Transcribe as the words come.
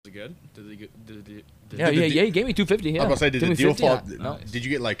it good? Did Yeah, you gave me $250. Yeah. I was about to say, did the deal fall? Nice. Did you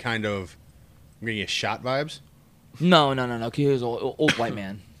get like kind of, I'm gonna get shot vibes? No. He was an old white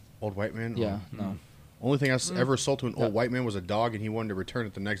man. Old white man? Yeah, Oh. no. Only thing I ever sold to an old white man was a dog, and he wanted to return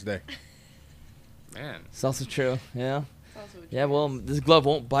it the next day. Man. It's also true. Yeah. Also true. Yeah, well, this glove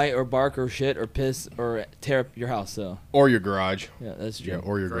won't bite or bark or shit or piss or tear up your house, so. Or your garage. Yeah, that's true. Yeah,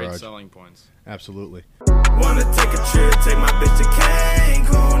 or your Great garage. selling points. Absolutely. Wanna take a trip, take my bitch to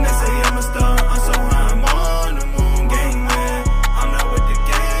Cancun. They say I'm a star, I'm so high, I'm on the moon. Gang man, I'm not with the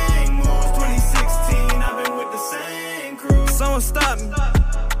gang moves. 2016, I've been with the same crew. Someone stop me,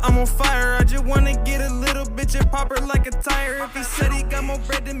 I'm on fire. I just wanna get a little bitch and pop her like a tire. If he said he got more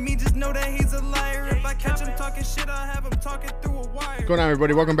bread than me, just know that he's a liar. If I catch him talking shit, I'll have him talking through a wire. What's going on,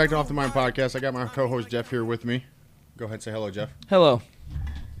 everybody? Welcome back to Off the Mind Podcast. I got my co-host Jeff here with me. Go ahead and say hello, Jeff. Hello.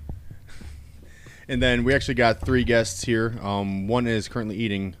 And then we actually got 3 guests here. One is currently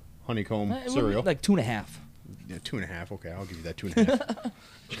eating honeycomb cereal. Like 2.5. Yeah, 2.5. Okay, I'll give you that 2.5.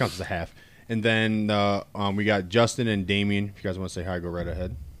 Which counts as a half. And then we got Justin and Damien. If you guys want to say hi, go right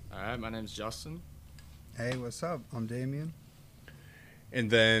ahead. All right, my name's Justin. Hey, what's up? I'm Damien. And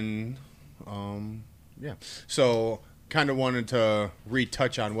then, yeah. So, kind of wanted to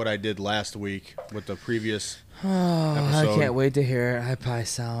retouch on what I did last week with the previous episode. I can't wait to hear it. I probably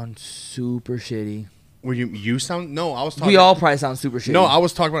sound super shitty. Were you sound? No, I was talking. We all probably sound super shitty. No, I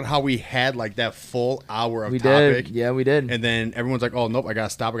was talking about how we had like that full hour of we topic. did. Yeah, we did. And then everyone's like, "Oh nope, I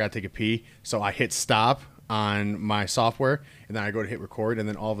gotta stop. I gotta take a pee." So I hit stop on my software, and then I go to hit record, and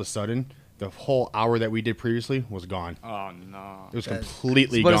then all of a sudden, the whole hour that we did previously was gone. Oh no. It was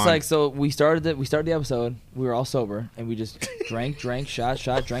completely but gone. it's like, so we started the episode. We were all sober, and we just drank, shot,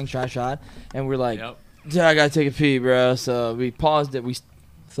 drank, shot, and we're like, Yep. "Yeah, I gotta take a pee, bro." So we paused it. We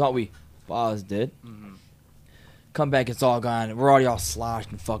thought we paused it. Mm-hmm. Come back, it's all gone. We're already all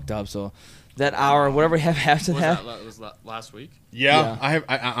sloshed and fucked up. So that hour, whatever we have after that. Was that last week? Yeah,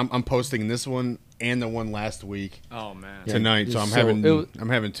 Yeah. I'm posting this one and the one last week Oh man. Yeah. tonight, so So I'm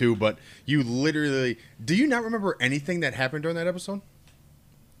having 2. But you literally, do you not remember anything that happened during that episode?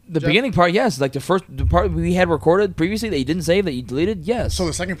 The Jeff? beginning part, yes. Like the part we had recorded previously that you didn't save, that you deleted, yes. So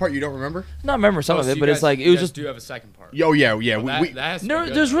the second part you don't remember? Not remember some of so it, you but it's guys- like, you it was guys just. do have a second part. Oh yeah. Well, we, that has to be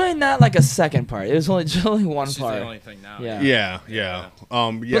good, There's though. really not like a second part. It was only one This is part. the only thing now. Yeah. yeah. Yeah.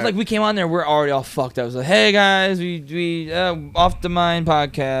 Yeah. But like we came on there, we're already all fucked up. It was like, hey guys, we Off the Mind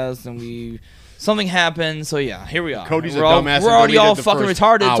podcast, and something happened. So yeah, here we are. Cody's we're a all, dumbass and We're already all deleted the fucking first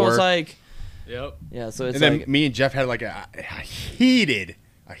retarded. So hour. it's like, Yep. yeah. So it's and then like, me and Jeff had like a heated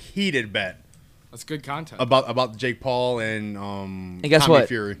bet That's good content. about Jake Paul and and guess Tommy what?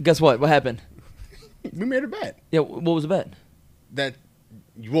 Fury. Guess what? What happened? We made a bet Yeah. What was the bet? that.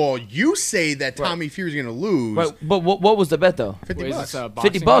 Well, you say that Tommy Fury's gonna lose. Right. But what was the bet though? Wait, $50. is this a $50.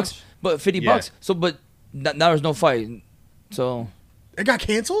 boxing match? But $50. Yeah. So but now there's no fight. So It got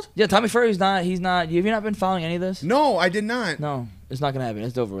canceled? yeah, Tommy Fury's not. He's not. Have you not been following any of this? No, I did not. No, it's not gonna happen.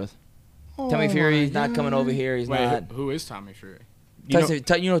 It's over with. Oh Tommy Fury's my not coming God. over here. He's Wait, not. who is Tommy Fury? You know-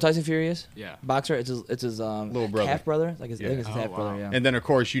 Tyson, you know who Tyson Fury is? Yeah. Boxer. It's his Little brother. half brother. Like I think it's his Oh, half brother. wow. Yeah. and then of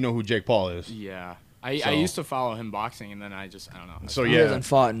course you know who Jake Paul is. Yeah. I So- used to follow him boxing, and then I don't know. So He yeah. hasn't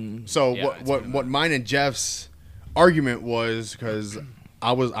fought in. So Yeah, it's been what mine and Jeff's argument was, because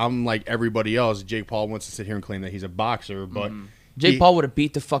I'm like everybody else. Jake Paul wants to sit here and claim that he's a boxer, but Jake Paul would have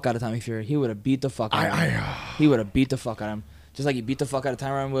beat the fuck out of Tommy Fury. He would have beat the fuck out of him. I He would have beat the fuck out of him. Just like he beat the fuck out of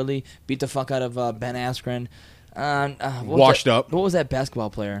Tyron Woodley, beat the fuck out of Ben Askren. What was Washed that- up. What was that basketball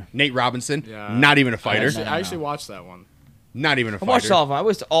player? Nate Robinson, Yeah. not even a fighter, I actually watched that one. not even a I fighter. watched all of them. I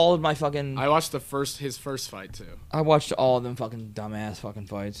watched all of my fucking. I watched his first fight too. I watched all of them fucking dumbass fucking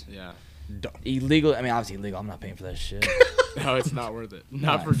fights. Yeah. Illegal. I mean, obviously illegal. I'm not paying for that shit. No, it's not worth it. Not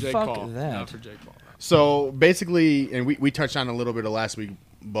Nah, for Jake fuck Paul. that. Not for Jake Paul. So basically, and we touched on a little bit of last week,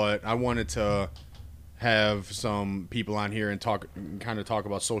 but I wanted to have some people on here and talk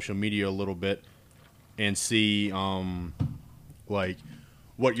about social media a little bit and see like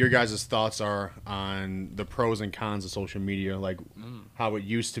what your guys' thoughts are on the pros and cons of social media, like how it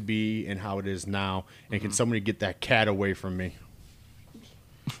used to be and how it is now. And can somebody get that cat away from me?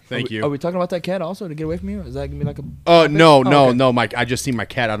 Thank you. Are we talking about that cat also to get away from you? Is that gonna be like a? No, okay. no, Mike. I just see my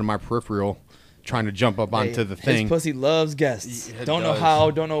cat out of my peripheral trying to jump up onto the thing. His pussy loves guests. It Don't know does.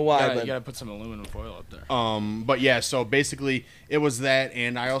 how. Don't know why. You but gotta put some aluminum foil up there. But yeah, so basically it was that,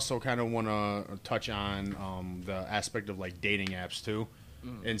 and I also kind of want to touch on the aspect of like dating apps too,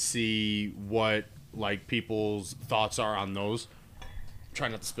 and see what like people's thoughts are on those. Try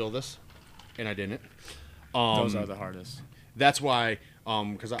not to spill this, and I didn't. Those are the hardest. That's why,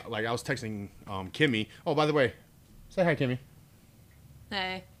 because I was texting Kimmy. Oh, by the way, say hi, Kimmy.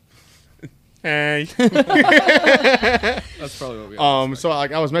 Hey. Hey. That's probably what we. So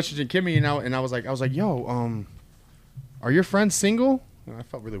like I was messaging Kimmy and I was like, yo, are your friends single? And I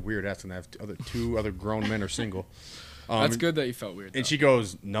felt really weird asking that if two other grown men are single. That's good that you felt weird. And she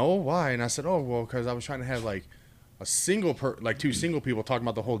goes, no, why? And I said, oh, well, because I was trying to have like a two single people talking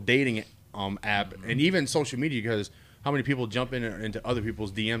about the whole dating app and even social media, because how many people jump into other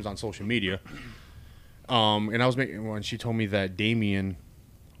people's DMs on social media? And I was when she told me that Damien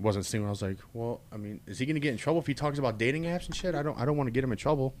wasn't single, I was like, well, I mean, is he gonna get in trouble if he talks about dating apps and shit? I don't want to get him in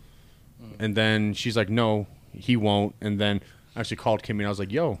trouble. And then she's like, no, he won't. And then I actually called Kimmy and I was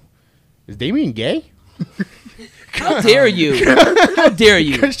like, yo, is Damien gay? How dare you? How dare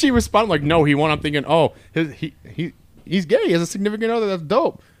you? Because she responded like, no, he won't. I'm thinking, oh, he's gay. He has a significant other. That's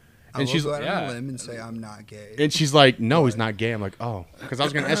dope. And she's go out on a limb and say I'm not gay. And she's like, no, he's not gay. I'm like, oh, because I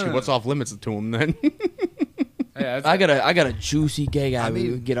was gonna ask you what's off limits to him then. Yeah, I got a juicy gay guy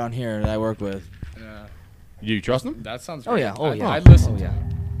we get on here that I work with. Yeah. You trust him? That sounds. Oh yeah, oh yeah. I'd listen. Oh yeah.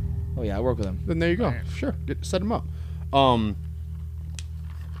 Oh yeah, I work with him. Then there you go. Sure, set him up.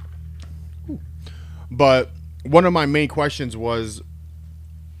 But one of my main questions was,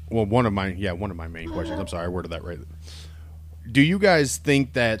 one of my main questions. I'm sorry, I worded that right. Do you guys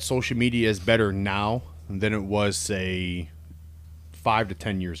think that social media is better now than it was, say, 5 to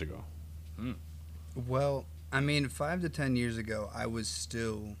 10 years ago? Well, I mean, 5 to 10 years ago, I was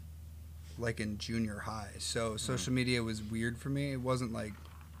still like in junior high, so social media was weird for me. It wasn't like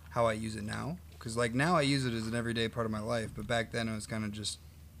how I use it now, because like now I use it as an everyday part of my life, but back then it was kind of just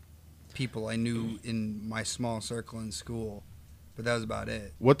people I knew in my small circle in school, but that was about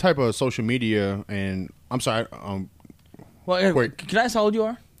it. What type of social media? And I'm sorry. Well, wait. Can I ask how old you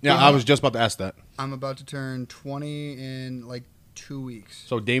are? Yeah, I was just about to ask that. I'm about to turn 20 in like 2 weeks.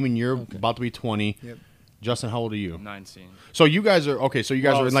 So Damon, you're about to be 20. Yep. Justin, how old are you? 19. So you guys are okay. So you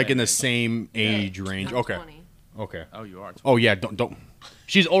guys We're all are the like same in the age. same age range. I'm Okay. 20. Okay. Oh, you are. 20. Oh yeah. Don't.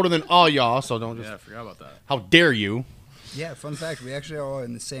 She's older than all y'all. So don't just. Yeah, I forgot about that. How dare you? Yeah, fun fact, we actually are all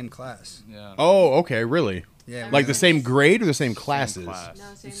in the same class. Yeah. Oh, okay. Really? Yeah, Like the same grade or the same Same classes? class.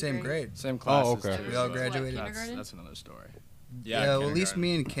 No, same grade. Same classes. okay. Too, We all so graduated. That's, Kindergarten? that's another story. Yeah, Yeah. well, at least kindergarten.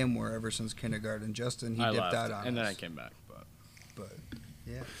 me and Kim were ever since kindergarten. Justin, he I dipped left, out on and then us. I came back. But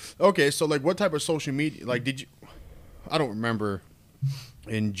yeah, Okay. So like, what type of social media? Like, did you? I don't remember.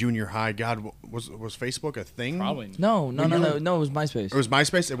 In junior high, God, was Facebook a thing? Probably. No. It was MySpace. It was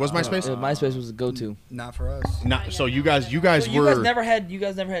MySpace. It was MySpace. MySpace was the go-to. not for us. Not, so you guys So you were. guys never had.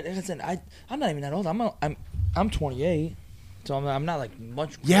 Listen, I'm not even that old. I'm 28, so I'm not like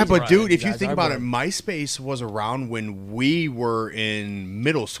much. Yeah, but crazier dude, than if you guys think are, about but it, MySpace was around when we were in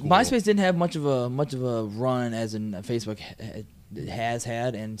middle school. MySpace didn't have much of a run as in Facebook has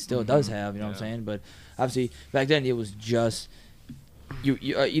had and still does have. You know what I'm saying? But obviously back then it was just. You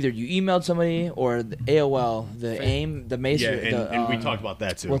either you emailed somebody or the AOL, the AIM, the Mason. Yeah, and we talked about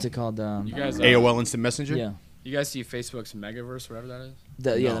that too. What's it called? You guys. AOL Instant Messenger. Yeah. You guys see Facebook's Megaverse, whatever that is?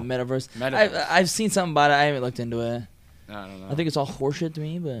 The metaverse. Metaverse. I've seen something about it. I haven't looked into it. I don't know. I think it's all horseshit to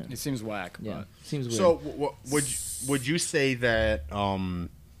me, but it seems whack. yeah, But seems weird. So would you say that?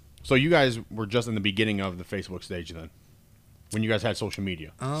 So you guys were just in the beginning of the Facebook stage then, when you guys had social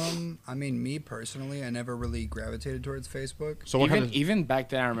media. I mean, me personally, I never really gravitated towards Facebook So what kind of, even back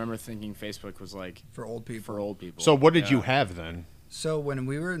then, I remember thinking Facebook was like for old people. for old people. So what did Yeah. you have then? So when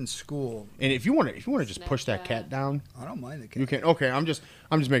we were in school, And if you want to just push that cat down, I don't mind the cat. you can. Okay, I'm just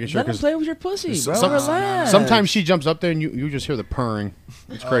making sure Let him because play with your pussy, bro. some- Relax. sometimes she jumps up there and you just hear the purring.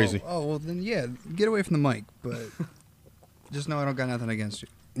 It's crazy. Oh, well then, yeah, get away from the mic. But just know I don't got nothing against you.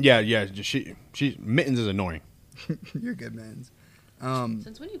 Yeah. She Mittens is annoying. You're good, man.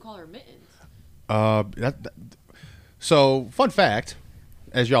 Since when do you call her Mittens? So fun fact,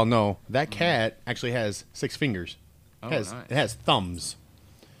 as y'all know, that cat actually has 6 fingers. Oh, It has, nice. it has thumbs.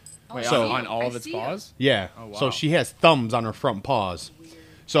 Wait, So- on all I of its see 'em. paws? Yeah. Oh, wow. So she has thumbs on her front paws.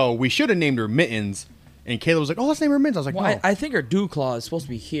 So we should have named her Mittens. And Kayla was like, "Oh, let's name her Mittens." I was like, Well, "No, I think her dew claw is supposed to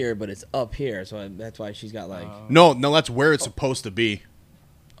be here, but it's up here, so that's why she's got like. no, that's where it's supposed to be."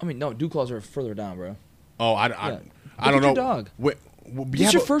 I mean, no, dew claws are further down, bro. Oh, I Look don't at know. your dog. Yeah,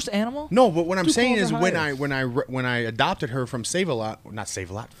 This your but- first animal? No, but what I'm Dew saying claws is are higher. when I adopted her from Save a Lot, not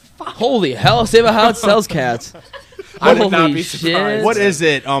Save a Lot. Holy hell! Save a House sells cats. I would not Holy be shit! surprised. What is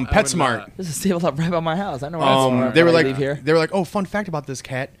it? would PetSmart. not. This is Save a Lot right by my house. I know where They were like, leave here. "Oh, fun fact about this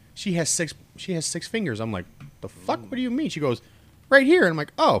cat: she has 6 fingers." I'm like, "The fuck? What do you mean?" She goes, "Right here," and I'm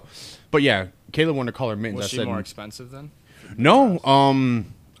like, "Oh," but yeah, Kayla wanted to call her Mittens. Was I she said, more expensive then? "No."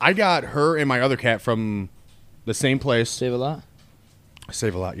 I got her and my other cat from the same place. Save a Lot.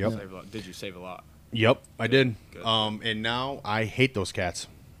 Save a Lot. Yep. Save a lot. Did you save a lot? Yep, I did. Good. And now I hate those cats.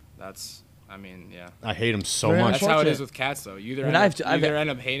 That's. I mean, yeah. I hate them so Very much. That's how it unfortunate. is with cats, though. You either, And end, I've- you either end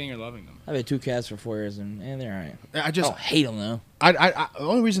up hating or loving them. I've had 2 cats for 4 years, and they're all right. I just, hate them though. the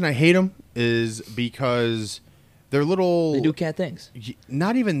only reason I hate them is because they're little. They do cat things.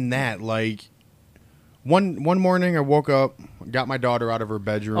 Not even that. Like one morning, I woke up, got my daughter out of her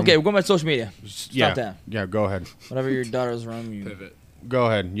bedroom. Okay, we're going back to social media. Stop yeah, that. yeah. Go ahead. Whatever your daughter's room, you. Pivot. Go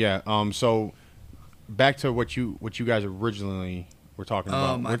ahead. Yeah. So back to what you guys originally were talking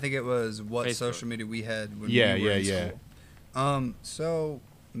about. I think it was what Facebook. social media we had when Yeah, we were in yeah. school. So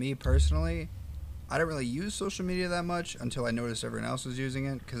me personally, I didn't really use social media that much until I noticed everyone else was using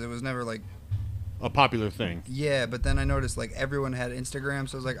it because it was never like, A popular thing. yeah, but then I noticed like everyone had Instagram,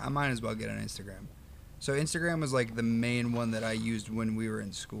 so I was like, I might as well get an Instagram. So Instagram was like the main one that I used when we were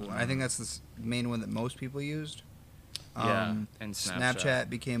in school, and I think that's the main one that most people used. Yeah, and Snapchat.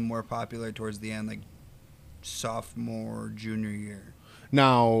 became more popular towards the end, like sophomore, junior year.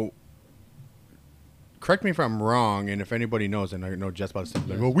 Now, correct me if I'm wrong, and if anybody knows, and I know Jess about to say,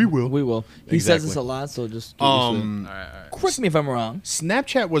 like, well, we will. We will. He says this Exactly. a lot, so just get used to it. All right. Correct me if I'm wrong.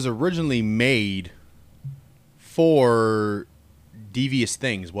 Snapchat was originally made for devious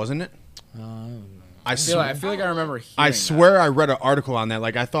things, wasn't it? I I feel like I remember hearing I that. swear I read an article on that.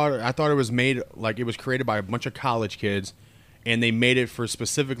 Like I thought it was made like it was created by a bunch of college kids, and they made it for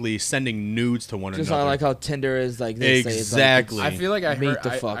specifically sending nudes to one Just another. like how Tinder is like they say Exactly. I feel like I Meet heard.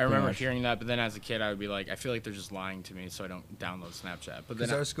 the fuck, I remember pretty much. hearing that, but then as a kid, I would be like, I feel like they're just lying to me, so I don't download Snapchat. But Because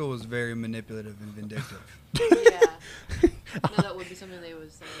then our school was very manipulative and vindictive. Yeah. No, that would be something they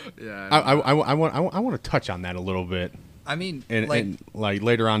would say. yeah, I want to touch on that a little bit, I mean, and like, like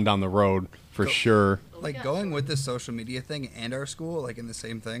later on down the road for sure. like Yeah, going sure. with the social media thing and our school, like in the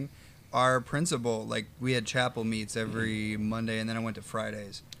same thing. Our principal, like we had chapel meets every Monday, and then I went to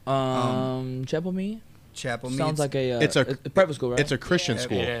Fridays. Chapel Me Chapel meets. sounds like a It's a private school, right? It's a Christian Yeah.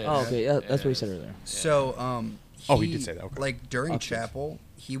 school. It is. Oh, okay, yeah, It that's what you is. said earlier. So, Oh, he did say that, okay. Like during Options. chapel,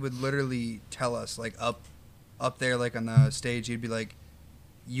 he would literally tell us, like up there, like on the stage, he'd be like,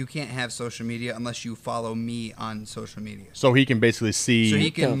 "You can't have social media unless you follow me on social media." So he can basically see. So he the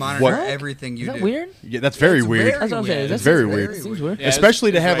can monitor What? everything you Is that do. weird? Yeah, that's very It's weird. very That's what I'm saying. weird. That's very weird. Seems weird. Yeah, it's-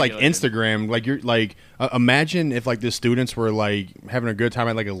 Especially to it's have like regulated. Instagram, like you're like imagine if like the students were like having a good time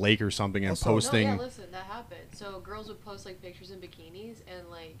at like a lake or something and Also- posting. No, yeah, listen, that happened. So girls would post like pictures in bikinis, and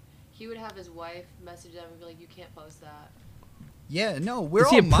like he would have his wife message them and be like, "You can't post that." Yeah, no, we're Is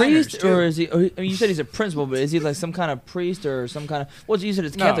he all a minors priest too. or is he? Or I mean, you said he's a principal, but is he like some kind of priest or some kind of? Well, you said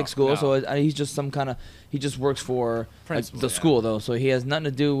it's No, Catholic school, no. so he's just some kind of. He just works for like, Principal, the yeah. school though, so he has nothing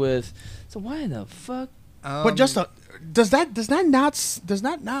to do with. So why the fuck? But just does that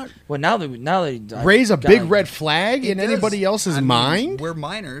not Well, now they raise a got, big like, red flag It in does. anybody else's I mean, mind? We're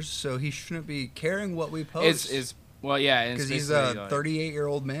minors, so he shouldn't be caring what we post. It's well, yeah, and it's because he's basically, a like-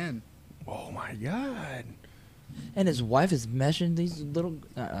 38-year-old man. Oh my god! And his wife is meshing these little,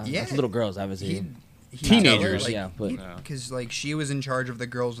 Yeah. little girls, obviously. Teenagers. Yeah, but- Yeah. Because like she was in charge of the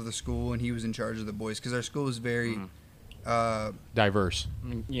girls of the school, and he was in charge of the boys. Because our school is very, Diverse,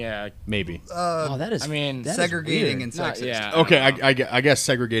 Yeah, maybe. Oh, that is. I mean, that is segregating weird. and Not- sexist. yeah. Okay, I don't know. I guess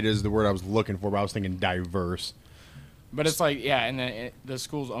segregated is the word I was looking for, but I was thinking diverse. But it's like, yeah, and then the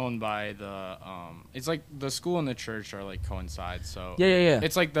school's owned by the, it's like the school and the church are like coincide. So Yeah.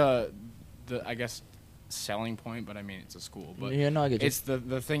 it's like the I guess selling point, but I mean it's a school. But Yeah, no, I get you. it's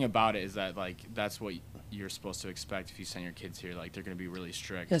the thing about it is that like that's what you're supposed to expect if you send your kids here. Like they're gonna be really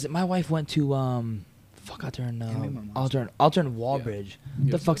strict. Yes, my wife went to out there in Give me my Alton Wallbridge.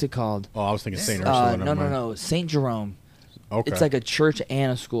 What the fuck's it called? Oh, I was thinking Saint Yeah. Ursula. No, never mind. Saint Jerome. Okay. It's like a church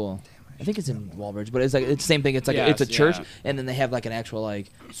and a school. I think it's in Wallbridge, but it's like it's the same thing. It's like it's a Yes, church, yeah. and then they have like an actual like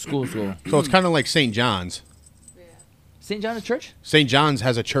school. so it's kind of like St. John's. Yeah. St. John's Church, St. John's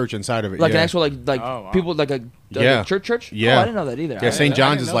has a church inside of it. like yeah. an actual like Oh, wow. people like a Yeah. church. Yeah. Oh, I didn't know that either. Yeah, St. I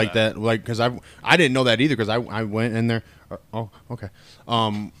John's didn't is know like that. that. Like, because I didn't know that either. Because I went in there. Oh, okay.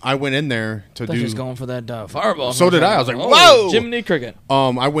 I went in there to I do. just going for that fireball. So did I. I was like, oh, whoa! Jiminy Cricket.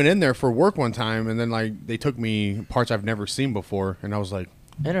 I went in there for work one time, and then like they took me parts I've never seen before, and I was like,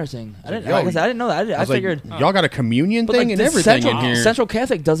 Interesting. I didn't. yo, Like I said, I didn't know that. I was figured. like, y'all got a communion But thing like and the everything Central, in here. Central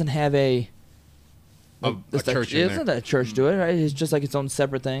Catholic doesn't have a a it's like- church in It's there. not that a church do it, right? It's just like its own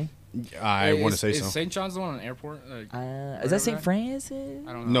separate thing. I want to say is so. St. John's the one on the airport? Like, Is that St. over Francis?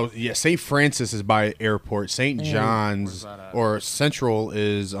 I don't know. No, yeah, St. Francis is by airport. St. Yeah. John's Where's that at? or Central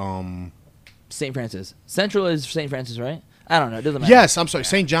is St. Francis. Central is St. Francis, right? I don't know. It doesn't matter. Yes, I'm sorry.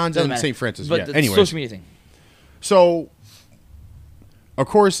 St. John's Doesn't and matter. St. Francis. But yeah. the Anyways, social media thing. so of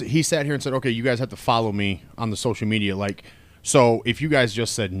course he sat here and said, "Okay, you guys have to follow me on the social media." Like, so if you guys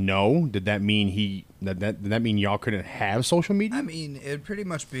just said no, did that mean did that mean y'all couldn't have social media? I mean, it'd pretty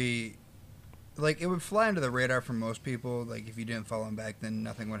much be like it would fly under the radar for most people. Like if you didn't follow him back, then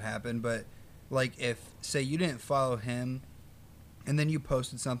nothing would happen. But like if say you didn't follow him, and then you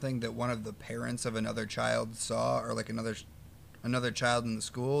posted something that one of the parents of another child saw, or like another child in the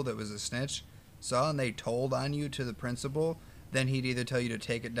school that was a snitch saw, and they told on you to the principal, then he'd either tell you to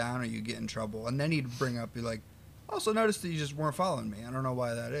take it down or you get in trouble. And then he'd be like, also noticed that you just weren't following me. I don't know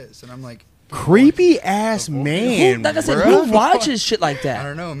why that is. And I'm like, creepy ass man. Like I said, bruh. who watches shit like I that?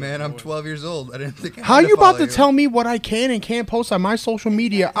 don't know, man. I'm 12 years old. I didn't think I How had you about follow to tell me what I can and can't post on my social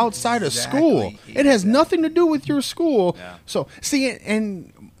media outside of school? Exactly. It has nothing to do with your school. Yeah. So see,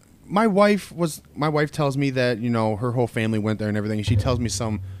 and my wife tells me that, you know, her whole family went there and everything, and she tells me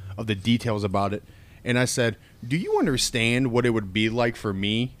some of the details about it. And I said, do you understand what it would be like for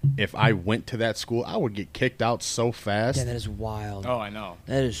me if I went to that school? I would get kicked out so fast. Yeah, that is wild. Oh, I know.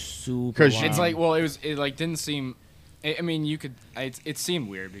 That is super 'Cause wild. It's like, well, it like didn't seem. I mean, you could. It seemed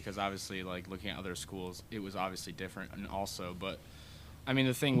weird because obviously, like looking at other schools, it was obviously different, and also, but I mean,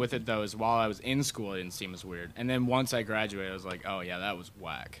 the thing with it though is while I was in school, it didn't seem as weird, and then once I graduated, I was like, oh yeah, that was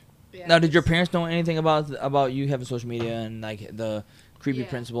whack. Yeah, Now, did your parents know anything about you having social media and like the creepy Yeah.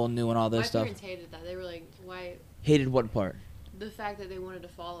 principal knew and all this My stuff? parents hated that. They were like, why? Hated what part? The fact that they wanted to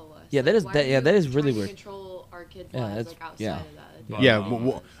follow us. Yeah, that Like, is- why that- are yeah, you that is really trying to weird. Control our kids' Yeah, lives that's- like outside yeah. of that. But,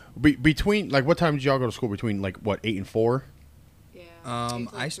 Yeah, between like what time did y'all go to school? Between like what 8 and 4? Yeah.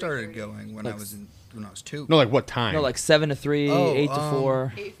 I started going when I was 2. No, like what time? No, like 7 to 3, Oh, 8 to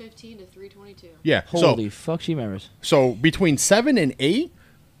 4. 8:15 to 3:22. yeah. Holy fuck, she remembers. So between 7 and 8,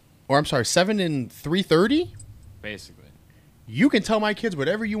 or I'm sorry, 7 and 3:30. Basically. You can tell my kids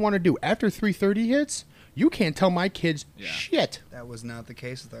whatever you want to do. After 3:30 hits, you can't tell my kids Yeah. shit. That was not the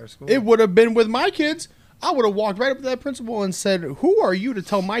case with our school. It would have been with my kids. I would have walked right up to that principal and said, "Who are you to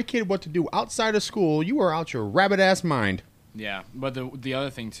tell my kid what to do outside of school? You are out your rabbit ass mind." Yeah, but the other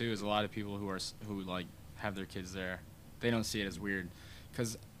thing too is a lot of people who like have their kids there, they don't see it as weird,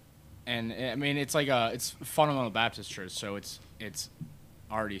 and I mean it's like it's fundamental Baptist church, so it's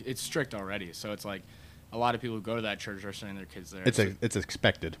strict already, so it's like a lot of people who go to that church are sending their kids there. It's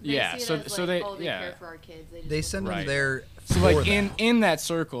expected. They Yeah, see it so as, so like, they oh, they yeah. care for our kids. They just send look them Right. there So for like that. in that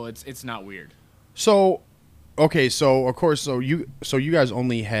circle, it's not weird. So, okay, so of course, so you guys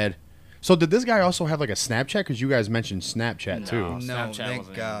only had. So did this guy also have like a Snapchat? Because you guys mentioned Snapchat too. No, Snapchat thank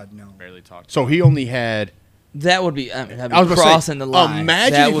wasn't God, even no. Barely talked. So he only had. That would be, that'd be I was gonna say, crossing the line.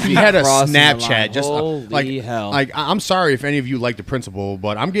 imagine That if would he be had a crossing the Snapchat. line. Just Holy like hell. like I'm sorry if any of you like the principal,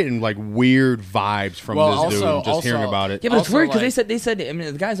 but I'm getting like weird vibes from Well, this also- dude just hearing also- about it. Yeah, but it's Also, weird because like- they said I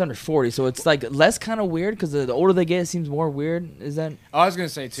mean the guy's under 40, so it's like less kind of weird because the older they get, it seems more weird. Is that? I was gonna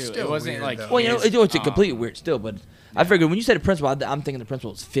say too. Still It wasn't weird, like though. Well, you know, his, it's completely weird still, but I figured when you said a principal, I'm thinking the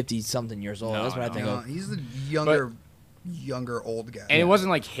principal is 50 something years old. No, That's what I no. think No, of. he's the younger old guy. And it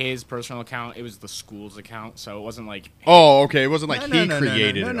wasn't like his personal account; it was the school's account. So it wasn't like. Oh, okay. It wasn't like No, he no, no,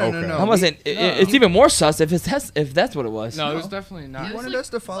 created no, it. no, no, Okay. no. I wasn't. It's even more sus if that's what it was. No, it was definitely not. He It was wanted like us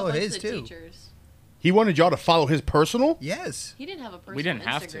to follow a bunch his, of the too. Teachers. He wanted y'all to follow his personal. Yes. He didn't have a personal We didn't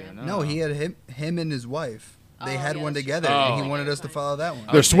have to. Instagram. No, he had him and his wife. They Oh, had yeah, one that's together, true. and Oh. he wanted us to Okay, follow that one.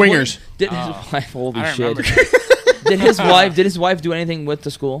 They're swingers. Did Oh. his wife? Holy I shit! remember that. Did his wife do anything with the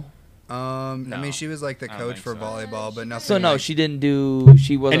school? I No. mean, she was like the I don't coach think for so. volleyball, but nothing. So no, like- she didn't do.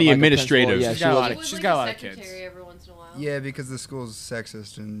 She wasn't Any like a administrative. principal. Yeah, She's she got a lot wasn't. of- was she's like got a a lot of kids. secretary every once in a while. Yeah, because the school's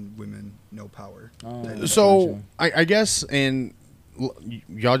sexist and women no power. Oh, So I guess, and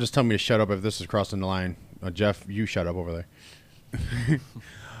y'all just tell me to shut up if this is crossing the line. Jeff, you shut up over there.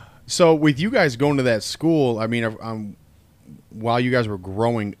 So with you guys going to that school, I mean, while you guys were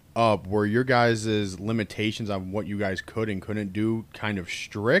growing up, were your guys' limitations on what you guys could and couldn't do kind of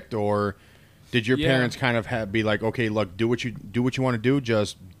strict, or did your Yeah. parents kind of be like, okay, look, do what you want to do,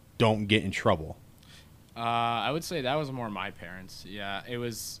 just don't get in trouble? I would say that was more my parents. Yeah, it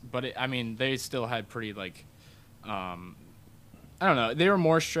was, but I mean, they still had pretty like, I don't know. They were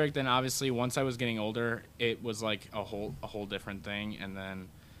more strict, and obviously, once I was getting older, it was like a whole different thing. And then,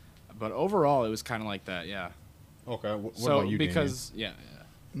 but overall, it was kind of like that. Yeah. Okay. What So about you, because yeah.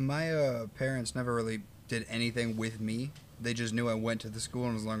 My parents never really did anything with me. They just knew I went to the school,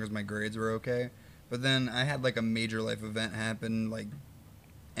 and as long as my grades were okay. But then I had like a major life event happen, like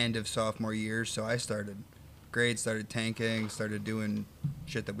end of sophomore year, so grades started tanking, started doing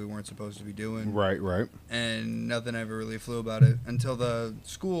shit that we weren't supposed to be doing. Right. And nothing ever really flew about it until the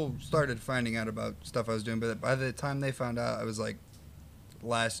school started finding out about stuff I was doing. But by the time they found out, I was like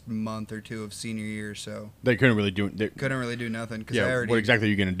last month or two of senior year, so They couldn't really do. couldn't really do nothing because Yeah. I already What exactly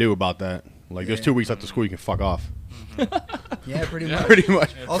are you gonna do about that? Like, there's Yeah. 2 weeks left of school. You can fuck off. yeah pretty much. Pretty much.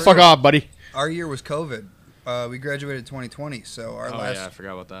 Also- Fuck off, buddy. Our year was COVID, We graduated 2020, so our Oh last yeah, I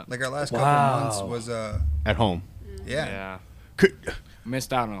forgot about that. like our last Wow. couple months was At home. yeah. Could,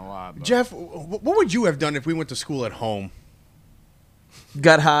 Missed out on a lot. But. Jeff, what would you have done if we went to school at home?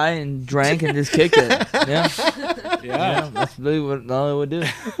 Got high and drank and just kicked it. Yeah. Yeah. That's really what all I would do.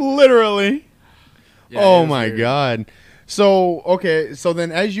 Literally. Yeah, it Oh was my weird. God. So okay, so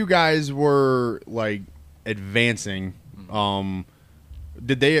then as you guys were like advancing,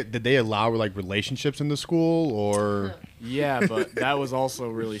 did they allow like relationships in the school or Yeah, but that was also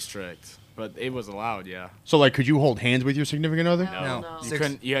really strict. But it was allowed, yeah. so like could you hold hands with your significant other? No. No. You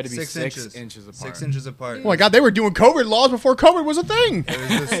couldn't. You had to be 6 inches apart. 6 inches apart. Oh my God, they were doing COVID laws before COVID was a thing. It was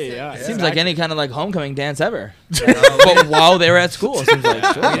just, Hey, yeah. Seems like any kind of like homecoming dance ever. But while they were at school, it seems like.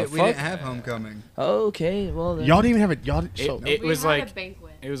 Sure, we, the we fuck? didn't have homecoming. Okay, well then. Y'all didn't even have it. Y'all so It We was had like a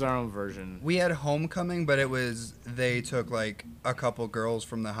banquet. it was our own version. We had homecoming, but it was they took like a couple girls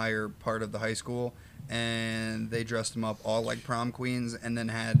from the higher part of the high school, and they dressed them up all like prom queens, and then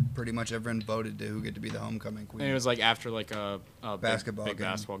had pretty much everyone voted to who get to be the homecoming queen. And it was like after like a Basketball big game.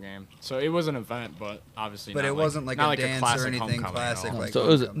 basketball game. So it was an event, but obviously. But not it wasn't like not a dance or classic anything homecoming at classic, all. like- So it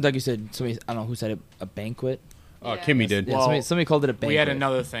was homecoming. like you said. Somebody, I don't know who said it. A banquet. Yeah. Kimmy did. Yeah, Well, somebody called it a banquet. We had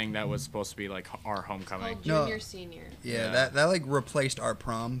another thing that was supposed to be like our homecoming. Called No. junior, senior. yeah, Yeah. that like replaced our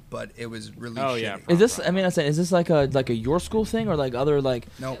prom, but it was really Oh, shitty. yeah, Is this? I mean, I said, is this like a your school thing or like other like?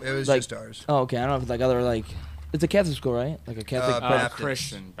 No, it was Like- just ours. Oh, okay. I don't know if it's like other like. It's a Catholic school, right? Like a Catholic. Baptist.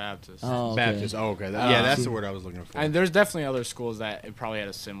 Christian Baptist. Oh, okay. Baptist. Oh, okay. Yeah, that's see. the word I was looking for. And there's definitely other schools that it probably had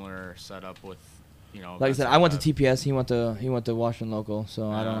a similar setup with, you know. Like I events said, I went to that. TPS. He went to Washington Local. So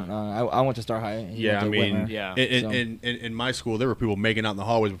I don't. I went to Star High. He Yeah, I went to mean, Whitmer. Yeah. in my school, there were people making out in the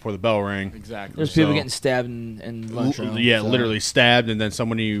hallways before the bell rang. Exactly. There's people So- getting stabbed in lunchroom. Yeah, so. literally stabbed, and then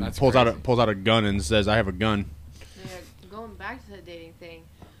somebody That's pulls out crazy. a gun and says, "I have a gun." Yeah, going back to the dating thing,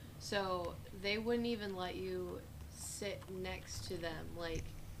 so they wouldn't even let you sit next to them, like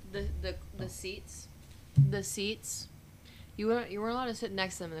the seats, you weren't allowed to sit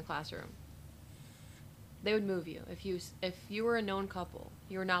next to them in the classroom. They would move you if you were a known couple.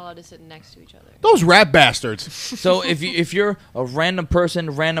 You were not allowed to sit next to each other. Those rap bastards. So if you're a random person,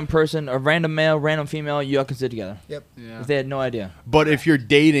 a random male, random female, you all can sit together. Yep. Yeah. If they had no idea. But if you're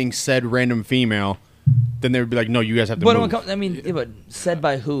dating said random female, then they would be like, "No, you guys have to But move." I mean, yeah, but said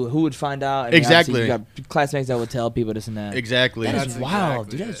by who? Who would find out? I mean, Exactly. obviously You got classmates that would tell people this and that. Exactly. That is That's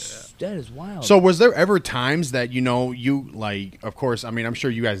wild, exactly dude. it, That is wild. So was there ever times that you like? Of course, I mean, I'm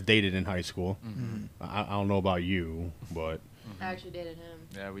sure you guys dated in high school. I don't know about you, but I actually dated him.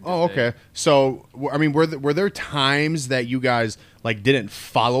 Yeah, we did. oh, date. okay. So I mean, were there times that you guys like didn't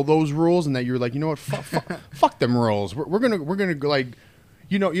follow those rules and that you were like, you know what, fuck them rules. We're gonna go, like.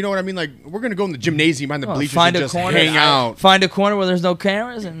 You know what I mean? Like, we're gonna go in the gymnasium behind the Oh, bleachers find and a just corner. hang out. Find a corner where there's no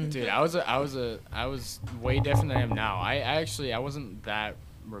cameras and. Dude, I was way different than I am now. I wasn't that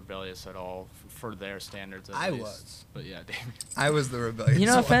rebellious at all for their standards. At I least. was. But yeah, Damien. I was the rebellious You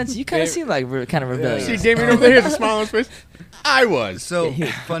know, one. offense. You kind of They- seem like kind of rebellious. See Damien over there has a smile on his face. I was. So,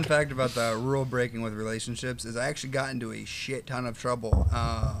 fun fact about the rule breaking with relationships is I actually got into a shit ton of trouble.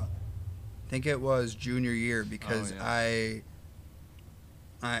 I think it was junior year because yeah.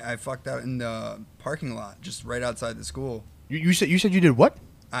 I fucked out in the parking lot just right outside the school. You said you did what?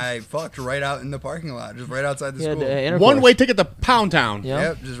 I fucked right out in the parking lot, just right outside the He had, school. intercourse. One way ticket to Pound Town. Yeah.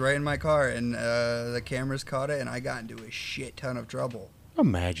 Yep, just right in my car, and the cameras caught it, and I got into a shit ton of trouble.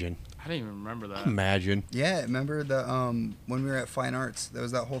 Imagine. I didn't even remember that. Imagine. Yeah, remember the when we were at Fine Arts, there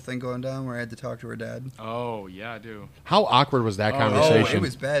was that whole thing going down where I had to talk to her dad. Oh yeah, I do. How awkward was that Oh, Oh, conversation? it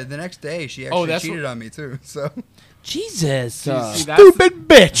was bad. The next day, she Oh, actually that's cheated on me too. So Jesus. See, that's- Stupid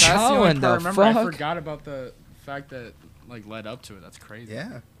bitch. That's How the only in part I the remember. I fuck? forgot about the fact that like led up to it. That's crazy.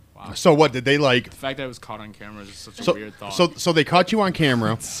 yeah, Wow. So what did they like? The fact that it was caught on camera is such a So weird thought. so they caught you on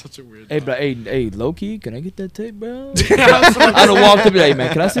camera. such a weird. Hey, thought. bro, hey, Loki, can I get that tape, bro? I'd have walked up and be like,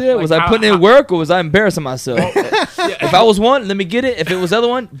 man, can I see that? Like, Was I how- putting in work or was I embarrassing myself? If I was one, let me get it. If it was the other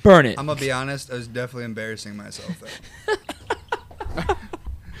one, burn it. I'm gonna be honest. I was definitely embarrassing myself though.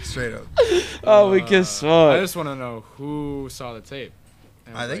 Straight up. Oh, we kiss I fuck. just want to know who saw the tape.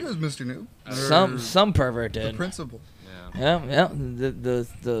 And I think it like, was Mr. Noob. Or Some pervert the did. principal. Yeah. Yeah,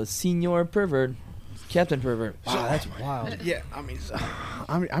 the senior pervert, Captain Pervert. Wow, that's wild. Yeah, I mean,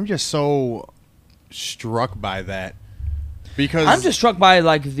 I'm just so struck by that because I'm just struck by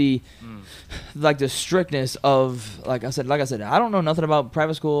like the strictness of like I said, I don't know nothing about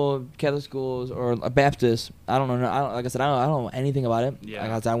private school, Catholic schools, or a Baptist. I don't know. Like I said, I don't know anything about it. Yeah.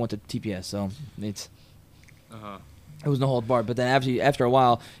 Like I said, I went to TPS, so it's. Uh huh. It was no hold barred. But then after a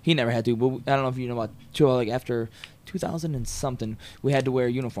while, he never had to. But I don't know if you know about like after 2000 and something, we had to wear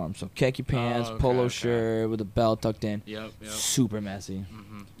uniforms. So khaki pants, polo shirt with a belt tucked in. Yep. Super messy.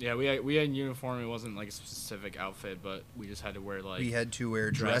 Mm-hmm. Yeah, we had uniform. It wasn't like a specific outfit, but we just had to wear like. We had to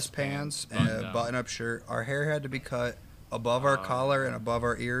wear dress pants and a button-up shirt. Our hair had to be cut above our collar and above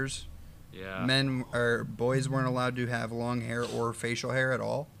our ears. Yeah. Men or boys weren't allowed to have long hair or facial hair at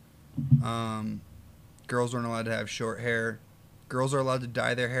all. Girls weren't allowed to have short hair. Girls are allowed to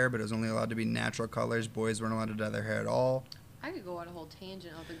dye their hair, but it was only allowed to be natural colors. Boys weren't allowed to dye their hair at all. I could go on a whole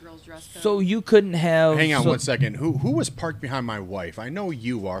tangent of the girls' dress code. So you couldn't have. Hang on 1 second. Who was parked behind my wife? I know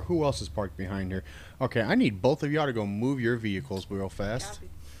you are. Who else is parked behind her? Okay, I need both of y'all to go move your vehicles real fast. Copy.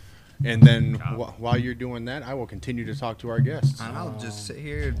 And then while you're doing that, I will continue to talk to our guests. And I'll just sit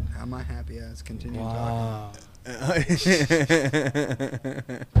here and have my happy ass continue talking. Wow.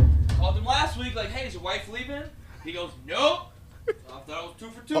 Called him last week, like, hey, is your wife leaving? He goes, nope. I thought it was 2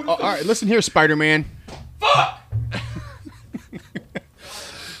 for 2. All right, listen here, Spider-Man. Fuck!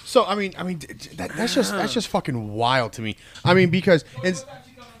 So I mean, that's just fucking wild to me. I mean, because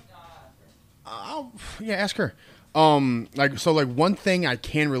yeah, ask her. Like one thing I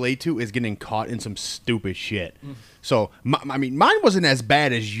can relate to is getting caught in some stupid shit. So I mean, mine wasn't as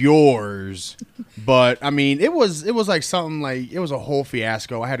bad as yours, but I mean, it was like something like it was a whole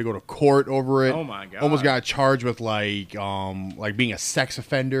fiasco. I had to go to court over it. Oh my God. Almost got charged with like being a sex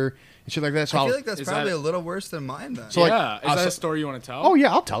offender and shit like that. So I feel like that's is probably that- a little worse than mine then. So, like, yeah. Is that so- a story you want to tell? Oh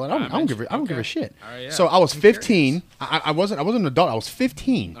yeah, I'll tell it. I Alright, don't give a okay. shit. All right, yeah. So I was 15. I wasn't an adult. I was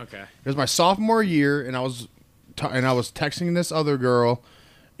 15. Okay. It was my sophomore year, and I was texting this other girl,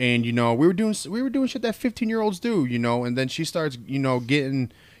 and we were doing shit that 15-year-olds do, and then she starts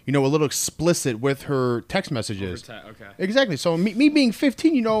getting a little explicit with her text messages. Okay. Exactly. So me being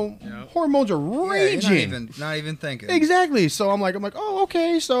 15, hormones are raging. Yeah, not even thinking. Exactly. So I'm like, oh,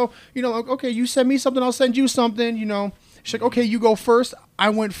 okay. So, okay, you send me something, I'll send you something, She's like, okay, you go first. I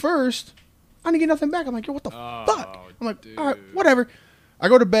went first. I didn't get nothing back. I'm like, yo, what the fuck? I'm like, all right, whatever. I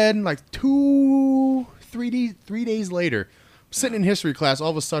go to bed, and like 3 days later, sitting in history class,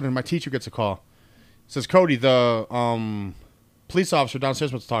 all of a sudden, my teacher gets a call. Says, Cody, the police officer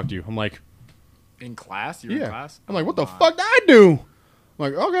downstairs wants to talk to you. I'm like, In class? You're in class? I'm like, what the fuck did I do? I'm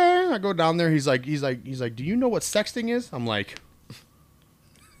like, okay. I go down there. He's like, do you know what sexting is? I'm like,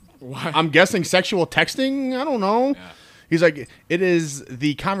 What? I'm guessing sexual texting. I don't know. Yeah. He's like, it is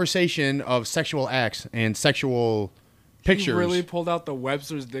the conversation of sexual acts and sexual pictures. You really pulled out the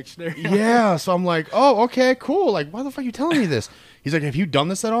Webster's dictionary? Yeah. So I'm like, oh, okay, cool. Like, why the fuck are you telling me this? He's like, have you done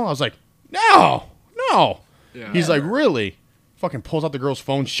this at all? I was like, no. Yeah. He's like, really? Fucking pulls out the girl's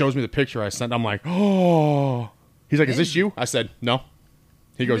phone, shows me the picture I sent. I'm like, oh. He's like, is this you? I said, no.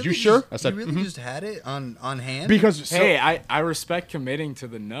 He goes, you sure? I said, you really just had it on hand? because Hey, I respect committing to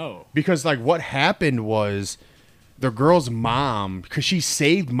the no. because like what happened was the girl's mom, because she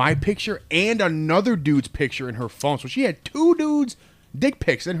saved my picture and another dude's picture in her phone, so she had 2 dudes' dick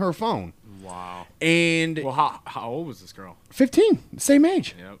pics in her phone. Wow. And Well, how old was this girl? 15, same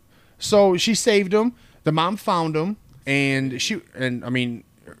age. Yep. So she saved them. The mom found them, and she I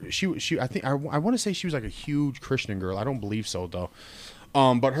think I want to say she was like a huge Christian girl. I don't believe so though.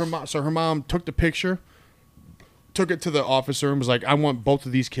 But her mom took the picture, took it to the officer, and was like, I want both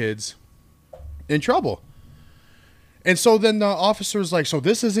of these kids in trouble. And so then the officer's like, so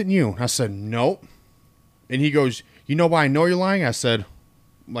this isn't you? I said, nope. And he goes, you know why I know you're lying? I said,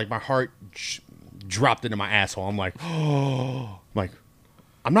 like my heart dropped into my asshole. I'm like, oh,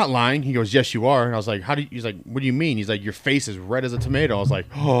 I'm not lying. He goes, yes, you are. And I was like, he's like, what do you mean? He's like, your face is red as a tomato. I was like,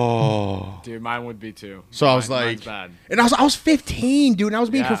 oh. Dude, mine would be too. So I was Mine's like, bad. and I was 15, dude, and I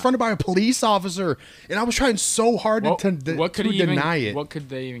was being Yeah. confronted by a police officer, and I was trying so hard What to could he deny even, it What could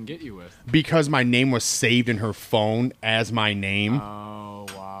they even get you with? because my name was saved in her phone as my name, Oh,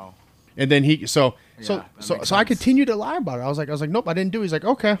 wow. and then Yeah, that so makes I sense. continued to lie about it. I was like, nope, I didn't do it. He's like,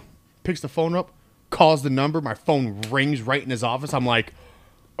 okay, picks the phone up, calls the number, my phone rings right in his office. I'm like,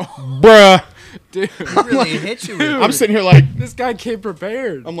 bruh, Dude, He really hit you with it. I'm sitting here like, this guy came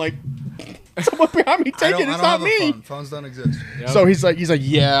prepared. I'm like, someone behind me I take don't, it. I It's don't not have me. a phone. Phones don't exist. Yep. So he's like,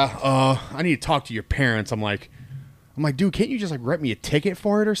 yeah, I need to talk to your parents. I'm like, dude, can't you just like write me a ticket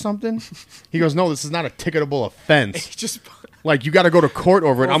for it or something? He goes, no, this is not a ticketable offense. just Like, you got to go to court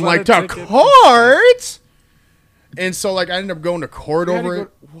over it. Well, I'm it's like, not a to ticket. court? And so, like, I ended up going to court You had to over go-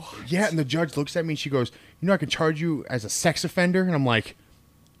 it. what? Yeah, and the judge looks at me and she goes, I can charge you as a sex offender? And I'm like,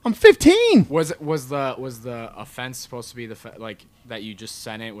 I'm 15. Was the offense supposed to be like that you just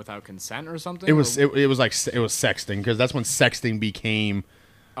sent it without consent or something? It was Or- it was sexting, because that's when sexting became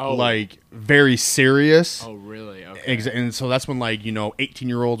like very serious. Oh, really? Okay. And so that's when, like,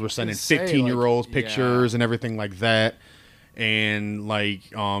 18-year-olds were sending Say, 15-year-olds like, pictures and everything like that. And like,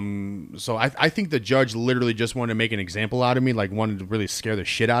 so I think the judge literally just wanted to make an example out of me, like wanted to really scare the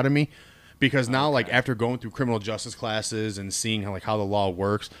shit out of me, because now, like, after going through criminal justice classes and seeing how the law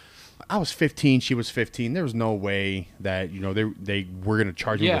works, I was 15, she was 15. There was no way that they were gonna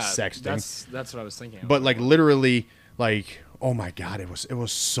charge me with sexting. That's what I was thinking. But like literally, like, oh my god, it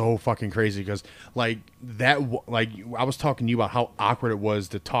was so fucking crazy, because like I was talking to you about how awkward it was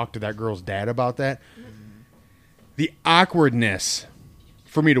to talk to that girl's dad about that. The awkwardness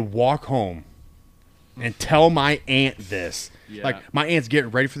for me to walk home and tell my aunt this. Yeah. Like, my aunt's getting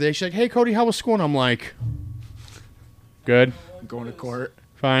ready for the day. She's like, "Hey, Cody, how was school?" And I'm like, "Good. Going to court.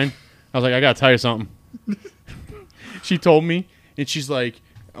 Fine." I was like, "I got to tell you something." She told me, and she's like,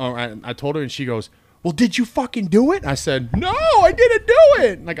 I told her, and she goes, "Well, did you fucking do it?" I said, "No, I didn't do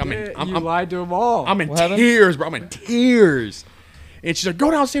it." Like, You lied to them all. I'm in tears, bro. I'm in tears. And she's like, "Go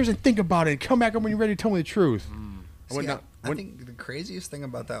downstairs and think about it and come back up when you're ready to tell me the truth." I think the craziest thing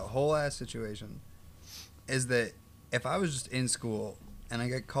about that whole ass situation is that if I was just in school and I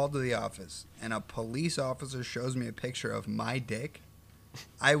get called to the office and a police officer shows me a picture of my dick,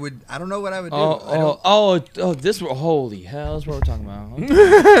 I don't know what I would do. Holy hell, that's what we're talking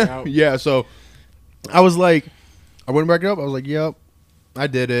about. Yeah, so I was like, I went back up. I was like, "Yep, I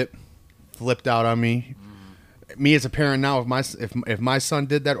did it." Flipped out on me. Me as a parent now, if my son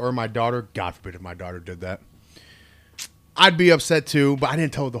did that, or my daughter, God forbid if my daughter did that, I'd be upset too. But I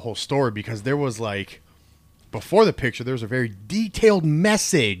didn't tell the whole story, because there was, like, before the picture, there was a very detailed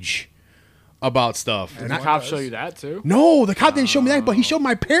message about stuff. And the cops show you that too? No, the cop didn't show me that, but he showed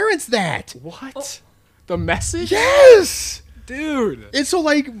my parents that. What? The message? Yes, dude. And so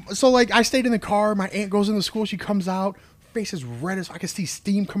like I stayed in the car. My aunt goes into school. She comes out. Face is red as I can see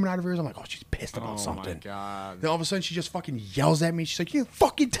steam coming out of her ears. I'm like, oh, she's pissed about something. Oh my god. Then all of a sudden she just fucking yells at me. She's like, "You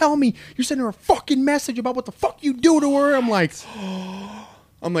fucking tell me. You're sending her a fucking message about what the fuck you do to her." I'm like,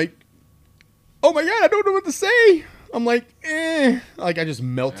 oh my god, I don't know what to say. I'm like, like, I just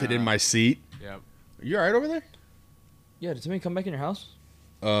melted in my seat. Yep. You all right over there? Yeah, did somebody come back in your house?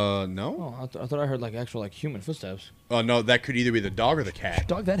 No. Oh, I thought I heard, like, actual, like, human footsteps. Oh, no, that could either be the dog or the cat.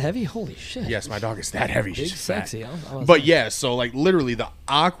 Dog that heavy? Holy shit. Yes, my dog is that heavy. Big, She's fat. sexy. But yeah, so like literally the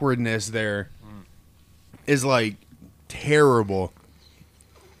awkwardness there is like terrible,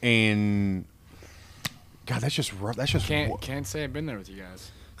 and God, that's just rough. That's just Can't say I've been there with you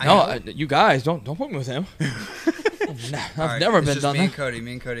guys. No, you guys don't put me with him. I've never been done me that.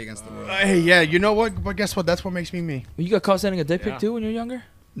 and Cody against the world. Hey, yeah, you know what? But guess what? That's what makes me me. You got caught sending a dick pic too when you were younger?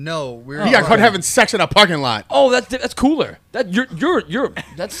 No, You got caught having sex in a parking lot. Oh, that's cooler. You're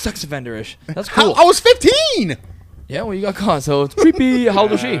that's sex offenderish. That's cool. I was 15. Yeah, well, you got caught, so it's creepy. How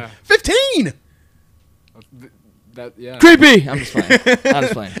old was she? 15. Yeah. Creepy. I'm just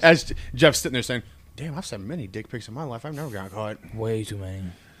playing. As Jeff's sitting there saying, "Damn, I've sent many dick pics in my life. I've never gotten caught." Way too many.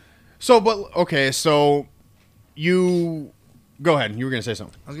 So, but okay, so you go ahead. You were gonna say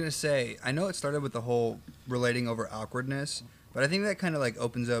something. I was gonna say, I know it started with the whole relating over awkwardness, but I think that kind of like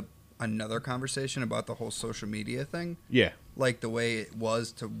opens up another conversation about the whole social media thing. Yeah. Like the way it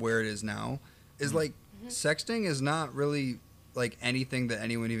was to where it is now is like sexting is not really like anything that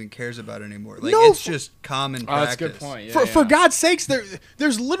anyone even cares about anymore. Like it's just common practice. That's a good point. Yeah, For God's sakes,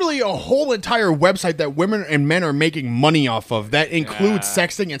 there's literally a whole entire website that women and men are making money off of that includes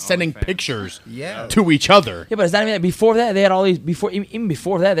sexting and sending pictures to each other. Yeah, but it's not even that. Before that, they had all these. Even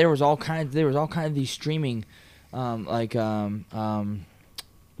before that, there was all kinds of these streaming, like webcam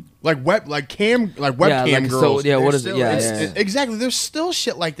girls. So, yeah, what is it? Yeah, exactly. There's still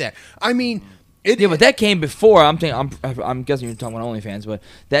shit like that. I mean, but that came before. I'm guessing you're talking about OnlyFans, but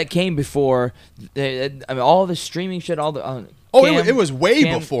that came before. I mean, all the streaming shit, all the. It was way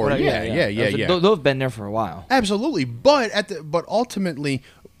before. Yeah. Those have been there for a while. Absolutely, but ultimately,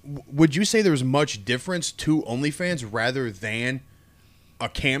 would you say there's much difference to OnlyFans rather than a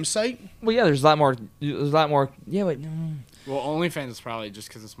cam site? Well, yeah, there's a lot more. Yeah, but. Well, OnlyFans is probably just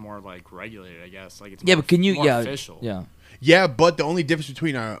because it's more like regulated, I guess. Like it's but can you? More official. Yeah. Yeah, but the only difference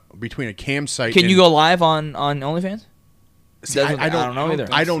between a cam site. Can you go live on OnlyFans? See, I don't know either.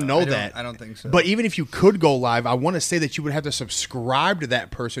 I don't know that. I don't think so. But even if you could go live, I want to say that you would have to subscribe to that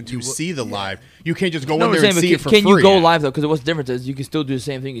person to see the live. You can't just go in there and see it for free. Can you go live though? Because what's the difference is you can still do the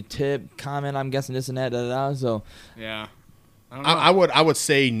same thing. You tip, comment. I'm guessing this and that. So yeah, I would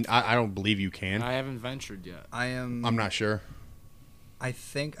say I don't believe you can. I haven't ventured yet. I'm not sure. I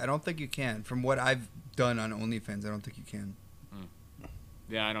don't think you can. From what I've done on OnlyFans, I don't think you can.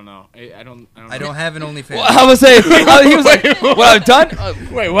 Yeah, I don't know. I don't I don't have an OnlyFans. Well, I was saying, he was like, "What I've done?"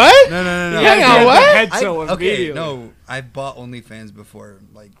 Wait, what? No. Hang on, what? Okay, no, I've bought OnlyFans before,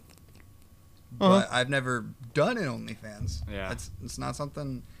 like, but I've never done an OnlyFans. Yeah. It's not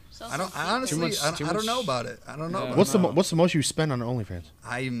something. So I don't. so I honestly, Too I much- don't know about it. I don't know. Yeah. About What's it. what's the most you spend on OnlyFans?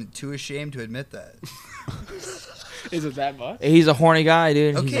 I'm too ashamed to admit that. Is it that much? He's a horny guy,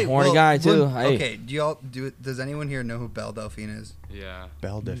 dude. He's Okay, a horny well, guy too. when- Hey, Okay, does anyone here know who Belle Delphine is? Yeah.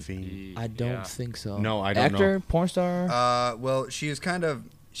 Belle Delphine. I don't Yeah. think so. No, I don't Actor, know. porn star. Well, she is kind of.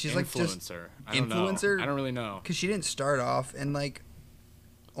 She's like just influencer. I don't know. influencer? I don't really know. because she didn't start off in like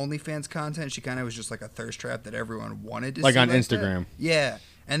OnlyFans content. She kind of was just like a thirst trap that everyone wanted to Like see on that. Instagram. Yeah,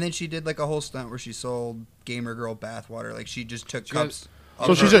 and then she did like a whole stunt where she sold gamer girl bathwater. Like she just took She got- cups.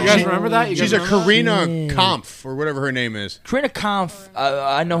 So of she's her a You guys own- remember that? You she's guys a remember that? Karina Yeah. Kampf or whatever her name is. Karina Kampf.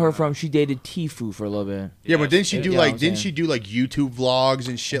 I know her from. She dated Tfue for a little bit. Yeah, but didn't she Yeah, do I'm like saying. didn't she do like YouTube vlogs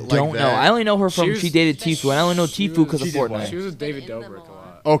and shit like Don't that? know. I only know her from. She was- She dated Tfue, and I only know she Tfue was- because of she did what? Fortnite. She was with David Been in them Dobrik a a lot.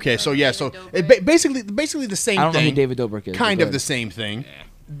 lot. Okay, so yeah, so David it Dobrik. basically the same I don't know thing. who David Dobrik is. Kind but of the same thing.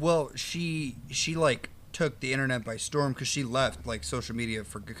 Well, she like took the internet by storm because she left like social media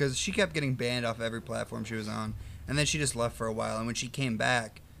because she kept getting banned off every platform she was on, and then she just left for a while. And when she came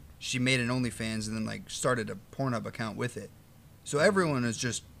back, she made an OnlyFans and then like started a Pornhub account with it. So everyone was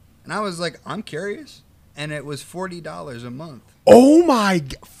just, and I was like, I'm curious, and it was $40 a month. Oh my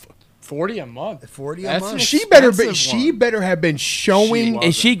god. 40 a month. 40 a That's month. an She better expensive one. have been showing was.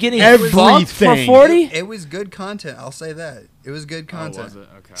 Is she getting Everything. fucked for 40? It was good content. I'll say that it was good Oh, content. was it?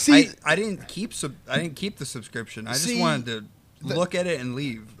 Okay. See, I didn't keep the subscription. I just See, wanted to look at it and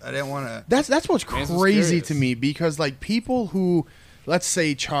leave. I didn't want to. that's what's Man's just crazy curious. to me because like people who let's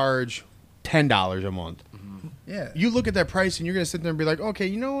say charge $10 a month. Yeah. You look at that price and you're gonna sit there and be like, okay,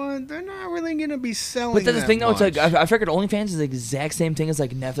 you know what? They're not really gonna be selling. But that's the that thing, though. It's like much. I figured OnlyFans is the exact same thing as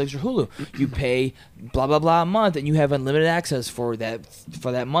like Netflix or Hulu. You pay blah blah blah a month, and you have unlimited access for that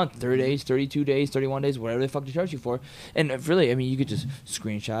month, 30 days, 32 days, 31 days, whatever the fuck they charge you for. And if really, I mean, you could just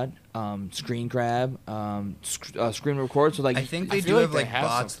screenshot, screen grab, screen record. So like, I think they feel do like have they like have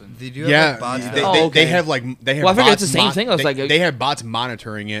bots. something. They do have yeah, like bots. they, that- they, Oh, they okay. have like they have. Well, I figured bots it's the same thing. It's like they have bots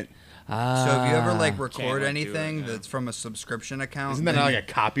monitoring it. So if you ever like Can't, record like, do it, anything yeah. that's from a subscription account, Isn't that then like a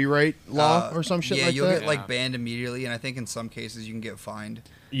copyright law uh, or some shit yeah, like you'll that? get like Yeah. banned immediately, and I think in some cases you can get fined.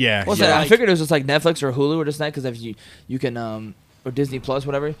 yeah, what's yeah. that? I like- figured it was just like Netflix or Hulu or just that because if you can or Disney Plus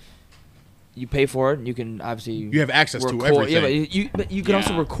whatever, you pay for it and you can obviously You have access to record. Yeah, everything. but you can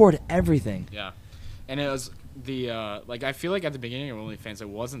also Yeah. record everything. Yeah. And it was the like I feel like at the beginning of OnlyFans it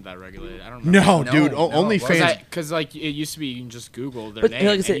wasn't that regulated. I don't remember. No, No, dude, no, it OnlyFans. Because like it used to be you can just Google their But name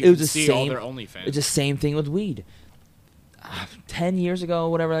like I said, and it you was can the see all same. their OnlyFans. It's the same thing with weed. 10 years ago,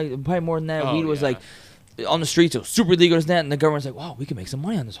 whatever, like, probably more than that. Oh, Weed was yeah. like on the streets, it was super legal, and that, and the government's like, "Wow, we can make some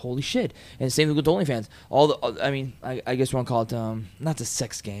money on this. Holy shit!" And the same thing with OnlyFans. I mean, I guess you want to call it not the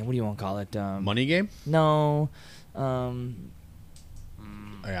sex game. What do you want to call it? Money game? No,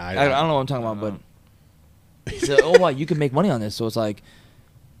 Yeah, I don't know what I'm talking about, but so, wow, you can make money on this. So it's like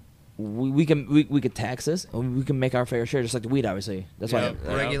we could tax this, and we can make our fair share, just like the weed, obviously. That's Yeah,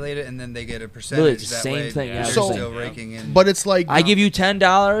 why. regulate it, and then they get a Really, percentage. it's the that same way thing, they're yeah. So- still Yeah. raking in. But it's like I give you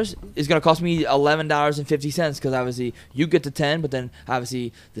 $10. It's gonna cost me $11.50 because obviously you get the 10, but then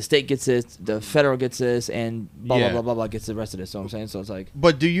obviously the state gets this, the federal gets this, and blah Yeah. blah blah blah blah gets the rest of this. So I'm saying, so it's like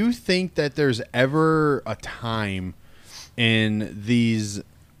But do you think that there's ever a time in these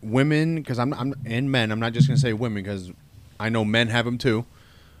women, because I'm and men, I'm not just gonna say women because I know men have them too.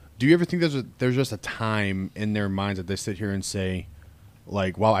 Do you ever think there's just a time in their minds that they sit here and say,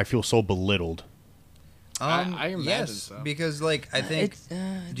 like, "Wow, I feel so belittled." I imagine yes, so. because like I think. it's,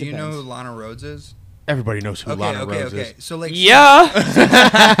 it Do you know who depends. Lana Rhodes is? Everybody knows who Lana Rhodes is. So like Yeah.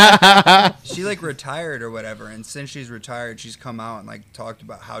 she like retired or whatever, and since she's retired, she's come out and like talked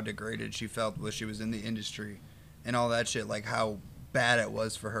about how degraded she felt while she was in the industry, and all that shit, like how bad it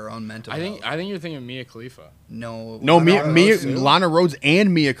was for her own mental I health. think you're thinking Mia Khalifa. No, No, Lana Rhodes too? Lana Rhodes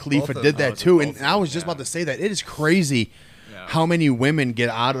and Mia Khalifa Both did of that them. too, Both and of I was them, just yeah. about to say that it is crazy Yeah. how many women get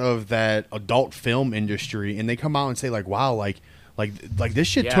out of that adult film industry and they come out and say like, "Wow, like this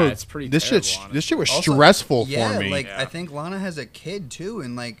shit Yeah, took it's pretty this terrible, shit honestly. this shit was Also, stressful yeah, for me." like Yeah. I think Lana has a kid too,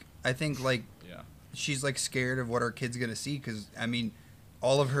 and like I think like Yeah. she's like scared of what her kid's gonna see because I mean,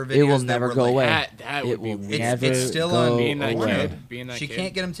 all of her videos It will that never were, go like, away. That It would be will weird. never It's still go on being that away. kid. Being that She kid.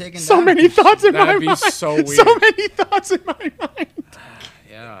 can't get him taken so down. many thoughts in my That'd be mind. so weird. So many thoughts in my mind.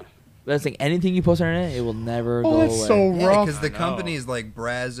 Yeah. That's like anything you post on the internet, it will never go that's away. so Yeah, rough. because the I know. companies like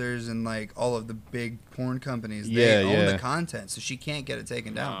Brazzers and like all of the big porn companies, Yeah, they own yeah. the content, so she can't get it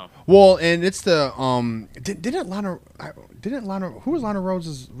taken down. Well, and it's the didn't Lana who was Lana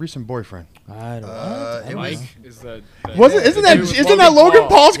Rhodes' recent boyfriend? I don't It Mike was- is the Was it? Isn't that dude with isn't that Logan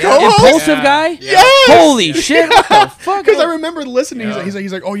Paul's Yeah. co-host? Impulsive Yeah. guy? Yes! Holy shit, what the fuck? Because I remember listening. Yeah.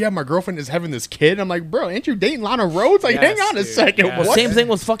 He's like, oh yeah, my girlfriend is having this kid. I'm like, bro, ain't you dating Lana Rhodes? Like, Yes, hang on a dude. second. Yes. What? Same thing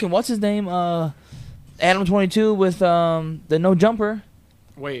with fucking, what's his name? Adam 22 with the no jumper.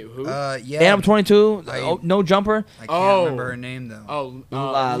 Wait, who? Yeah. Adam 22, I- no jumper. I can't Oh. remember her name though.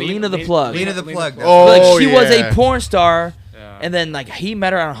 Lena the Plug. Lena the Plug, that's Oh, Like she was yeah. a porn star, Yeah. and then like he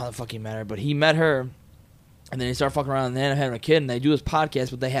met her. I don't know how the fuck he met her, but he met her, and then they start fucking around, and then having a kid, and they do this podcast,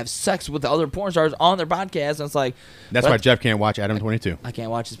 but they have sex with the other porn stars on their podcast, and it's like That's what? why Jeff can't watch Adam 22. I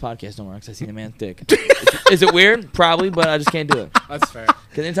can't watch this podcast no more because I see the man's dick. Is it weird? Probably, but I just can't do it. That's fair.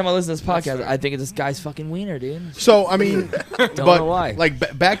 Because anytime I listen to this podcast, fair. I think it's this guy's fucking wiener, dude. So I mean, Don't but know why.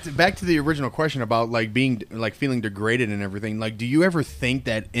 like back to the original question about like being like feeling degraded and everything. Like, do you ever think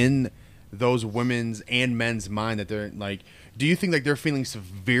that in those women's and men's mind that they're like, do you think like they're feeling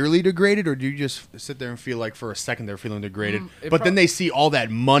severely degraded, or do you just sit there and feel like for a second they're feeling degraded, but then they see all that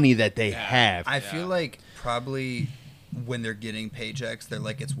money that they have? I feel like probably when they're getting paychecks, they're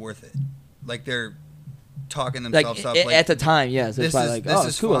like, it's worth it. Like they're talking Like themselves up. Like, at the time, yes, it's this probably is like, this oh, is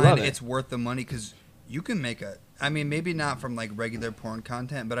it's cool, I fine. love it. It's worth the money because you can make a. I mean, maybe not from like regular porn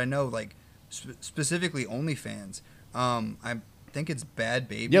content, but I know like specifically OnlyFans. I think it's Bad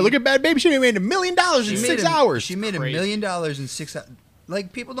Baby. Yeah, look at Bad Baby. She made $1 million in She 6 made hours. She made $1 Crazy. million in 6 hours.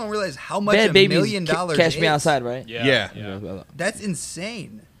 Like people don't realize how much Bad $1 Baby's million Cash Me is. Outside, right? Yeah. That's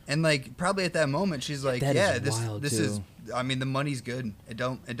insane. And like probably at that moment she's like, That yeah, is wild, this too. is. I mean, the money's good. It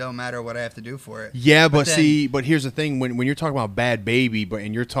don't matter what I have to do for it. Yeah, but then- but here's the thing: when you're talking about Bad Baby,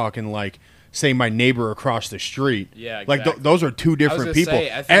 and you're talking like, say, my neighbor across the street, Yeah, like exactly. those are two different gonna people.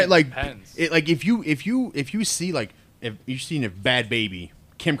 say, I think And, it like, depends. like if you see like if you've seen if Bad Baby,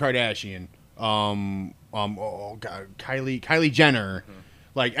 Kim Kardashian, oh God, Kylie Jenner,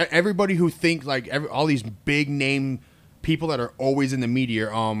 like everybody who think like all these big name people that are always in the media,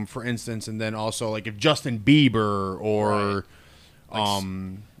 for instance, and then also like if Justin Bieber or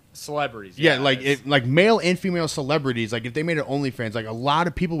Celebrities. yeah, like it's- if like male and female celebrities, like if they made it OnlyFans, like a lot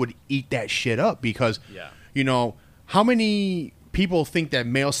of people would eat that shit up because, Yeah. you know, how many people think that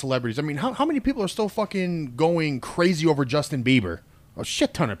male celebrities? I mean, how many people are still fucking going crazy over Justin Bieber? A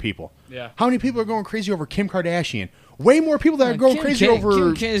shit ton of people. Yeah. How many people are going crazy over Kim Kardashian? Way more people that are going Kim crazy K- over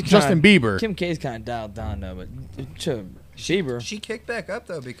Kim K's Justin kinda, Bieber. Kim K's kind of dialed down though, but Shieber. She kicked back up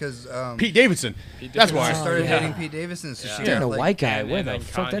though because Pete Davidson. That's she why. started yeah. dating Pete Davidson. So she Dating got a like, white guy. and- Where and the then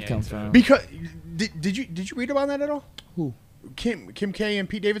fuck that Kanye, come too. from? Because did you read about that at all? Who? Kim K and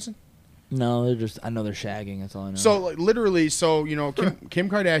Pete Davidson. No, they're just. I know they're shagging. That's all I know. So like, literally, you know, Kim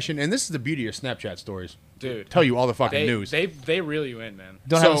Kardashian, and this is the beauty of Snapchat stories. dude, Tell you all the fucking they, news. They reel you in, man.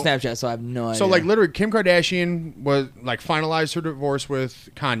 don't have a so- Snapchat, so I have no idea. So like literally, Kim Kardashian was like finalized her divorce with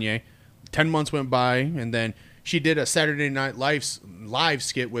Kanye. 10 months went by, and then she did a Saturday Night Live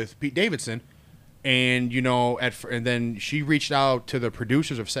skit with Pete Davidson, and you know, and then she reached out to the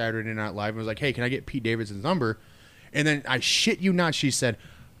producers of Saturday Night Live and was like, "Hey, can I get Pete Davidson's number?" And then I shit you not, she said,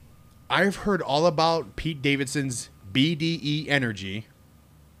 "I've heard all about Pete Davidson's BDE energy,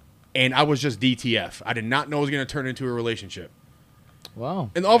 and I was just DTF. I did not know it was going to turn into a relationship." wow.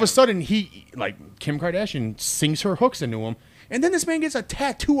 And all of a sudden, Kim Kardashian sings her hooks into him, and then this man gets a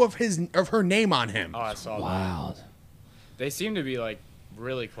tattoo of her name on him. Oh, I saw that. Wow. They seem to be like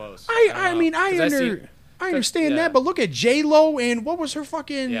really close. I don't know. 'Cause I understand yeah. that, but look at J-Lo and what was her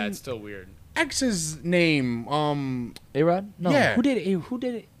fucking Yeah, it's still weird. ex's name? A-Rod? No. Yeah. Who did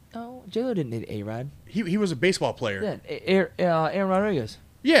it? Oh, J-Lo didn't date A-Rod. He was a baseball player. Yeah, Aaron Rodriguez.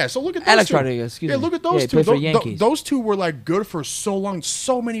 Yeah, so look at those Alex two. Rodriguez, excuse yeah, me. look at Yeah, those he two. played for the Yankees. Those two were like good for so long,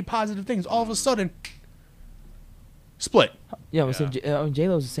 so many positive things. All of a sudden, split. Yeah, I said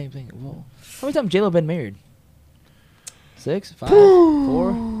J-Lo's the same thing. Whoa. How many times J-Lo been married? 6? 5? 4?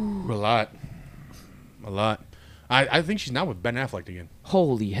 A lot. I think she's now with Ben Affleck again.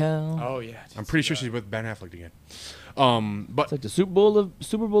 Holy hell. Oh yeah. I'm pretty sure she's with Ben Affleck again. But It's like the Super Bowl of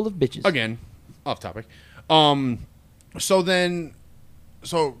bitches. again, off topic.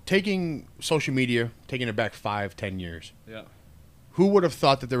 So taking social media, taking it back 5-10 years, Yeah. who would have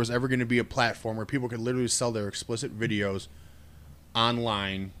thought that there was ever going to be a platform where people could literally sell their explicit videos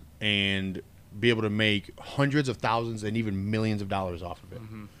online and be able to make hundreds of thousands and even millions of dollars off of it?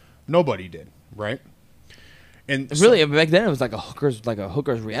 Nobody did, right? And so- Really, back then it was like a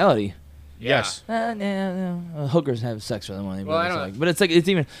hooker's reality. Yes. Hookers have sex for the money. Well, I But, don't- it's like, but it's like it's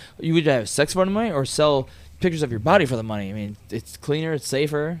even you would have sex for the money or sell pictures of your body for the money. I mean, it's cleaner, it's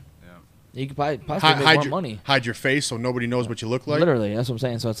safer. Yeah. You could possibly make more money. Hide your face so nobody knows what you look like. Literally, that's what I'm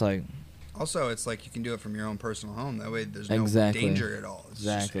saying. So it's like Also, it's like you can do it from your own personal home. That way, there's no Exactly. danger at all. It's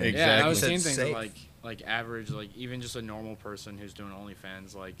just- Exactly. Exactly. Yeah, and I was Safe. seeing things that, Safe. like average, like even just a normal person who's doing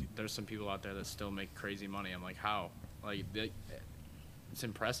OnlyFans, like there's some people out there that still make crazy money. I'm like, how? Like, it's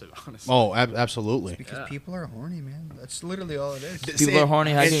impressive, honestly. Oh, absolutely. because Yeah. people are horny, man. That's literally all it is. people are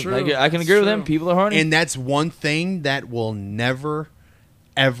horny. I It's can, true. I can agree with him. It's People are horny. And that's one thing that will never,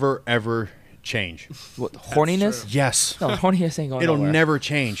 ever, ever change. What, horniness? true. Yes. No, horniness ain't going It'll nowhere. never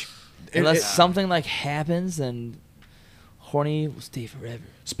change. Unless something like happens, then horny will stay forever.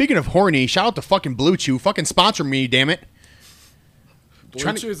 Speaking of horny, shout out to fucking Blue Chew. Fucking sponsor me, damn it. Blue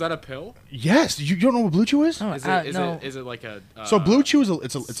trying to- Chew, is that a pill? Yes. You don't know what Blue Chew is? No, Is no. it like a? So Blue Chew is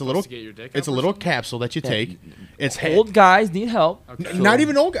it's a supposed little to get your dick it's a up or little something? capsule that you take. It's Old guys need help. Okay. Not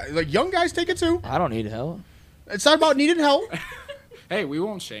even old guys. Like young guys take it too. I don't need help. It's not about needing help. Hey, we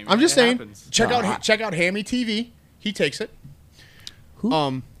won't shame. I'm you. just It saying. happens. Check out Hammy TV. He takes it. Who?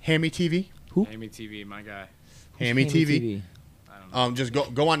 Hammy TV. Amy TV, my guy. Hammy TV. I don't know. Just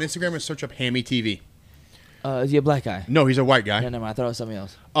go on Instagram and search up Hammy TV. Is he a black guy? No, he's a white guy. Yeah, never mind. I thought it was something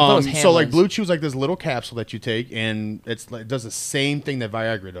else. I thought it was So like Hamlin's. Blue Chew's like this little capsule that you take, and it does the same thing that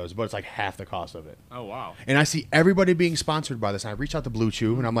Viagra does, but it's like half the cost of it. Oh wow. And I see everybody being sponsored by this. And I reached out to Blue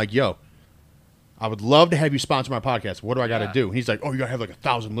Chew, and I'm like, yo, I would love to have you sponsor my podcast. What do I got to Yeah. do? And he's like, oh, you got to have like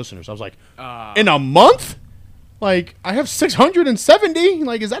 1,000 listeners. I was like, Uh, in a month? Like, I have 670.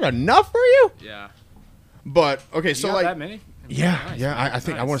 Like, is that enough for you? yeah. But, okay, You so got like, that many? yeah, Nice, yeah, man. I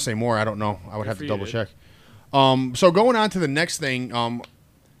think I Nice. want to say more. I don't know. I would Good have for to you, double dude. check. So going on to the next thing,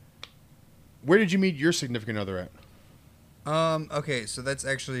 where did you meet your significant other at? Okay, so that's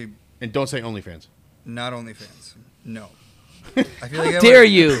actually And don't say OnlyFans. not OnlyFans. No. I feel like that Dare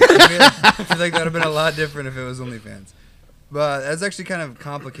would- you? I feel like that would have been a lot different if it was OnlyFans. But that's actually kind of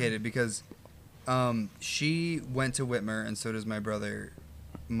complicated because she went to Whitmer, and so does my brother,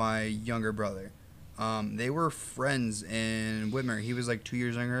 my younger brother. They were friends in Whitmer. He was like 2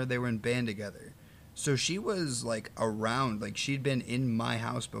 years younger. They were in band together. So she was like around, like she'd been in my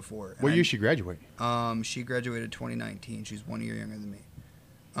house before. What And year she graduate? She graduated 2019. She's 1 year younger than me.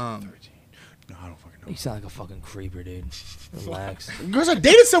 13. No, I don't fucking You know. sound like a fucking creeper, dude. Relax. Because I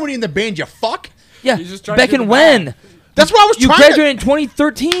dated somebody in the band, you fuck. Yeah, You just tried to back get in the when? bag. That's what I was You trying graduated in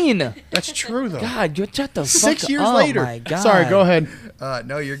 2013. to... That's true, though. God, you shut the fuck 6 years up. later. Oh my God. Sorry, go ahead.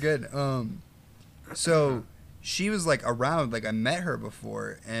 No, you're good. So she was like around, like I met her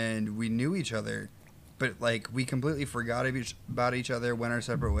before, and we knew each other, but like we completely forgot about each other, went our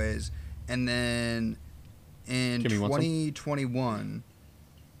separate ways, and then in Kimmy, want some? 2021,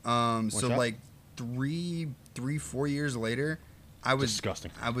 so shot? like 4 years later, I was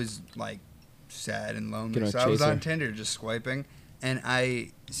Disgusting. I was like sad and Get lonely, a so I was on chaser. Tinder just swiping, and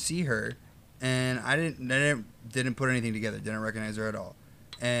I see her, and I didn't put anything together, didn't recognize her at all,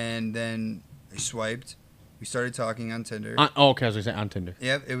 and then I swiped. We started talking on Tinder. Okay, as I say, on Tinder.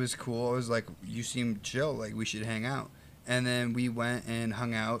 Yep, it was cool. I was like, you seem chill. Like, we should hang out. And then we went and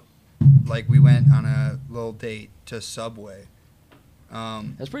hung out. Like, we went on a little date to Subway.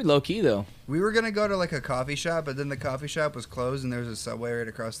 That's pretty low key though. We were going to go to, like, a coffee shop, but then the coffee shop was closed, and there was a Subway right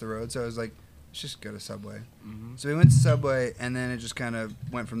across the road. So I was like, let's just go to Subway. Mhm. So we went to Subway, and then it just kind of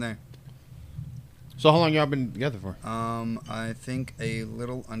went from there. So how long y'all been together for? I think a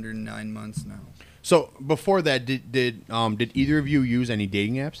little under 9 months now. So before that, did either of you use any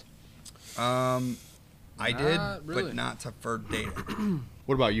dating apps? I did, Not really. but not for dating.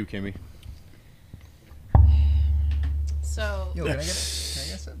 What about you, Kimmy? So Yo, can I get it? Can I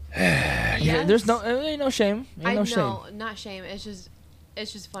get some? Yeah, there's no, ain't no shame. Ain't I no know, shame. not shame. It's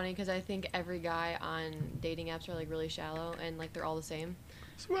just funny because I think every guy on dating apps are like really shallow and like they're all the same.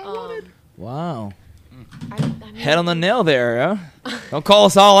 That's what I wanted. Wow. I mean, Head on the nail there, huh? Don't call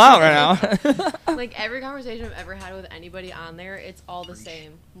us all out right now. Like every conversation I've ever had with anybody on there, it's all the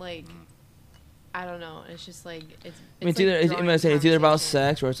same. Like I don't know. It's just like it's. I mean, it's like either I'm drawing gonna say it's either about conversation.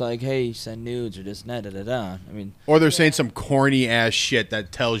 sex, where it's like, hey, send nudes or this, and that, da da da. I mean, Or they're saying Yeah. some corny ass shit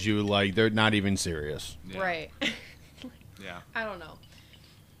that tells you like they're not even serious. Yeah. Right. Yeah. I don't know.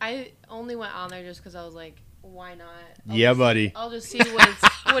 I only went on there just because I was like, why not? I'll Yeah, just- buddy. I'll just see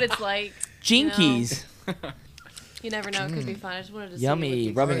what it's like. jinkies. You never know. It could be fun. I just wanted to Yummy, see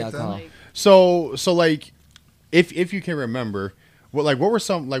what the rubbing experience was alcohol. like. So like, if you can remember, what were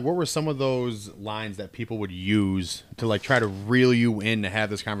some of those lines that people would use to like try to reel you in to have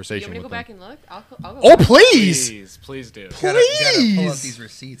this You conversation want me to with go them? back and look? I'll go Oh, back. please! Please do. Gotta pull up Please! these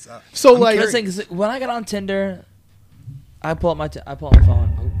receipts up. So I'm like, curious, 'cause when I got on Tinder, I pull up my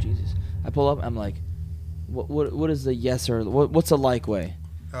phone. Oh Jesus! I pull up. I'm like, what is the yes or what's the like way?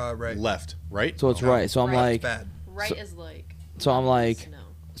 Right. left, right? So it's No, right. So I'm right. like, Bad. Right So- is like. so I'm left is like- no.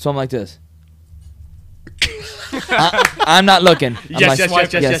 so I'm like this. I'm not looking. I'm Yes, like,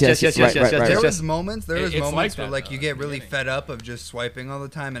 yes, yes, yes, yes, yes, right, yes, right, yes, right. There yes, was moments. There was It's like moments that, where like though, you at get the really beginning. fed up of just swiping all the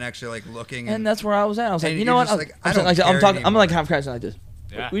time and actually like looking. And that's where I was at. I was like, And you know you're what? just like, I I'm don't like, I'm care talking. I'm anymore. like half crashing like this.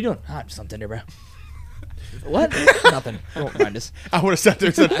 Yeah. What are you doing? I'm just on Tinder, bro. What? Nothing. Don't mind us. I would have sat there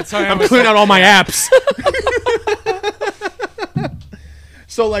and said, how I I'm was clearing out all my apps.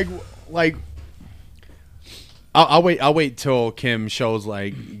 So like I'll wait till Kim shows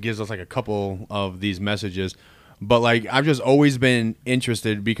gives us like a couple of these messages. But like I've just always been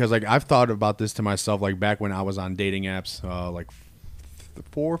interested because like I've thought about this to myself like back when I was on dating apps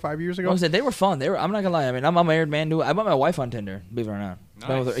 4 or 5 years ago. Like I said, they were fun. I'm not gonna lie. I mean, I'm a married man. I met my wife on Tinder. Believe it or not.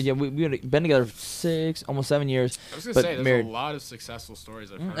 Been with her- Nice. yeah, we've been together almost 7 years. I was gonna but say there's married. a lot of successful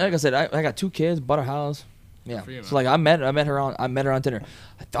stories I've heard. Like I said, I got 2 kids, bought a house. Yeah. for you, So man. like I met her on Tinder.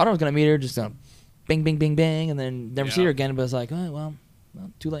 I thought I was gonna meet her, just bing, bing, bing, bing, and then never see Yeah. her again. But it's like, oh, well,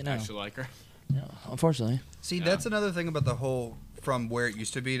 too late I now. actually like her. Yeah, unfortunately. See, Yeah. that's another thing about the whole from where it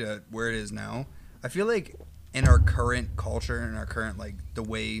used to be to where it is now. I feel like in our current culture and our current like the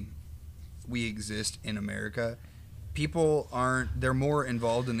way we exist in America, people they're more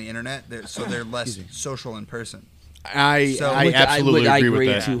involved in the internet, so they're less social in person. I So- I Would- absolutely I agree agree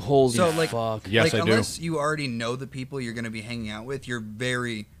with that. too. Holy So, like- fuck. Yes, like I do. unless you already know the people you're going to be hanging out with, you're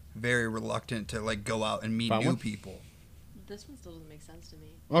very, very reluctant to like go out and meet Found new one? people. This one still doesn't make sense to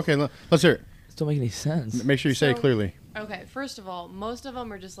me. Okay, let's hear it. Don't make any sense. Make sure you say it So- clearly. Okay, first of all, most of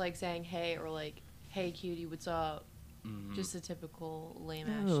them are just like saying hey or like hey cutie, what's up? Just a typical lame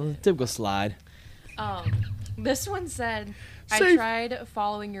ass Oh, shit. typical slide. This one said, I Safe. tried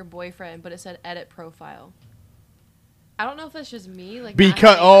following your boyfriend, but it said edit profile. I don't know if that's just me, like not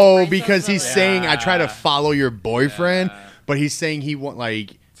Because having because brain cells, he's but, like, saying I try to follow your boyfriend, Yeah. but he's saying he want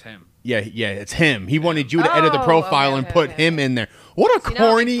like It's him. yeah, it's him. He wanted you to edit the Oh, profile okay, and okay, put okay, him okay. in there. What a See, now it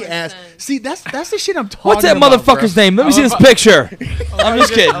corny makes more ass. sense. See, that's the shit I'm talking What's that about, motherfucker's bro. name? Let me I see love this picture. I'm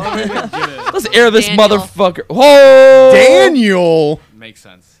just kidding. It Let's air this Daniel. motherfucker. Whoa! Daniel. makes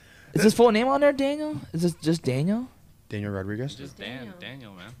sense. Is his full name on there, Daniel? Is this just Daniel? Daniel Rodriguez. Just Daniel.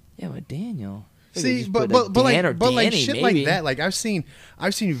 Daniel, man. Yeah, but Daniel. See, Just but put a but Dan or like but like Danny, shit maybe. like that. Like I've seen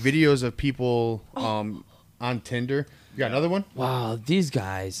videos of people on Tinder. You got another one? Wow, these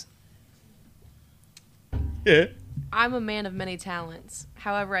guys. Yeah. I'm a man of many talents.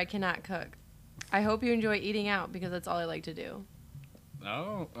 However, I cannot cook. I hope you enjoy eating out because that's all I like to do.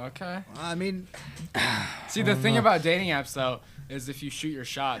 Oh, okay. I mean, See, the thing about dating apps though is if you shoot your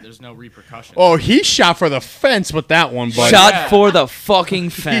shot, there's no repercussion. Oh, he shot for the fence with that one, buddy. Shot Yeah. for the fucking He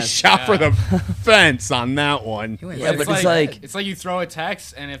fence. shot for the fence on that one. he went Yeah, right but for it's the like- head. it's like you throw a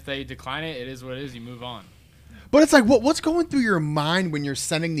text, and if they decline it, it is what it is. You move on. But it's like, what's going through your mind when you're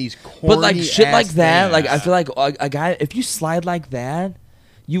sending these corny But like shit ass like that, things? like I feel like a guy, if you slide like that,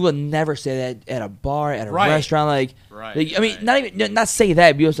 you will never say that at a bar, at a Right. restaurant. Like, Right, I mean, right. not say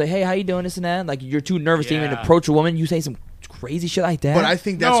that. But you'll say, hey, how you doing? This and that. Like you're too nervous to even Yeah. approach a woman. You say some crazy shit like that. But I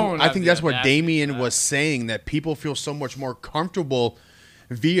think that's No, I not think the that's what audacity Damien for that. was saying, that people feel so much more comfortable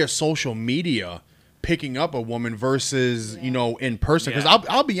via social media picking up a woman versus in person. Because Yeah.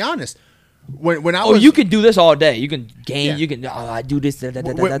 I'll be honest, when I oh, was you can do this all day. You can game. Yeah. You can. Oh, I do this. Da, da,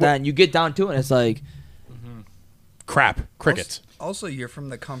 da, Wh- da, wh- da, and you get down to it. And it's like, crap crickets. Also, you're from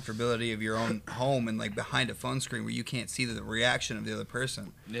the comfortability of your own home and like behind a phone screen where you can't see the reaction of the other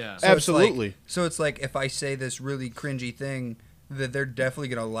person. Yeah. So Absolutely. It's like if I say this really cringy thing that they're definitely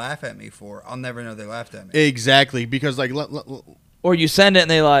gonna laugh at me for, I'll never know they laughed at me. Exactly, because like or you send it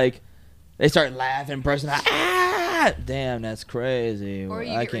and they start laughing in person. Ah, damn, that's crazy. Or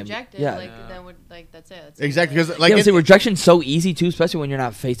you I get can't- rejected, Yeah. like then would like that's it. That's it. exactly because like Yeah, it- see, rejection's so easy too, especially when you're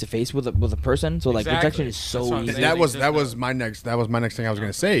not face to face with a person. So like Exactly. rejection is That's so what I'm easy. saying. that was my next thing I was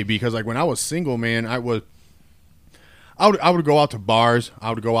gonna say, because like when I was single, man, I would go out to bars, I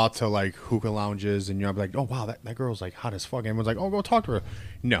would go out to like hookah lounges, and I'd be like, oh wow, that girl's like hot as fuck. And everyone's like, oh, go talk to her.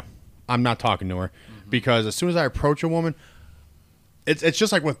 No, I'm not talking to her, because as soon as I approach a woman, it's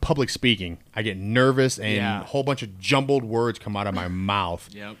just like with public speaking, I get nervous and Yeah. a whole bunch of jumbled words come out of my mouth.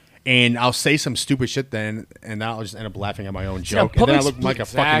 Yep. and I'll say some stupid shit then, and I'll just end up laughing at my own See, now, joke, and then I public look like a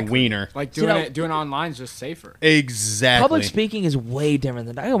fucking Exactly. wiener. Like See, doing now- it doing online is just safer. Exactly. Public speaking is way different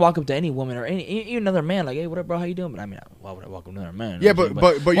than I can walk up to any woman or even another man like, hey, what up, bro? How you doing? But I mean, why would I walk up to another man? Yeah, You know what I'm saying?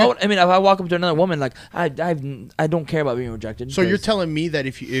 but why you're- would- I mean, if I walk up to another woman, like I don't care about being rejected. So you're because- telling me that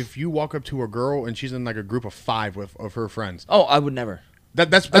if you walk up to a girl and she's in like a group of 5 of her friends, Oh, I would never.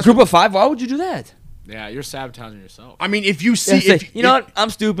 that's A group of 5? Why would you do that? Yeah, you're sabotaging yourself. I mean, if you Yeah, see, say, if, you know what?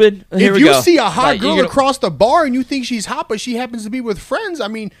 I'm stupid. Here if we you go. see a hot Like, girl you're gonna- across the bar and you think she's hot, but she happens to be with friends, I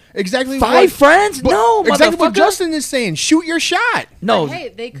mean, exactly 5 what, friends? but No, exactly what motherfucker. Justin is saying. Shoot your shot. No, But hey,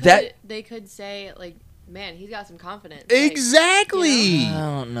 they could say like, man, he's got some confidence. Like, Exactly. I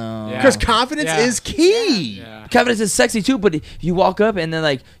don't know. Yeah. Because confidence Yeah. is key. Yeah. Confidence is sexy too, but if you walk up and then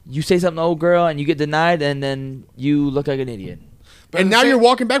like you say something to old girl and you get denied and then you look like an idiot. But And at the now same- you're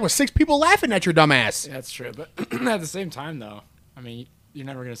walking back with 6 people laughing at your dumb ass. Yeah, that's true. But at the same time, though, I mean, you're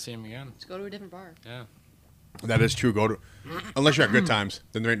never gonna see him again. Just go to a different bar. Yeah. That is true. Go to, unless you're at good times,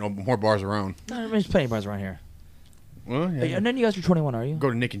 then there ain't no more bars around. There's plenty of bars around here. Well, yeah. Hey, and then you guys are 21, are you? Go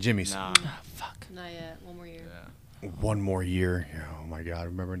to Nick and Jimmy's. Nah. Fuck. Not yet. One more year. One more year. Oh my God!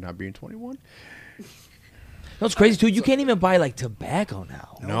 Remember not being 21? That's crazy too. You can't even buy like tobacco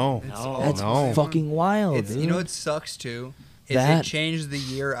now. No. That's no. fucking wild. It's, dude. you know what sucks too? Is That- it changed the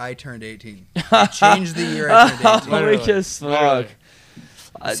year I turned 18. It changed the year I turned 18. Let me just Literally.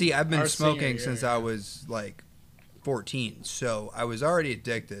 fuck. See, I've been Our senior smoking year. since I was like 14, so I was already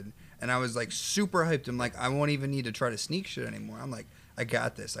addicted, and I was like super hyped. I'm like, I won't even need to try to sneak shit anymore. I'm like, I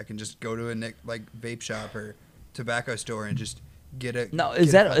got this. I can just go to a like vape shop or tobacco store and just get it. No,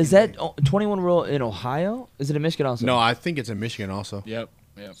 is that 21 rule in Ohio? Is it in Michigan also? No, I think it's in Michigan also. Yep.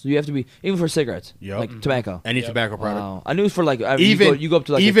 Yep. So you have to be even for cigarettes, Yup. like tobacco. Any Yep. tobacco product. Wow. I knew it was for like Even you go up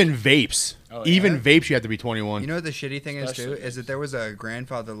to like even vapes. Oh, even yeah? vapes, you have to be 21. You know what the shitty thing is too Especially is that there was a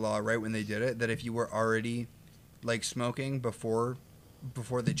grandfather law right when they did it that if you were already like smoking before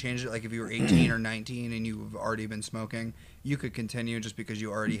they changed it, like if you were 18 or 19 and you've already been smoking, you could continue just because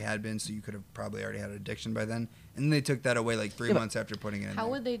you already had been, so you could have probably already had addiction by then. And then they took that away like 3 Yeah, but- months after putting it in. How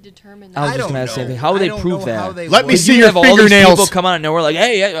there. would they determine I was that? just don't gonna ask the same know. thing. How would I they don't prove know that? how they Let me would. see You your have all these fingernails. people come out and we're like,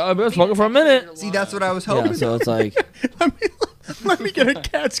 hey, I've been smoking for a minute. See, that's what I was Yeah, hoping. so it's like, let me get a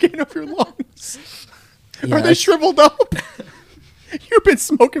CAT scan of your lungs. yeah, Are they that's- shriveled up? You've been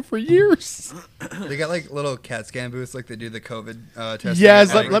smoking for years. They got like little CAT scan booths like they do the COVID testing.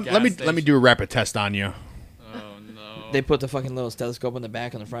 Yes, Like, let me gas let me do a rapid test on you. Oh no. they put the fucking little stethoscope in the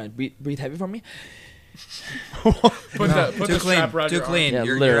back and the front. Breathe heavy for me. Put no, the too clean, strap around too your arm. clean. Yeah,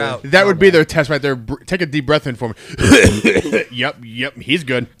 you're literally. out. That would be their test right there. Take a deep breath in for me. Yep, he's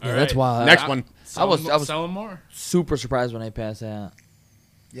good. Yeah, that's wild. Next one. I was selling more. super surprised when I passed out.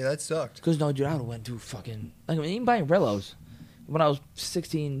 Yeah, that sucked. Cause no, dude, I went through fucking like I mean, even buying Rellos. When I was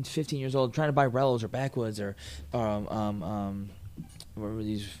 16, 15 years old, trying to buy Rellos or Backwoods or what were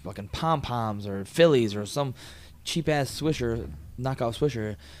these fucking pom poms or Phillies or some cheap ass Swisher knockoff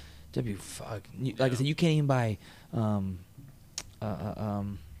Swisher. W fuck. Like I said, you can't even buy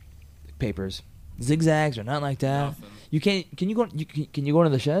papers, zigzags or nothing like that. Nothing. You can't. Can you go? Can you go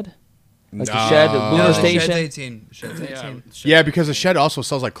into the shed? Like the Nah. shed, the lunar No, the station, Shed's 18. The Shed's 18. Yeah, because the shed also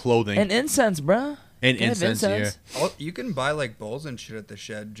sells like clothing and incense, bruh. and They have incense. Yeah. Oh, you can buy like bowls and shit at the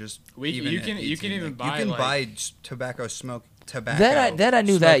shed. Just You at can 18. even Like, buy, you can like- buy tobacco smoke tobacco. That I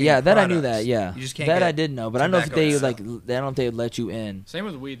knew that. smoking Yeah, that I knew products. that. Yeah, You just can't that get I did know. But I don't know if tobacco they itself. like. I don't know if they would let you in. Same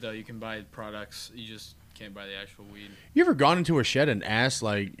with weed though. You can buy products. You just can't buy the actual weed. You ever gone into a shed and asked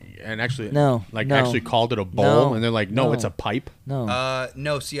actually No, no. actually called it a bowl No, and they're like, no, no. it's a pipe. No.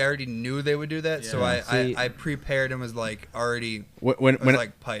 No, see, I already knew they would do that, so Yeah. See- I prepared them as like already When as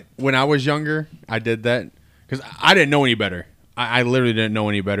like pipe. when I was younger, I did that because I didn't know any better. I literally didn't know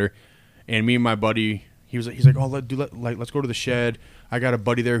any better. And me and my buddy, he's like, oh, let's go to the shed. I got a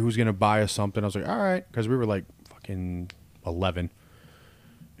buddy there who's gonna buy us something. I was like, all right, because we were like fucking 11.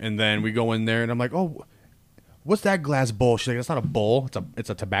 And then we go in there, and I'm like, oh, what's that glass bowl? She's like, that's not a bowl.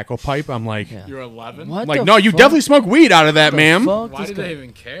 It's a tobacco pipe. I'm like, Yeah. You're 11. What I'm like, the no, you fuck? definitely smoke weed out of that, The ma'am. fuck? Why This did guy- they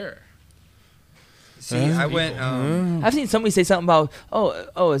even care? See, I went. I've seen somebody say something about,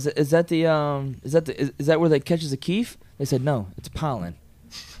 is that where that catches a keef? They said no, it's pollen.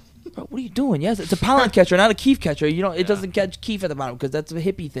 Bro, what are you doing? Yes, it's a pollen catcher, not a keef catcher. You know, it doesn't catch keef at the bottom because that's a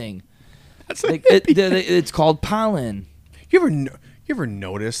hippie thing. That's a Like, hippie it's called pollen. You ever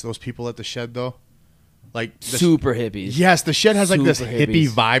notice those people at the shed though? Like the Super hippies. yes, the shed has like this Super hippie hippies.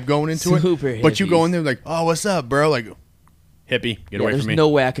 vibe going into Super it. But you go hippies. in there like, oh, what's up, bro? Like, hippie, get away There's from me. no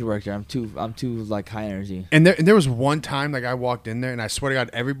way I could work there. I'm too like high energy. And there was one time like I walked in there and I swear to God,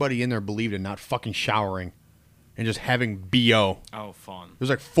 everybody in there believed in not fucking showering. and just having BO. Oh, fun. There's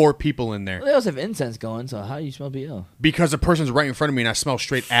like 4 people in there Well, they also have incense going, so how do you smell BO? because the person's right in front of me and I smell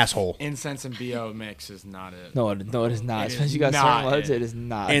straight asshole. Incense and BO mix is not it. No, it is not. It Especially is you got not certain ones, it. it is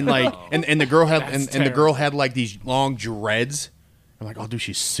not. And like, and the girl had That's and the girl terrible. had like these long dreads. I'm like, oh, dude,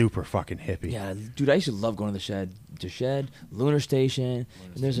 she's super fucking hippie. yeah, dude, I used to love going to the Shed. The Shed, Lunar Station,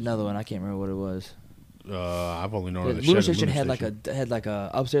 and there's another one. I can't remember what it was. I've only known Yeah, the Lunar Shed Station and had like a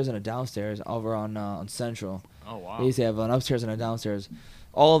upstairs and a downstairs over on Central. Oh, wow. They used to have an upstairs and a downstairs.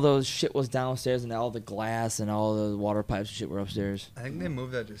 All of those shit was downstairs, and all the glass and all the water pipes and shit were upstairs. I think they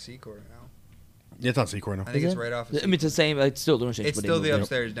moved that to Secor now. Yeah, it's on Secor now. I think Is it's it? right off. Of I mean, it's the same. Like, it's still Lunar Station. It's but they still moved the it.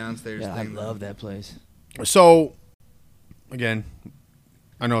 upstairs downstairs Yeah, I thing. love that place. So, again,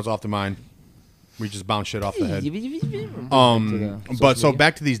 I know it's off the mind. We just bounce shit off the head. But so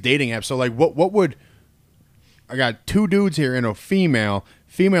back to these dating apps. So like, what would I got 2 dudes here and a female.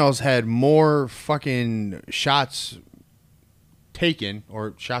 Females had more fucking shots taken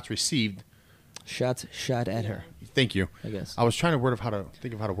or shots received. Shots shot at her, Thank you. I guess. I was trying to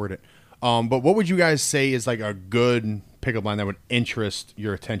think of how to word it. But what would you guys say is like a good pickup line that would interest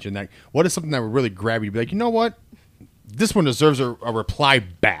your attention? Like, what is something that would really grab you? To be like, you know what, this one deserves a reply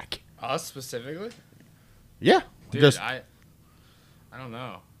back. Us specifically? Yeah, Dude, just I don't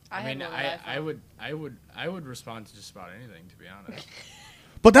know. I I had mean, one that I I would respond to just about anything, to be honest.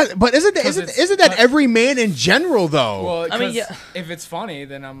 but isn't that 'Cause isn't it's- that every man in general though? Well, I mean, 'cause yeah. if it's funny,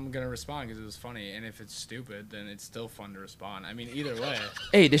 then I'm gonna respond because it was funny, and if it's stupid, then it's still fun to respond. I mean, either way.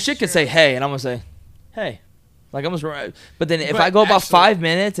 Hey, the shit could say hey, and I'm gonna say, hey. Like, I'm just, but then if But I go about actually- 5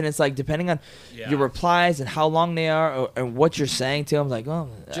 minutes, and it's like, depending on Yeah. your replies and how long they are, and what you're saying to them, like, oh,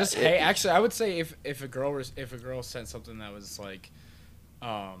 Just hey, actually, I would say if a girl sent something that was like,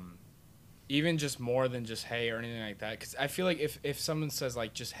 even just more than just hey or anything like that, because I feel like if someone says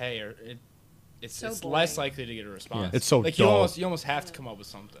like just hey or it's So less boring. likely to get a response. It's so like dull. you almost have to come up with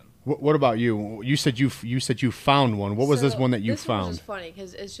something. What about you? You said you found one. What was this So, one that you this one was found? just funny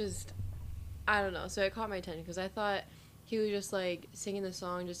because it's just, I don't know. So it caught my attention because I thought he was just like singing the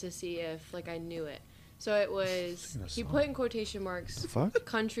song just to see if like I knew it. So it was Singing a he song? put in quotation marks Fuck.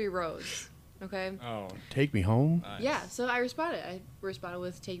 country roads. Okay. Oh, Take me home. nice. Yeah. So I responded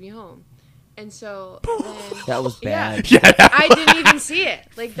with "Take me home," and so then that was yeah, bad. Yeah, I didn't even see it.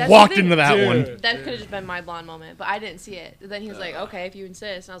 Like that's the walked thing. into that Dude. one. That could have just been my blonde moment, but I didn't see it. Then he was like, "Okay, if you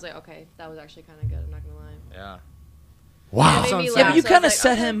insist," and I was like, "Okay, that was actually kind of good. I'm not gonna lie." Yeah. Wow. It made me Yeah, Yeah, laugh, but you so I kind of was like,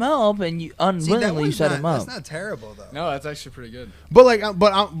 set okay. him up, and you See, that unwillingly you one's set not, him up. That's not terrible though. No, that's actually pretty good. But like,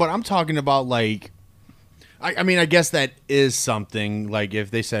 but I'm talking about like, I mean, I guess that is something. Like, if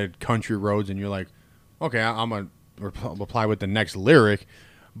they said country roads, and you're like, okay, I'm gonna reply with the next lyric.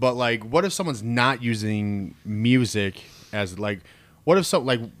 But like, what if someone's not using music as like, what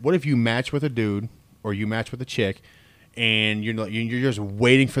if you match with a dude or you match with a chick, and you're just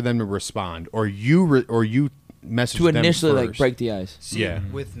waiting for them to respond, or you message To them initially like first. break the ice. See, Yeah.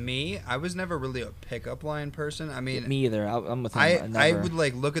 with me, I was never really a pickup line person. I mean, Me either. I'm with him. I never. would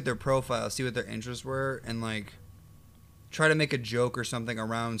like look at their profile, see what their interests were, and like try to make a joke or something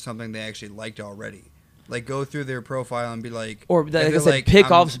around something they actually liked already. Like go through their profile and be like, Or if like I they're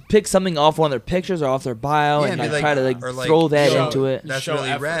said, I'm- pick something off one of their pictures or off their bio, Yeah, and be like, like- try to like or, like, throw that show- into it. That's Show really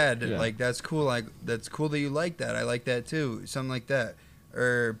effort. rad. Yeah. Like that's cool. Like that's cool that you like that. I like that too. Something like that.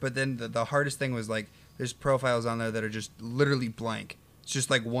 Or but then the hardest thing was like there's profiles on there that are just literally blank. It's just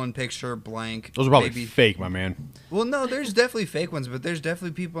like one picture blank. Those are probably maybe- fake, my man. Well, no, there's definitely fake ones, but there's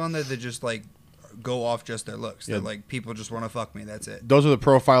definitely people on there that just like go off just their looks. Yeah. They're like people just want to fuck me. That's it. Those are the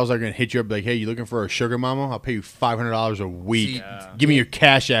profiles that are gonna hit you up like, hey, you looking for a sugar mama? I'll pay you $500 a week. See, Yeah. Give me your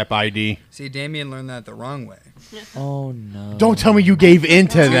Cash App ID. See, Damien learned that the wrong way. Oh no! Don't tell me you gave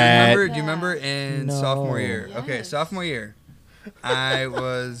into Do you that. remember? Do you remember in No. sophomore year? Okay, Yes. sophomore year, I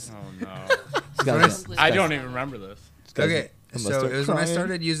was Oh no. This guy's- When I don't even remember this. okay. I'm gonna So start it was when I crying.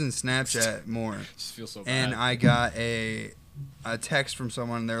 started using Snapchat more. Just feel so bad. And I got a text from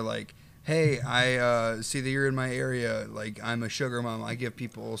someone. They're like, "Hey, I see that you're in my area. Like, I'm a sugar mom. I give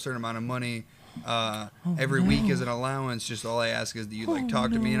people a certain amount of money every week as an allowance. Just all I ask is that you like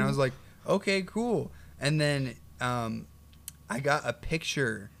talk to me." And I was like, "Okay, cool." And then I got a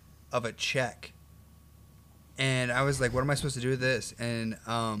picture of a check, and I was like, "What am I supposed to do with this?" And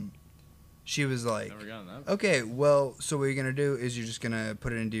she was like, Never gotten that. okay, well, so what you're gonna do is you're just gonna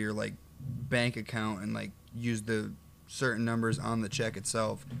put it into your like bank account and like use the certain numbers on the check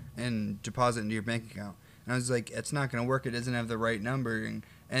itself and deposit into your bank account. And I was like, it's not gonna work. It doesn't have the right number.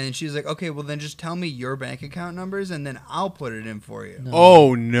 And she was like, okay, well then just tell me your bank account numbers and then I'll put it in for you. No.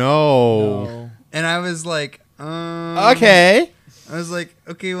 Oh no. No. And I was like, Okay. I was like,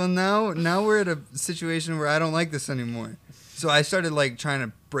 okay, well now we're at a situation where I don't like this anymore. So I started like trying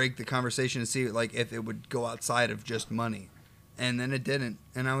to break the conversation to see like if it would go outside of just money, and then it didn't.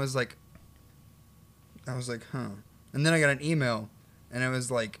 And I was like, huh. And then I got an email, and it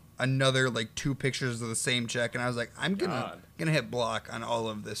was like another like 2 pictures of the same check, and I was like, I'm gonna hit block on all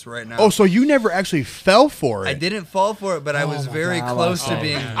of this right now. Oh, so you never actually fell for it? I didn't fall for it, but I was my very God, close to oh,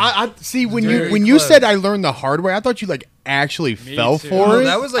 being. man. I see when Very you close. said I learned the hard way. I thought you like actually Me fell too. for No, it.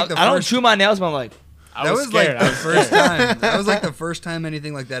 that was like the I don't first. chew my nails, but I'm like, I That was was like scared. the first time. That was like the first time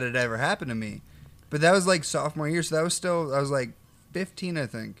anything like that had ever happened to me. But that was like sophomore year, so that was still I was like 15, I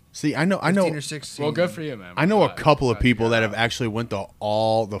think. See, I know 15 or 16. Well, good for you, man. I know a Glad- couple of glad you people got that have out. actually went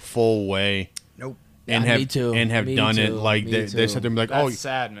the full way Nope. and Yeah, have me too. and have Me done it. too. Like Me they too. said they're like, That's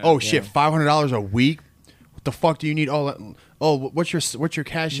sad, man. oh shit, Yeah. $500 a week. What the fuck do you need? What's your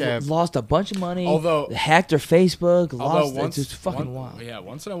cash app? lost a bunch of money. Although- hacked their Facebook. Although Lost. It's just fucking wild. Yeah,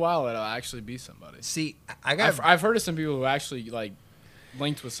 once in a while it'll actually be somebody. See, I got. I've heard of some people who actually like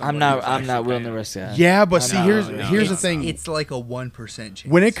linked with somebody. I'm not. who's I'm actually not willing to paying. risk that. Yeah, but I'm see, not- here's no, here's the it's- thing. It's like a 1% chance.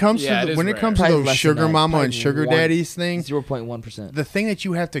 When it comes Yeah, to it the, is when it rare. comes to Probably those less than sugar that. mama and Probably sugar 1 daddies thing, 0.1%. the thing that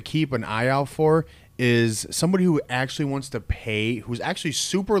you have to keep an eye out for is somebody who actually wants to pay, who's actually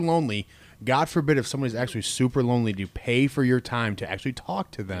super lonely. God forbid if somebody's actually super lonely to pay for your time to actually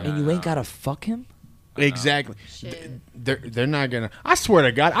talk to them. And you ain't gotta fuck him. Exactly. Shit. They're not gonna. I swear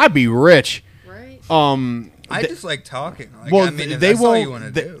to God, I'd be rich. Right? I just like talking. Like, Well, I mean, if they that's all won't. you want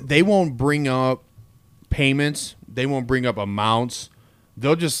to they, do. they won't bring up payments. They won't bring up amounts.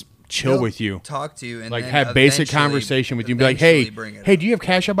 They'll just chill They'll with you. talk to you, and Like then have basic eventually- conversation with you and be like, hey, eventually bring it hey, up. do you have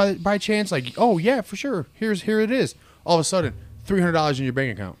cash out by chance? Like, oh yeah, for sure. Here it is. All of a sudden, $300 in your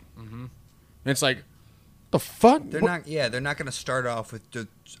bank account. Mm-hmm. And it's like, the fuck? They're What- not. Yeah, they're not going to start off with.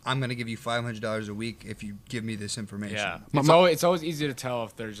 I'm going to give you $500 a week if you give me this information. Yeah, My- it's always easy to tell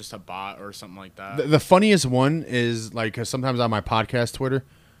if they're just a bot or something like that. The funniest one is like, 'cause sometimes on my podcast Twitter,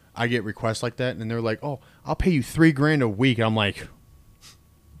 I get requests like that, and they're like, "Oh, I'll pay you $3,000 a week." And I'm like,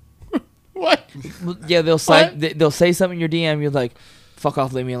 "What?" Well, yeah, they'll say What? they'll say something in your DM. You're like, "Fuck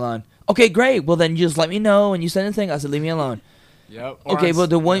off, leave me alone." Okay, great. Well, then you just let me know and you send a thing. I said, "Leave me alone." Yep. Or Okay, on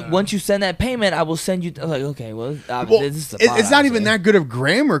but s- once you send that payment, I will send you. Like, okay, well, Well, this is a it's bot, not even obviously. that good of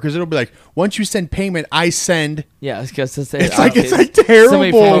grammar because it'll be like, once you send payment, I send. Yeah, it's because It's like somebody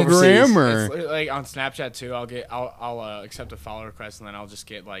terrible from overseas. grammar. It's like on Snapchat too. I'll accept a follow request and then I'll just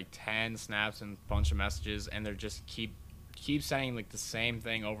get like 10 snaps and a bunch of messages and they're just keep saying like the same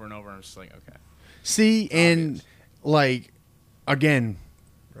thing over and over. I'm just like, okay. See, and like again,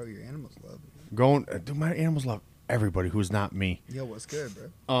 Bro, your animals love you. going. Dude, my animals love everybody who's not me. Yo, what's good,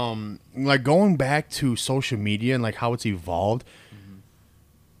 bro? Like going back to social media and like how it's evolved.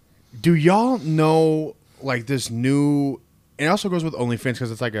 Do y'all know like this new? And it also goes with OnlyFans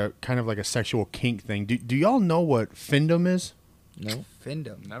because it's like a kind of like a sexual kink thing. Do y'all know what Findom is? No.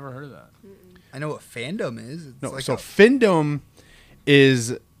 Findom. Never heard of that. I know what fandom is. It's No. like So a- Findom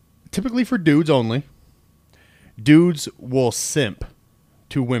is typically for dudes only. Dudes will simp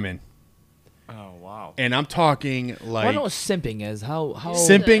to women, Oh wow. and I'm talking Well, I like know what simping is. How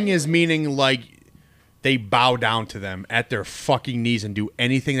simping is meaning like they bow down to them at their fucking knees and do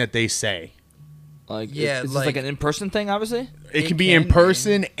anything that they say. like Yeah, is this like like- an in-person thing? Obviously. It It can be can in be.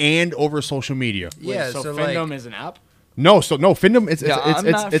 person and over social media. yeah. Wait, so so Findom like, is an app. No, Findom. It's Yeah, I'm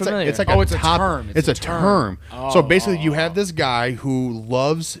not familiar. it's like Oh, a it's a top, term. It's a term. Oh, So basically, you have this guy who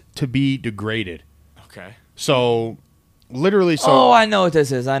loves to be degraded. Okay. So literally, oh, I know what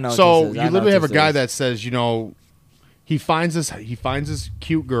this is. I know. so what this is. I you know literally what have a this guy is. that says, you know, he finds this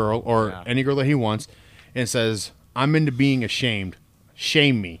cute girl or Yeah. any girl that he wants, and says, "I'm into being ashamed.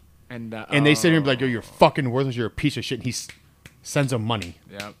 Shame me." And And they sit here and be like, "Yo, you're fucking worthless. You're a piece of shit." And he sends them money.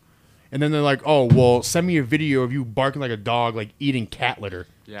 Yep. And then they're like, "Oh, well, send me a video of you barking like a dog, like eating cat litter."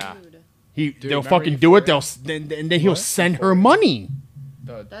 Yeah. Dude, They'll remember fucking do it. Euphoria? Then he'll send her money.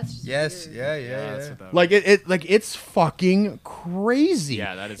 that's just yes, weird. yeah. That's what that Like it's fucking crazy.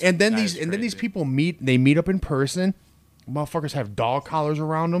 Yeah, that is- And then that these is and then these crazy. people meet up in person. Motherfuckers have dog collars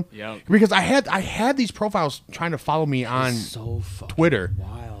around them. Yep. Because I had these profiles trying to follow me on It's so fucking Twitter.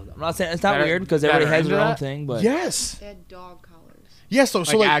 wild. I'm not saying it's not That are- weird because that everybody are has their into own that? thing, but Yes. They had dog collars. Yeah. So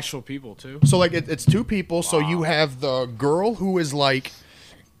like like actual people too. so like it's two people. So you have the girl who is like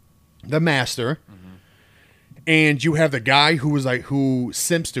the master. And you have the guy who is like who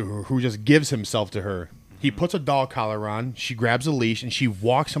simps to her, who just gives himself to her. He puts a dog collar on, she grabs a leash, and she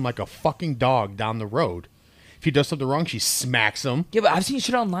walks him like a fucking dog down the road. If he does something wrong, she smacks him. yeah, but I've seen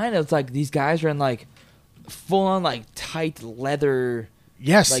shit online. It's like these guys are in like full on like tight leather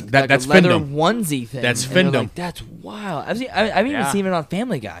Yes, like that's a leather findom. onesie thing. That's and they're findom. Like, that's wild. I've even Yeah. seen it on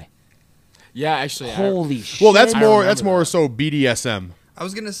Family Guy. Yeah, actually. Holy shit. Well, that's I more. remember That's more that. so BDSM. I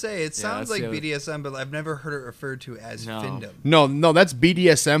was gonna say it sounds that's like the other- BDSM, but I've never heard it referred to as No. findom. No, that's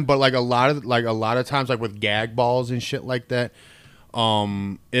BDSM. But like a lot of times, like with gag balls and shit like that,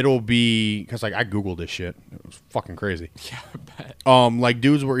 it'll be because like I googled this shit. It was fucking crazy. Yeah, I bet. Like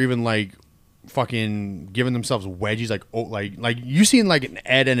dudes were even like fucking giving themselves wedgies, like you seen like an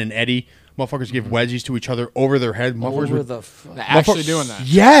Ed and an Eddie. Motherfuckers give wedgies to each other over their head. Motherfuckers Over would- the They're actually doing that.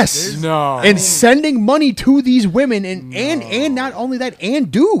 Yes. No. And sending money to these women and not only that, and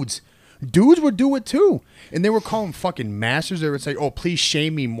dudes. Dudes would do it too. And they were calling fucking masters. They would say, "Oh, please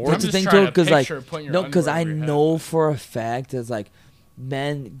shame me more." That's the just thing trying too, to because like picture putting your no, because underwear I over your know head. for a fact it's like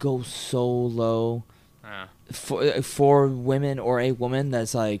men go so low Yeah. for women or a woman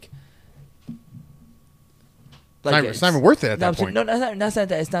that's like. It's not even worth it at that I'm saying- point. No, that's not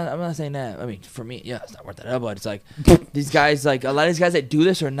that. It's not. I'm not saying that. I mean, for me, yeah, it's not worth it. But it's like these guys, like a lot of these guys that do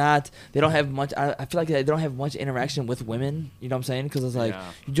this are not. They don't have much. I feel like they don't have much interaction with women. You know what I'm saying? Because it's like Yeah.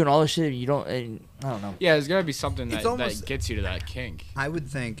 you're doing all this shit. You don't. And, I don't know. Yeah, there's gotta be something It's that almost- gets you to that kink. I would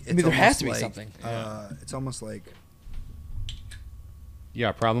think. It's mean, there has almost to be like, something. It's almost like You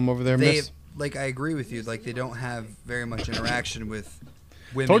got a problem over there, they miss? like. I agree with you. Like they don't have very much interaction with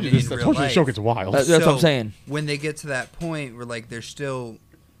women Told you in this. I real told you the life. show gets wild. That's what I'm So, saying. When they get to that point where like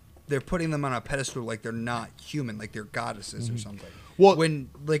they're putting them on a pedestal like they're not human, like they're goddesses or something. Well- when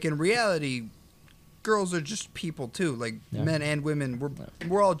like in reality, girls are just people too. Like Yeah. men and women,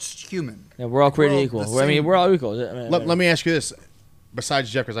 we're all just human. Yeah, we're all created We're all equal. the I mean, same. we're all equal. I mean, Let me ask you this.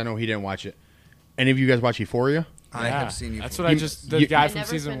 Besides Jeff, because I know he didn't watch it. Any of you guys watch Euphoria? I Yeah. have seen you. That's before. what I just. The you- guy I from never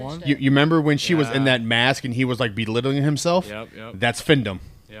season finished one. it. You remember when she was in Yeah. that mask and he was like belittling himself? Yep. That's findom.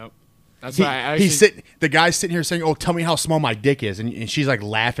 Yep. That's He, why I actually. the guy's sitting here saying, "Oh, tell me how small my dick is," and she's like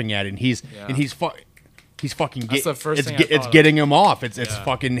laughing at it, and he's fucking That's the first it's thing I it's thought of. getting him off. It's Yeah.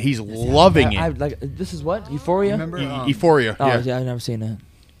 fucking he's loving I it. like this is what Euphoria. Remember, Euphoria. Oh yeah. yeah, I've never seen that.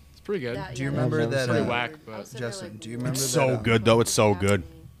 It's pretty good. That- Do you yeah, remember that was that? pretty whack, but- Justin, do you remember It's that? so good though. It's so good.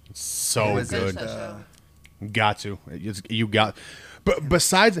 It's so was good. it, Got to. You got. But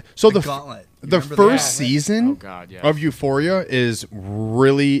besides, so the Gauntlet. You the remember first that? season Oh, God, yes. of Euphoria is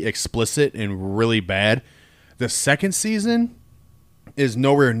really explicit and really bad. The second season is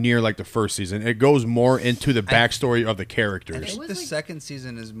nowhere near like the first season. It goes more into the backstory of the I characters. think was the like- second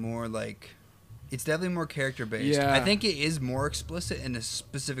season is more like. It's definitely more character based. Yeah. I think it is more explicit in a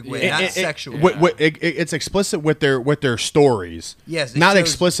specific way, Yeah. not sexual. It's explicit with their stories. Yes, it not shows-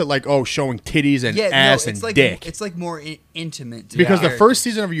 explicit like showing titties and yeah, ass no, it's and like dick. it's like more intimate. To Because the characters. first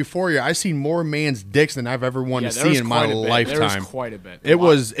season of Euphoria, I seen more man's dicks than I've ever wanted Yeah, to there see was in my quite a bit. There lifetime. was quite a bit. It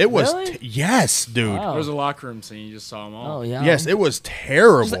was Really? yes, dude. Wow. There was a locker room scene. You just saw them all. Oh yeah. Yes, it was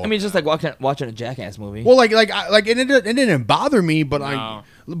terrible. Just, I mean, it's just like watching a Jackass movie. well, it didn't bother me, but No.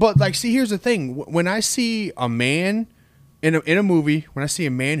 see, here's the thing: when I see a man in a movie, when I see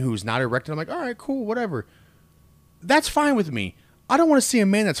a man who's not erected, I'm like, all right, cool, whatever. That's fine with me. I don't want to see a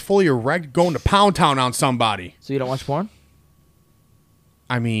man that's fully erect going to Pound Town on somebody. So you don't watch porn?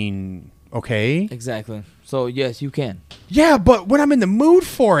 I mean, okay, Exactly. So yes, you can. yeah, but when I'm in the mood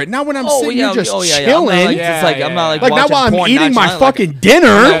for it, not when I'm sitting here just chilling. I'm not like, Yeah, just like, yeah, I'm not like Like not watching while I'm porn eating my nonchalant, fucking like, dinner.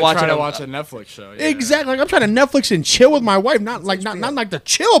 I'm Yeah, not watching trying to a- watch a Netflix show. Yeah. Exactly. Like I'm trying to Netflix and chill with my wife. Not like the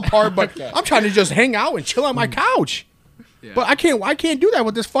chill part, but I'm trying to just hang out and chill on my couch. Yeah. But I can't do that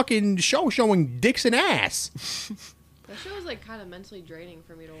with this fucking show showing dicks and ass. That show was like kind of mentally draining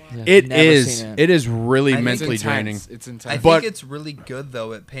for me to watch. Yeah. It Never is. seen it. It is really I think mentally it's draining. intense. It's I intense. But- think it's really good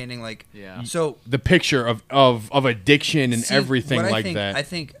though at painting like. Yeah. So The picture of addiction and see, everything what I like think, that. I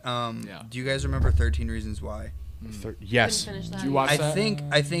think. Yeah. Do you guys remember 13 Reasons Why? Yes. Couldn't finish that. Did you watch I that?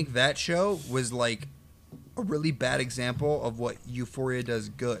 think that show was like a really bad example of what Euphoria does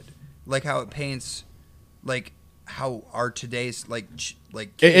good, like how it paints, like how our today's like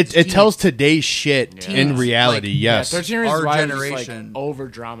kids, It tells teens- today's shit Yeah. in reality. Like, Yeah, yes. 13 Reasons Our Why is just, generation- like over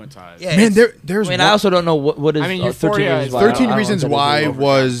dramatized. Yeah, Man, it's- there's I mean, one- I also don't know what is. I mean, 13 Euphoria Reasons is- Why. I don't 13 know Reasons what that is. Why over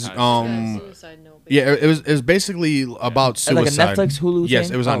was dramatized. Suicide note. yeah, it was basically about Like a suicide. Netflix, Hulu Yes,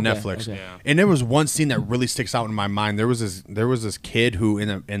 thing? it was on Oh, okay, Netflix. okay. Yeah. And there was one scene that really sticks out in my mind. There was this kid who in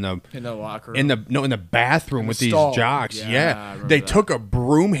the In the locker room. in the bathroom In the with these stall. jocks. Yeah, I Yeah, remember they that. took a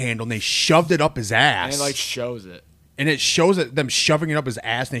broom handle and they shoved it up his ass. and it like shows it. And it shows them shoving it up his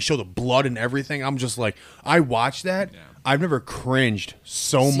ass, and they show the blood and everything. I'm just like, I watched that. Yeah. I've never cringed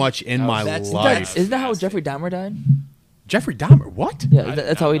so much in my that's- life. Isn't that how Jeffrey Dahmer died? Jeffrey Dahmer. What? Yeah, I did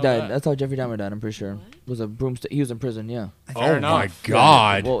that's not how he know died. that. That's how Jeffrey Dahmer died. I'm pretty sure. What? Was a broomstick. He was in prison. Yeah. Oh enough. my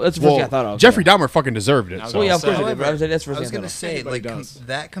God. Well, that's the first thing I thought of. Jeffrey yeah. Dahmer fucking deserved it. I was So. Well, yeah, of course he However, did. But I was, that's the I first was thing I gonna thought say, Everybody like does.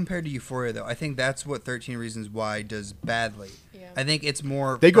 that compared to Euphoria, though, I think that's what 13 Reasons Why does badly. Yeah. I think it's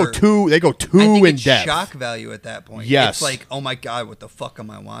more. They go for- too I think in it's depth. shock value at that point. Yes. It's like, oh my God, what the fuck am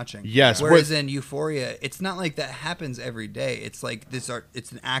I watching? Yes, Whereas with- in Euphoria, it's not like that happens every day. It's like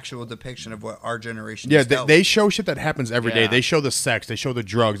it's an actual depiction of what our generation Yeah, is dealt they with. show shit that happens every day. Yeah. They show the sex, they show the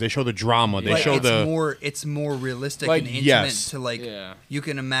drugs, they show the drama, they But show it's more realistic Like, and intimate yes. to like Yeah. you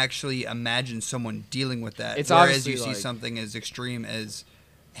can actually imagine someone dealing with that. It's Whereas obviously you see like- something as extreme as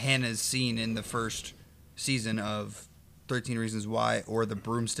Hannah's scene in the first season of 13 Reasons Why, or the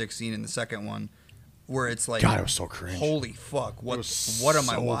broomstick scene in the second one, where it's like, God, it was so cringe. holy fuck, what was what am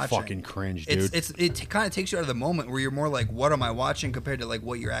I so watching? fucking cringe, dude. It kind of takes you out of the moment where you're more like, what am I watching, compared to like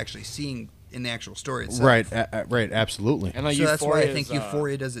what you're actually seeing in the actual story itself. Right, right, absolutely. And like So that's why I Euphoria think is,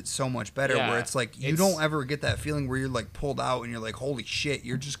 Euphoria does it so much better. yeah, where it's like you it's- don't ever get that feeling where you're like pulled out and you're like, holy shit.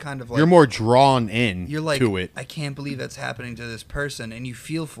 You're just kind of like You're more drawn in you're like, to it. I can't believe that's happening to this person, and you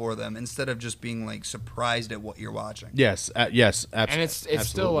feel for them instead of just being like surprised at what you're watching. Yes, yes, absolutely. And it's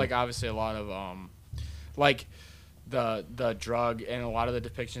still like obviously a lot of like the drug and a lot of the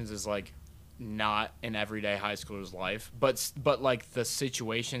depictions is like not an everyday high schooler's life, but like the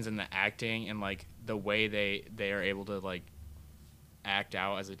situations and the acting and like the way they are able to like act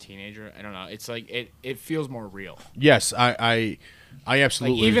out as a teenager. I don't know. It's like it feels more real. Yes, I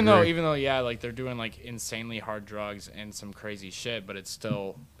absolutely Like even agree. though yeah, like they're doing like insanely hard drugs and some crazy shit, but it's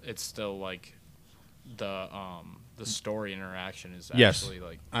still like the story interaction is Yes. actually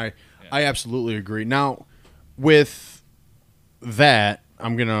like I absolutely agree. Now, with that,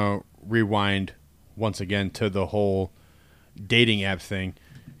 I'm gonna rewind once again to the whole dating app thing.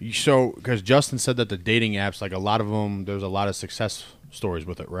 So, because Justin said that the dating apps, like a lot of them, there's a lot of success stories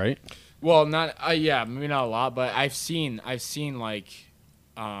with it, right? well, not yeah, maybe not a lot, but I've seen like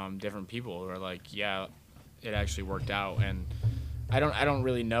different people who are like, yeah, it actually worked out, and I don't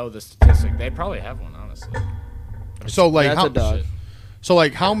really know the statistic. They probably have one, honestly. So, like, That's how, a dog. so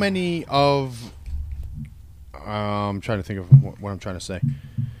like, how many of I'm trying to think of what I'm trying to say.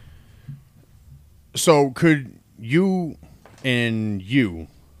 So, could you and you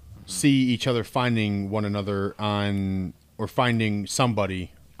see each other finding one another on, or finding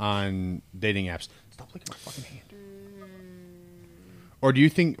somebody on dating apps? Stop licking my fucking hand. Or do you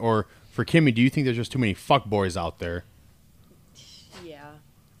think, or for Kimmy, do you think there's just too many fuckboys out there? Yeah.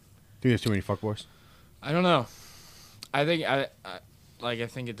 Do you think there's too many fuckboys? I don't know. I think I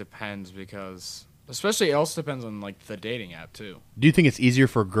think it depends because especially it also depends on like the dating app too. Do you think it's easier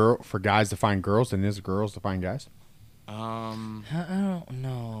for guys to find girls than it is girls to find guys? I don't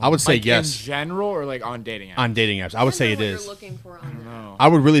know. I would say Like yes. in general or like on dating apps. On dating apps, I would say it What is. You're looking for on that. No. I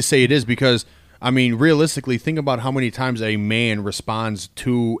would really say it is because, I mean, realistically, think about how many times a man responds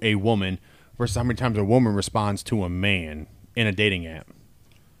to a woman versus how many times a woman responds to a man in a dating app.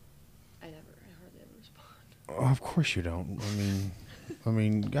 I hardly ever respond. Of course you don't. I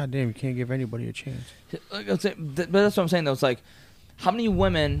mean, goddamn, you can't give anybody a chance. Like I say, but that's what I'm saying though. It's like, how many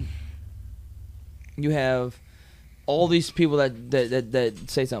women you have? All these people that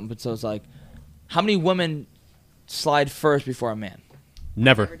say something, but so it's like, how many women slide first before a man?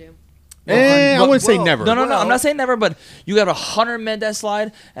 Never Never. do. I wouldn't say well, never. No. Well- I'm not saying never, but you got 100 men that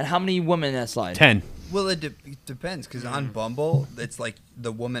slide, and how many women that slide? 10. Well, it depends, because on Bumble, it's like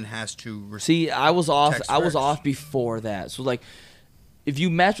the woman has to See, I was off. Text I was first. off before that. So like, if you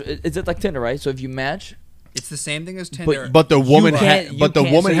match, is it like Tinder, right? So if you match, It's the same thing as Tinder. But the woman, can't- you but the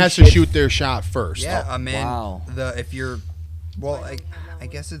can't woman say has to shit. shoot their shot first. yeah, a man. Wow. If you're, well, I I, don't have that I one.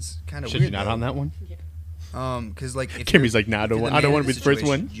 guess it's kind of Should weird. you not though. on that one? Because like if Kimmy's you're- like, nah, I if don't you're want- the I don't man want in to be the first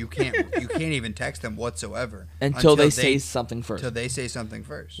situation, one. You can't even text them whatsoever until they say something first. until they say something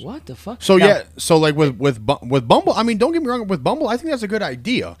first. What the fuck? So Now- yeah, so like with Bumble, I mean, don't get me wrong. With Bumble, I think that's a good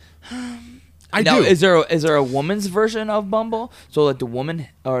idea. I now, do. is there a woman's version of Bumble? So that the woman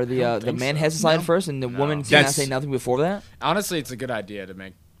or the think man so. has to slide No. first, and the woman cannot That's- say nothing before that. Honestly, it's a good idea to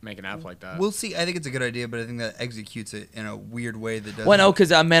make an app like that. We'll see. I think it's a good idea, but I think that executes it in a weird way that doesn't. Well, no, because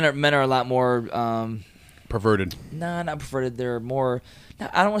men are a lot more. Perverted. Nah, not preferred. They're more.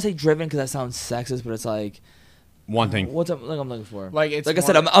 I don't want to say driven because that sounds sexist, but it's like One thing. what's up? Like I'm looking for. Like, it's like I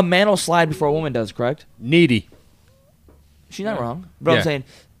said, more- a man will slide before a woman does. Correct? Needy. She's not Yeah. wrong. But Yeah. I'm saying,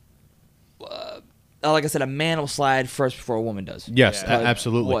 like I said, a man will slide first before a woman does. Yes, Yeah.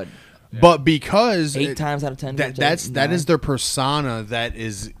 absolutely. What? But because 8 times out of 10. that is their persona that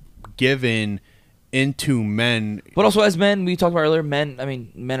is given into men. But also, as men, we talked about earlier, men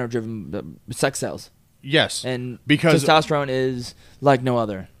are driven. Sex sells. Yes, and because testosterone is like no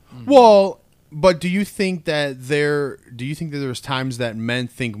other. well, but do you think that there's times that men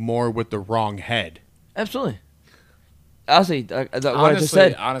think more with the wrong head? Absolutely. Honestly, what I just Honestly-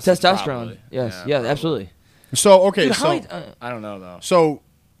 said, honestly, testosterone. probably. Yes, Yeah, yeah, probably. absolutely. So okay, Dude, so how many, I don't know though. so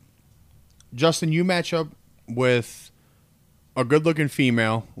Justin, you match up with a good-looking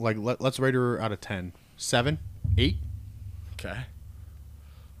female. Like let's rate her out of 10, 7, 8, Okay.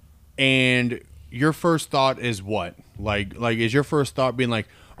 and your first thought is what? Like is your first thought being like,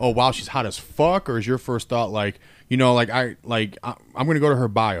 oh wow, she's hot as fuck, or is your first thought like, I'm gonna go to her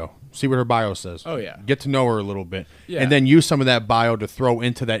bio, see what her bio says. Oh, yeah. Get to know her a little bit, Yeah. and then use some of that bio to throw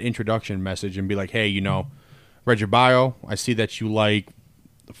into that introduction message and be like, hey, read your bio. I see that you like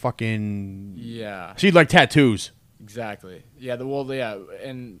fucking. Yeah. She like tattoos. Exactly. Yeah.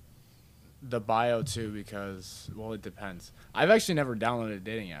 And the bio too, because it depends. I've actually never downloaded a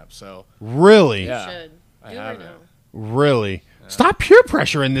dating app, so Really, Yeah. You should. I Do or haven't. no? really. Stop peer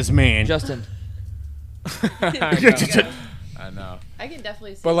pressuring this man. Justin, I know. I can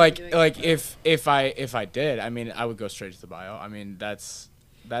definitely see But you like doing it. if I did, I mean, I would go straight to the bio. I mean, that's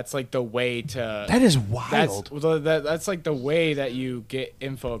like the way to. That is That's wild. that's like the way that you get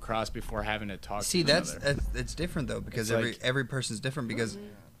info across before having to talk. See, to that's another. it's different though because It's every like- every person's different because Mm-hmm.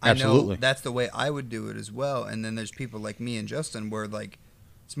 I Absolutely. know that's the way I would do it as well. And then there's people like me and Justin where like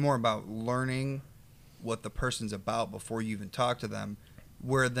it's more about learning what the person's about before you even talk to them.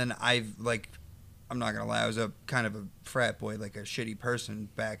 Where then I'm not gonna lie, I was a kind of a frat boy, like a shitty person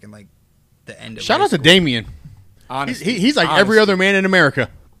back in like the end of Shout high out to school. Damien. Honestly, He's like every other man in America.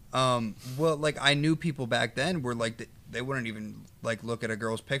 Well, like I knew people back then were like they wouldn't even like look at a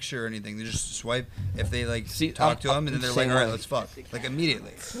girl's picture or anything. They just swipe if they like See, talk I'm- to them, and then they're like, same "All right, way. let's fuck," like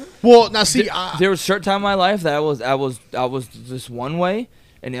immediately. Well, now see, there was a certain time in my life that I was just one way,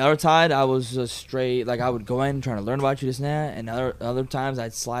 and the other time I was just straight. Like I would go in trying to learn about you, this and that, and other times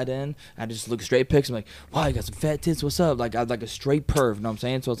I'd slide in, I just look straight pics. I'm like, wow, you got some fat tits. What's up? Like I'd like a straight perv. You know what I'm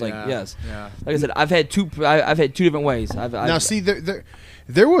saying? So it's like, Yeah, yes. yeah. Like I said, I've had two different ways. now see,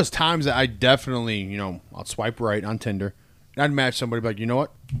 there was times that I definitely, I'll swipe right on Tinder. And I'd match somebody, be like, you know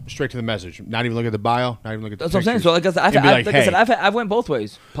what? Straight to the message. Not even look at the bio. Not even look at the That's what I'm saying. pictures. So like I said, And be I said, hey. I've went both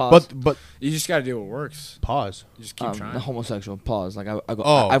ways. Pause. But You just gotta do what works. pause. You just keep trying. The homosexual. Pause. Like I go.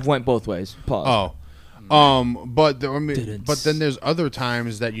 Oh. I've went both ways. Pause. But Didn't. but then there's other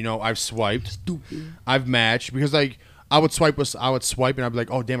times that I've swiped, I've matched because like I would swipe and I'd be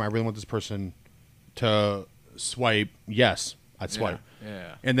like, oh damn, I really want this person to swipe. Yes, I'd swipe.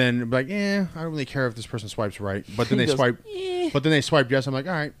 Yeah. And then be like, I don't really care if this person swipes right. But then they He goes, swipe. But then they swipe yes. I'm like,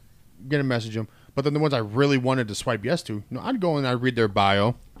 all right, gonna message them. But then the ones I really wanted to swipe yes to, I'd go and I'd read their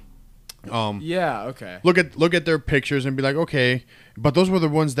bio. Yeah. Okay. Look at their pictures and be like, okay. But those were the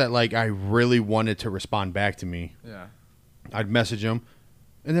ones that like I really wanted to respond back to me. Yeah. I'd message them,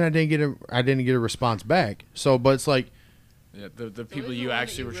 and then I didn't get a response back. So, but it's like Yeah. The Those people are the you ones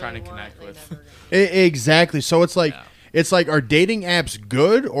actually that were you trying to really want, connect they with. never gonna- exactly. So it's like Yeah. are dating apps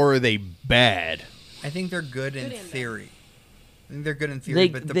good or are they bad? I think they're good in Good and bad. theory. I think they're good in theory,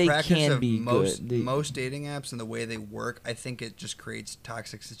 but the they practice can of be most good. most dating apps and the way they work, I think it just creates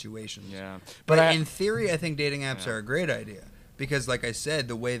toxic situations. Yeah. But I- in theory, I think dating apps are a great idea because, like I said,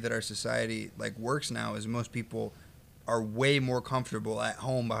 the way that our society like works now is most people are way more comfortable at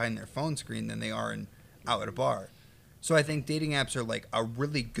home behind their phone screen than they are out at a bar. So I think dating apps are like a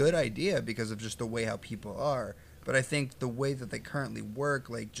really good idea because of just the way how people are. But I think the way that they currently work,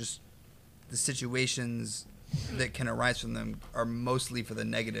 like just the situations that can arise from them, are mostly for the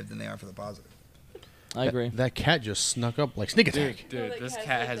negative than they are for the positive. I agree. That cat just snuck up like sneak attack. Dude, this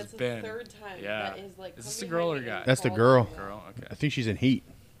cat has been. Third time Yeah. that is, like, Is this come a girl or behind me guy? and That's the call girl. me out. Girl. I Okay. think she's in heat.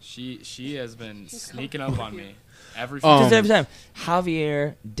 She has been sneaking up on me every. Just Um, every time.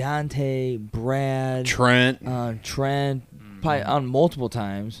 Javier, Dante, Brad, Trent, Trent, probably on multiple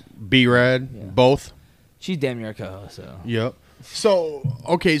times. B-Rad, Yeah. both. She's damn near a co-host, so. Yep. So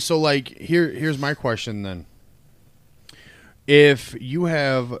okay, so like here's my question then. If you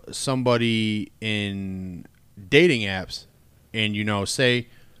have somebody in dating apps, and say,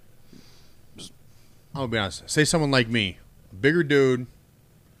 I'll be honest, say someone like me, bigger dude,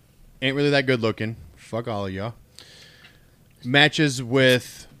 ain't really that good looking. Fuck all of y'all. Matches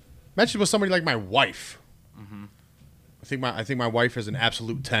with somebody like my wife. I think my wife is an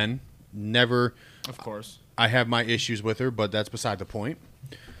absolute 10. Never. Of course. I have my issues with her, but that's beside the point.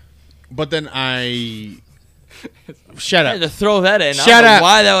 But then I shut I had to up. throw that in. Shut I don't know up.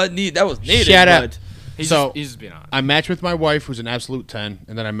 why that was needed. Shut up. but He's So just being honest. I match with my wife, who's an absolute 10,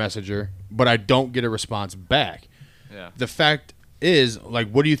 and then I message her, but I don't get a response back. Yeah. The fact is like,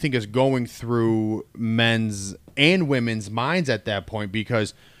 what do you think is going through men's and women's minds at that point?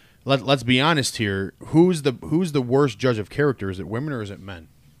 Because let's be honest here, who's the worst judge of character? Is it women or is it men?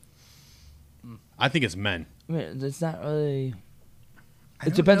 I think it's men. I mean, it's not really. I It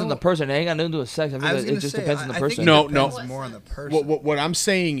don't depends on know. the person. It ain't got nothing to do with sex. I I feel was like gonna it just say, depends on the I person. think No, it no. depends more on the person. What I'm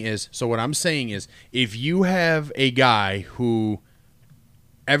saying is, if you have a guy who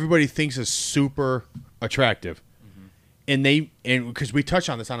everybody thinks is super attractive, and because we touched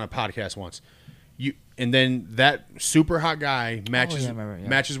on this on a podcast once, and then that super hot guy matches I remember, yeah.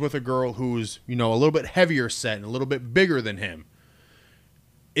 matches with a girl who's a little bit heavier set and a little bit bigger than him.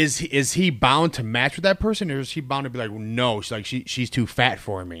 Is he bound to match with that person, or is he bound to be like, no, she's too fat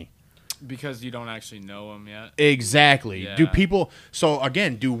for me? Because you don't actually know him yet. Exactly. Yeah.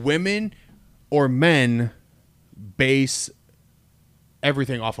 Do women or men base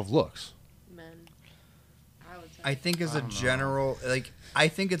everything off of looks? Men. I would say. I think as a don't know. general, like, I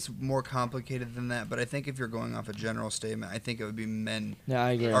think it's more complicated than that. But I think if you're going off a general statement, I think it would be men Yeah,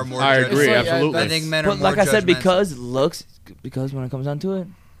 I agree. are more. I agree, It's like, absolutely. I think men are But more. like I said, judgmental. because when it comes down to it,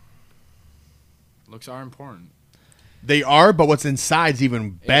 Looks are important. They are, but what's inside's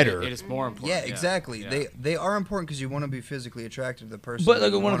even better. It is more important. Yeah, exactly. Yeah. They are important because you want to be physically attracted to the person. but that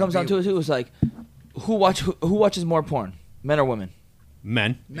like you when it wanna comes down be to it with. too, it's like who watches more porn, men or women?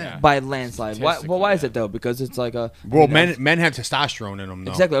 Men. Yeah. By a landslide. Why? Well, why is Statistically, it though? Because it's like a Well, I mean, men have testosterone in them,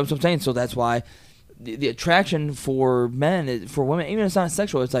 though. exactly. That's what I'm saying. So that's why the attraction for men for women, even if it's not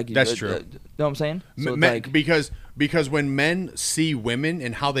sexual, it's like That's true. You know what I'm saying? So it's Men- like because when men see women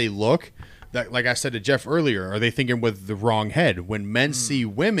and how they look, that, like I said to Jeff earlier, are they thinking with the wrong head? When men see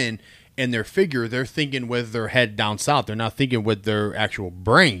women and their figure, they're thinking with their head down south. They're not thinking with their actual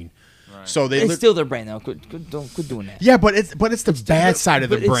brain. Right. So they it's still their brain though. Quit doing that. yeah, but it's the bad side of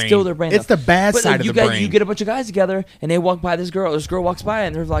the But brain. it's still their brain. It's though. the bad But, side like, of you the brain. You get a bunch of guys together and they walk by this girl. This girl walks by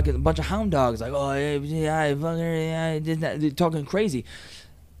and there's like a bunch of hound dogs. Like, oh yeah, I fuck her, yeah, I did that. They're talking crazy.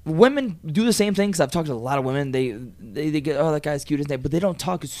 Women do the same thing because I've talked to a lot of women. They get, oh, that guy's cute, isn't it? But they don't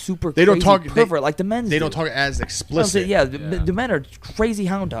talk super. They don't crazy talk- pervert like the men. They don't talk as explicit. Yeah, the men are crazy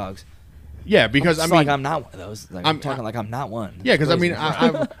hound dogs. Yeah, because It's I mean, like I'm not one of those. Like, I'm talking like I'm not one. yeah, because I Crazy.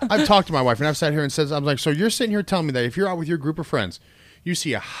 mean, I've talked to my wife and I've sat here and said, I'm like, so you're sitting here telling me that if you're out with your group of friends, you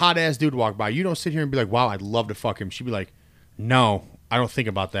see a hot ass dude walk by, you don't sit here and be like, wow, I'd love to fuck him. She'd be like, no, I don't think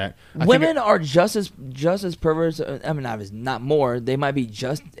about that. Women are just as perverts. I mean, obviously not more. They might be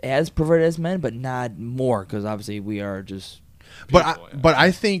just as perverted as men, but not more because obviously we are just. But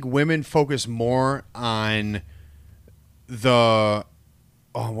I think women focus more on the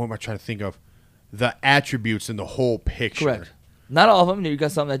what am I trying to think of? The attributes in the whole picture. Correct. Not all of them. You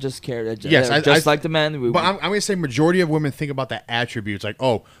got some that just care. Yes, just like the men. But I'm going to say majority of women think about the attributes, like,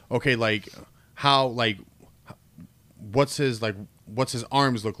 oh, okay, like how, like, what's his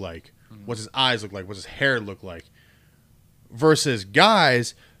arms look like? What's his eyes look like? What's his hair look like? Versus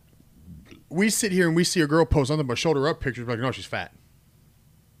guys, we sit here and we see a girl post nothing but shoulder up pictures, we're like, no, she's fat.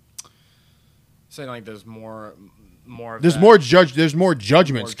 Saying like there's more. Of There's that. more judgments More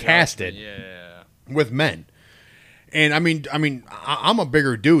casted judgment, Yeah. with men. And I mean, I'm a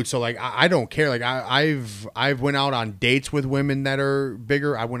bigger dude, so like I don't care. Like I've went out on dates with women that are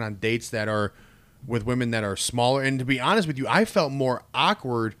bigger. I went on dates that are with women that are smaller. And to be honest with you, I felt more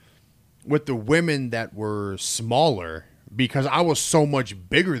awkward with the women that were smaller because I was so much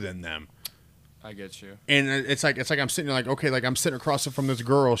bigger than them. I get you. And it's like I'm sitting there like, okay, like I'm sitting across from this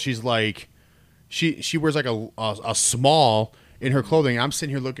girl. She's like, she wears like a small in her clothing. I'm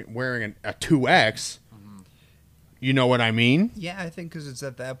sitting here wearing a 2X. You know what I mean? Yeah, I think because it's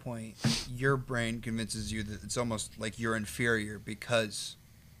at that point, your brain convinces you that it's almost like you're inferior because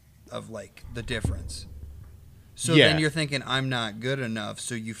of like the difference. So Yeah. then you're thinking I'm not good enough,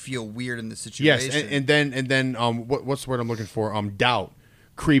 so you feel weird in the Yes, situation. and then what's the word I'm looking for? Doubt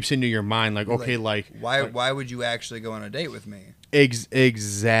creeps into your mind. Like, okay, like why would you actually go on a date with me?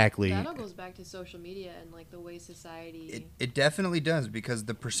 Exactly. That all goes back to social media and like the way society. It definitely does because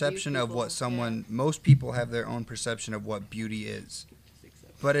the perception of people, what most people have their own perception of what beauty is.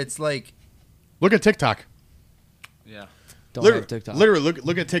 But it's like Look at TikTok. Yeah. Don't have TikTok. Literally,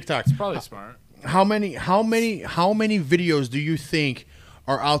 look at TikTok. It's probably smart. How many videos do you think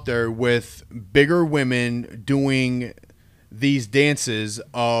are out there with bigger women doing these dances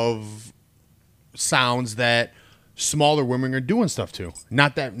of sounds that smaller women are doing stuff to?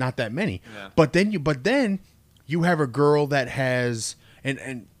 Not that many. Yeah. But then you have a girl that has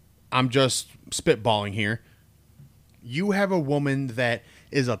and I'm just spitballing here. You have a woman that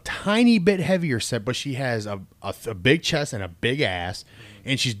is a tiny bit heavier set, but she has a big chest and a big ass,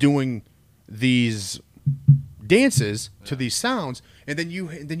 and she's doing these dances to these sounds, and then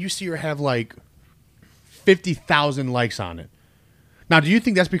you see her have like 50,000 likes on it. Now, do you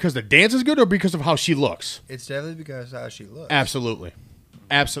think that's because the dance is good or because of how she looks? It's definitely because of how she looks. Absolutely,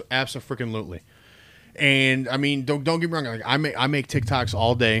 absolutely. And I mean, don't get me wrong. Like I make TikToks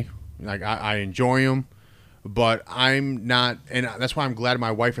all day. Like I enjoy them, but I'm not, and that's why I'm glad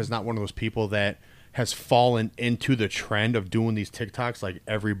my wife is not one of those people that has fallen into the trend of doing these TikToks like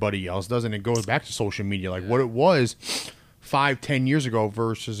everybody else does. And it goes back to social media, like what it was 5-10 years ago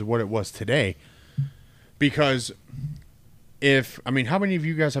versus what it was today. Because how many of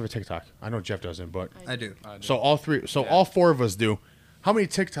you guys have a TikTok? I know Jeff doesn't, but I do. So all four of us do. How many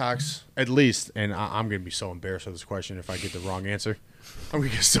TikToks, at least, and I'm going to be so embarrassed with this question if I get the wrong answer. I'm going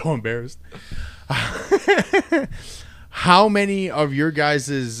to get so embarrassed. How many of your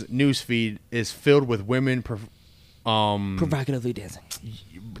guys' newsfeed is filled with women provocatively dancing?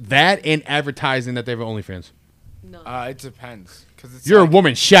 That and advertising that they have OnlyFans? No. It depends. You're a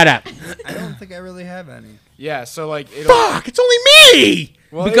woman. Shut up. I don't think I really have any. Yeah, so like... Fuck, it's only me!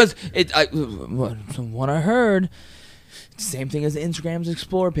 Well, because from what I heard... Same thing as Instagram's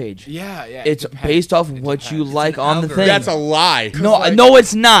Explore page. Yeah. It's based off of what you like on the thing. That's a lie. No,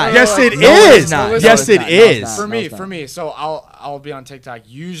 it's not. Yes, it No, is. it's not. Yes, it is. For me. So I'll be on TikTok.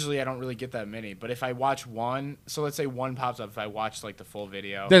 Usually I don't really get that many, but if I watch one, so let's say one pops up. If I watch like the full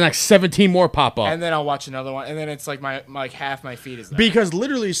video, then like 17 more pop up, and then I'll watch another one, and then it's like my half my feed is there. Because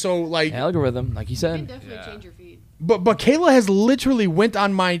literally, so like algorithm, like you You said. can definitely change your feed. But Kayla has literally went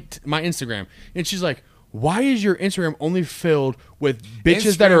on my Instagram and she's like, why is your Instagram only filled with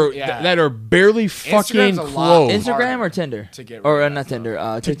bitches that are barely fucking clothed? Instagram or Tinder? To get or not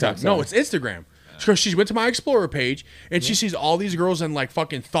Tinder, TikTok. No, it's Instagram. Because she went to my Explorer page and she sees all these girls in like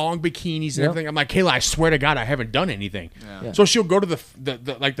fucking thong bikinis and everything. I'm like, Kayla, I swear to God, I haven't done anything. Yeah. So she'll go to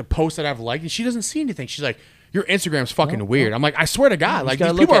the post that I've liked and she doesn't see anything. She's like, your Instagram's fucking weird. I'm like, I swear to God, like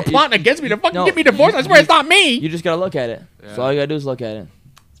these people are plotting against me to fucking get me divorced. I swear it's not me. You just gotta look at it. Yeah. So all you gotta do is look at it.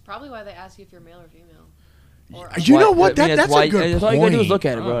 It's probably why they ask you if you're male or female. You know what? That's a good point. That's all you gotta do is look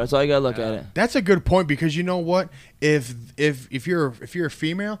at it, bro. That's all you gotta look at it. That's a good point because you know what? If you're a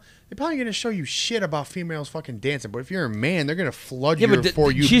female, they're probably gonna show you shit about females fucking dancing. But if you're a man, they're gonna flood your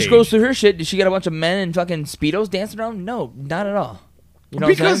For You She page. scrolls through her shit. Did she get a bunch of men in fucking Speedos dancing around? No, not at all. You know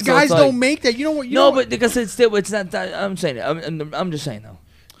because guys don't make that. You know what? But because it's not. I'm saying it. I'm just saying though.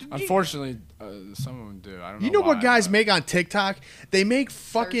 Unfortunately, some of them do. I don't know. You know what guys make on TikTok? They make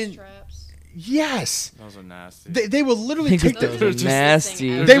fucking. Yes. Those are nasty. They will literally take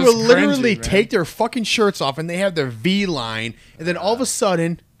nasty. They will literally take their fucking shirts off and they have their V line, and then all of a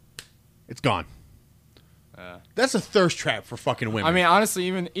sudden, it's gone. That's a thirst trap for fucking women. I mean, honestly,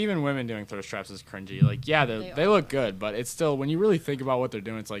 even women doing thirst traps is cringy. Like, yeah, they look good, but it's still, when you really think about what they're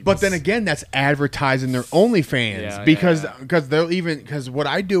doing, it's like. But then again, that's advertising their OnlyFans because what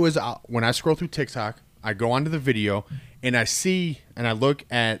I do is when I scroll through TikTok, I go onto the video and I see and I look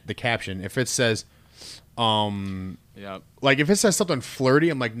at the caption. If it says, like if it says something flirty,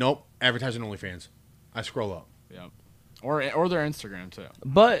 I'm like, nope, advertising OnlyFans. I scroll up. Yep. Or their Instagram too.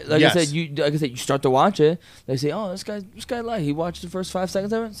 But I said, you start to watch it. They say, "Oh, this guy like he watched the first 5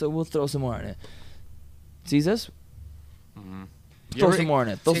 seconds of it, so we'll throw some more in it." Sees this? Mm-hmm. Throw some more in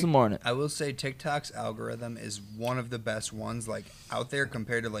it. Throw some more in it. I will say TikTok's algorithm is one of the best ones like out there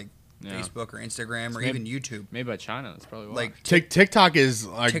compared to like Facebook or Instagram or even YouTube. Made by China. That's probably why. Like TikTok is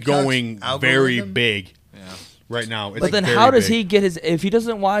like going very big. Yeah. Right now, but then how does he get his? If he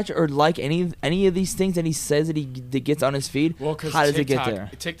doesn't watch or like any of these things that he says that he gets on his feed, how does it get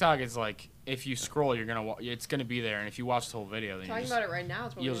there? TikTok is like if you scroll, it's gonna be there, and if you watch the whole video, then about it right now,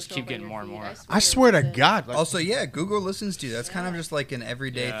 you'll just keep getting more and more. I swear to God. Also, Google listens to you. That's kind of just like an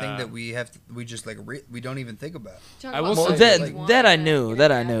everyday thing that we have. We just like we don't even think about. I will say that I knew,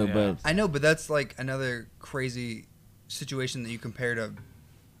 but I know, but that's like another crazy situation that you compare to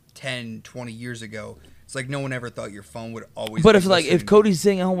 10, 20 years ago. It's like no one ever thought your phone would always. But if Cody's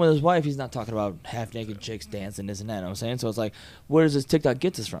sitting at home with his wife, he's not talking about half naked chicks dancing this and that. You know what I'm saying? So it's like, where does this TikTok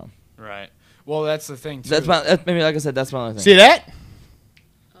get this from? Right. Well, that's the thing too. That's maybe like I said, that's my only thing. See that?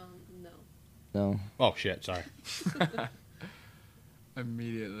 No. Oh shit! Sorry.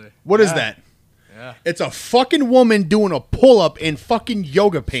 Immediately. What is that? Yeah. It's a fucking woman doing a pull up in fucking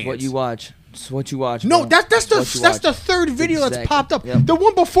yoga pants. It's what you watch. It's what you watch. No, bro. that's the third video that's popped up. Yep. The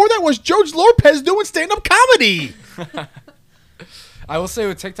one before that was George Lopez doing stand up comedy. I will say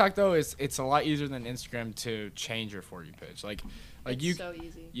with TikTok though, it's a lot easier than Instagram to change your For You page. Like it's so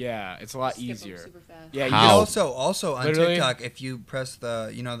easy. Yeah, it's a lot easier. Super fast. Yeah. Also on TikTok, if you press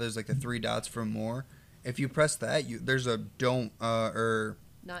there's like the 3 dots for more. If you press that, there's a don't or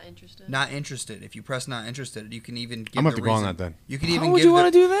Not interested. Not interested. If you press not interested, you can even give I'm going to the have to go on reason. that then. You can How even would give you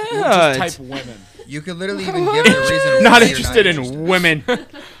want to do that? Just type women. You could literally even give the reason. Not why you're interested in interested. women.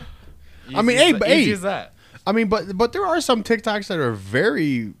 I mean, hey, but Easy hey, as that. I mean, but there are some TikToks that are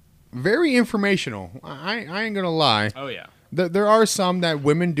very, very informational. I ain't gonna lie. Oh yeah. There are some that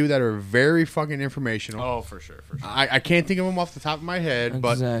women do that are very fucking informational. Oh, for sure. I can't think of them off the top of my head,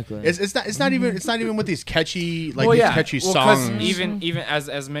 but Exactly. it's not even with these catchy Well, these yeah. catchy Well, 'cause songs. even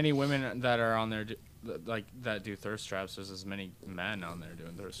as many women that are on there like that do thirst traps, there's as many men on there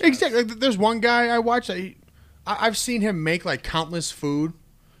doing thirst traps. Exactly. Like, there's one guy I watched. I've seen him make like countless food,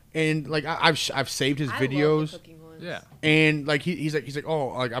 and like I've saved his I love the videos, cooking ones. Yeah. and like he's like oh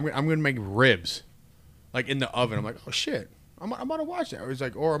like I'm gonna make ribs, like in the oven. I'm like oh shit. I'm about to watch that. Or he's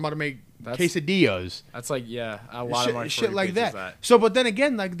like, or I'm about to make quesadillas. That's like a lot of my Shit like is that. So, but then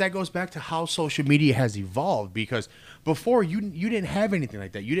again, like that goes back to how social media has evolved because before you didn't have anything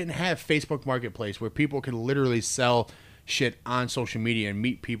like that. You didn't have Facebook Marketplace where people can literally sell shit on social media and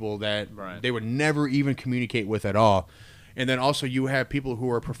meet people that they would never even communicate with at all. And then also you have people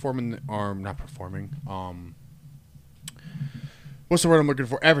who are performing or not performing. What's the word I'm looking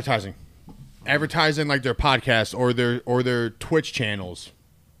for? Advertising like their podcast or their Twitch channels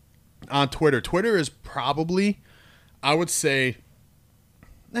on Twitter. Twitter is probably, I would say,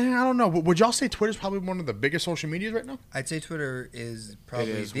 I don't know. Would y'all say Twitter is probably one of the biggest social medias right now? I'd say Twitter is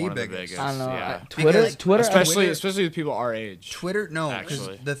probably is the one of the biggest. biggest. I don't know. Yeah. Twitter, Especially with people our age. Twitter, no, because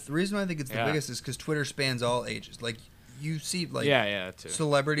Actually. the reason why I think it's the Yeah. biggest is because Twitter spans all ages. Like you see, like Yeah, too.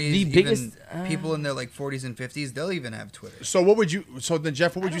 celebrities, The biggest, even people in their like 40s and 50s, they'll even have Twitter. So then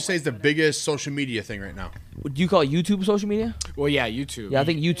Jeff, what would you say is the biggest social media thing right now? Would you call YouTube social media? Well, yeah, YouTube. Yeah, I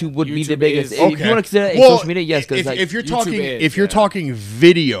think YouTube would be the YouTube biggest. is- If you want to consider it social media, yes. Because like, if you're YouTube talking is, talking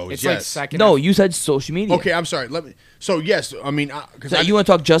videos, it's yes. like second. no, you said social media. Okay, I'm sorry. Let me. So yes, I mean, because So you want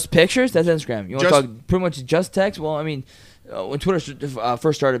to talk just pictures? That's Instagram. You want to Just- talk pretty much just text? Well, I mean, when Twitter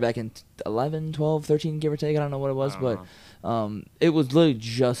first started back in 11, 12, 13, give or take, I don't know what it was, but it was literally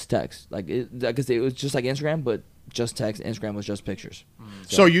just text. Like, I guess it was just like Instagram, but just text. Instagram was just pictures.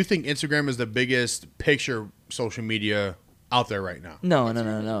 So you think Instagram is the biggest picture social media out there right now? No.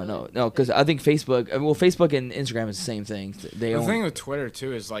 Because I think Facebook. Well, Facebook and Instagram is the same thing. They The own. thing with Twitter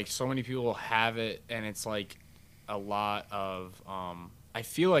too is like so many people have it, and it's like a lot of. I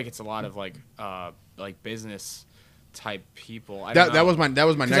feel like it's a lot of like business type people. I don't That know. was my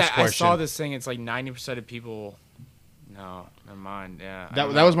next question. I saw this thing. It's like 90% of people. No, never mind. Yeah.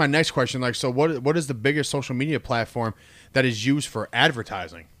 That was my next question. Like, so what is the biggest social media platform that is used for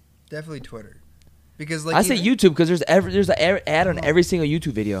advertising? Definitely Twitter, because like I say even- YouTube because there's an ad on every single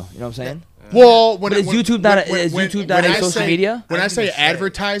YouTube video. You know what I'm saying? Well, But is YouTube not a social media? When I I was say gonna say-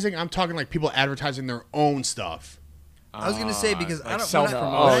 advertising, I'm talking like people advertising their own stuff. I was gonna say because like I don't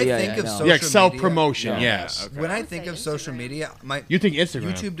self-promotion. when I Oh, yeah, think yeah, of no. social Yeah, like self media- promotion. Yeah. Yes. Okay. When I I would think say of social Instagram. media, You think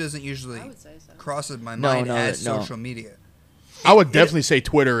Instagram? YouTube doesn't usually I would say so. crosses my No, mind no, as no. social media. I would definitely say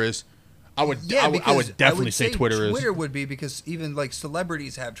Twitter is. I would because definitely say Twitter is. Twitter would be because even like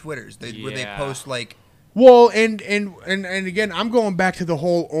celebrities have Twitters where they Yeah. post like Well, and again, I'm going back to the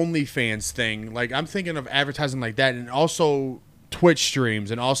whole OnlyFans thing. Like, I'm thinking of advertising like that, and also Twitch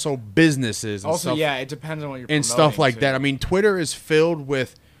streams, and also businesses, and Also, stuff, yeah, it depends on what you're and stuff promoting, like too. that. I mean, Twitter is filled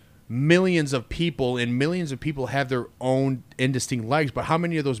with millions of people, and millions of people have their own indistinct likes. But how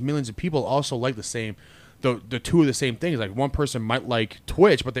many of those millions of people also like the same, the two of the same things? Like, one person might like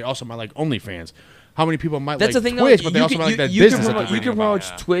Twitch, but they also might like OnlyFans. How many people might That's like the thing. Twitch, though, but they also might like that you business? Can that promote, they're you can reading about?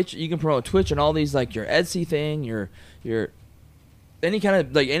 promote Twitch. You can promote Twitch and all these like your Etsy thing, your any kind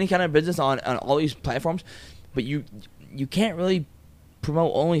of business on all these platforms, but you can't really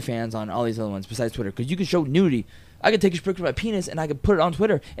promote OnlyFans on all these other ones besides Twitter because you can show nudity. I could take a picture of my penis and I could put it on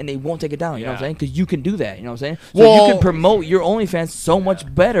Twitter and they won't take it down. You know what I'm Yeah. saying? Because you can do that. You know what I'm saying? So Well- you can promote your OnlyFans so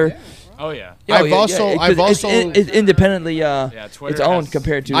much better. Oh yeah. I've Yeah, also- yeah, I've 'cause also- it's independently Twitter its own has-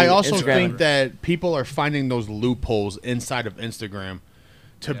 compared to I also Instagram. think that people are finding those loopholes inside of Instagram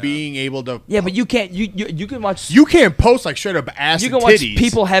to being able to. Yeah, but you can't. You can watch. You can't post like straight up ass You and can watch titties.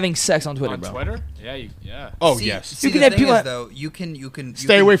 people having sex on Twitter, On bro. Twitter? Yeah. Oh See- yes. See, You can the have thing people is, that- though, you can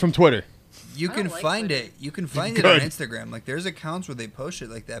Stay away from Twitter. You I can don't like find Twitter. it. You can find it on Good. Instagram. Like there's accounts where they post it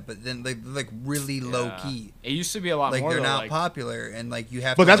like that, but then they're like really low Yeah. key. It used to be a lot Like more. they're though, not like, popular, and like you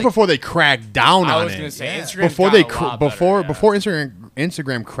have. But to, that's like, before they crack down I on was it. gonna say Yeah. Instagram Before got they a lot better, before yeah. before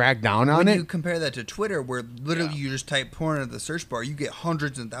Instagram cracked down on when it. you compare that to Twitter, where literally you just type porn into the search bar, you get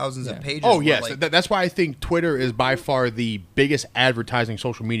hundreds and thousands of Yeah. pages. Oh where, yes, like, that's why I think Twitter is by far the biggest advertising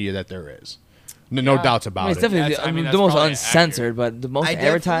social media that there is. No Yeah. doubts I about mean, it's it. definitely That's- I mean, the that's most probably uncensored, but the most I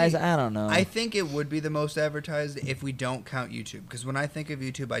advertised. definitely- I don't know. I think it would be the most advertised if we don't count YouTube. Because when I think of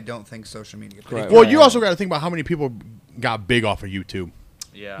YouTube, I don't think social media. But Correct. if- Well, Right. you also got to think about how many people got big off of YouTube.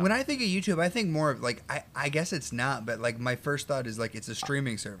 Yeah. When I think of YouTube, I think more of like I guess it's not, but like my first thought is like it's a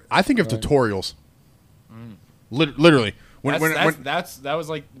streaming service. I think of Right. tutorials. Literally, when that was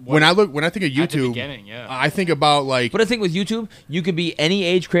like when I think of at the YouTube, beginning, yeah. I think about like But I think with YouTube, you can be any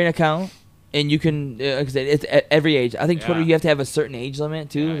age, create an account, and you can. Like I said, it's every age. I think Twitter, Yeah. you have to have a certain age limit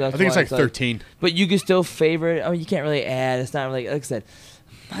too. Yeah, yeah. That's I think it's why like 13. But you can still favorite. I mean, you can't really add. It's not really like I said.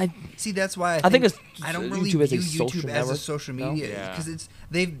 See, that's why I think it's I don't really YouTube as a view social YouTube as a network, social no? media Yeah. because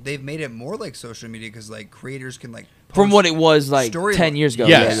they've made it more like social media because like creators can like From post what it was like story 10 years ago.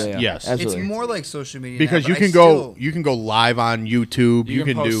 Yes, yeah. yes. Absolutely. It's more like social media Because now, you but I can go still- you can go live on YouTube. You You,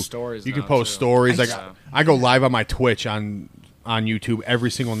 can can post do stories You can now, post too. stories. Like Yeah. I go live on my Twitch on YouTube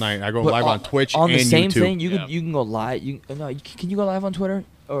every single night. I go But live on Twitch on and the same YouTube. thing. You Yeah. can you can go live. Can you go live on Twitter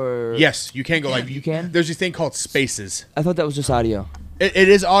or? Yes, you can go live. You can? There's this thing called Spaces. I thought that was just audio. It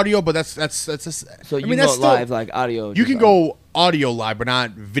is audio, but that's just, So I you mean, can that's go still, live like audio. You just can audio. go audio live, but not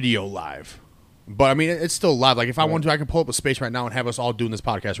video live. But I mean, it's still live. Like if I want to, I can pull up a space right now and have us all doing this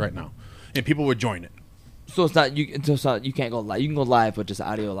podcast right now, and people would join it. So it's not you. So it's not, you can't go live. You can go live, but just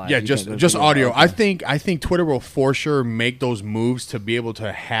audio live. Yeah, You just can't go just video. audio. Okay. I think Twitter will for sure make those moves to be able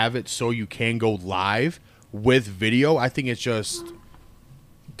to have it so you can go live with video. I think it's just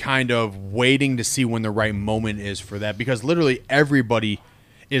kind of waiting to see when the right moment is for that, because literally everybody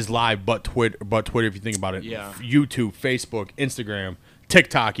is live but Twitter. If you think about it, Yeah. YouTube, Facebook, Instagram,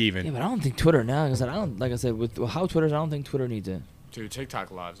 TikTok, even. Yeah, but I don't think Twitter now. Like I said, with how Twitter's, I don't think Twitter needs it. Dude,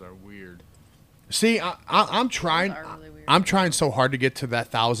 TikTok lives are weird. See, I'm trying. Those are really weird. I'm trying so hard to get to that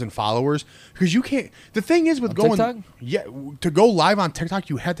 1,000 followers, because you can't. The thing is with On going, TikTok? yeah, to go live on TikTok,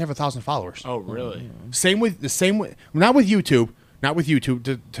 you have to have 1,000 followers. Oh, really? Same with not with YouTube,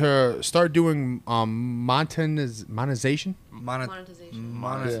 to start doing monetization.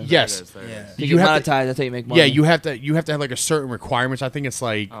 Monetization. Yes. There it is. Yeah. You, You can have to- monetize. That's how you make money. Yeah, you have to have like a certain requirements. I think it's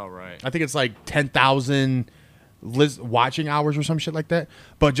like Oh, right. I think it's like 10,000 watching hours or some shit like that.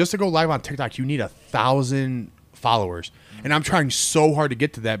 But just to go live on TikTok, you need 1,000 followers, and I'm trying so hard to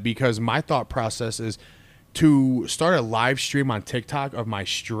get to that, because my thought process is to start a live stream on TikTok of my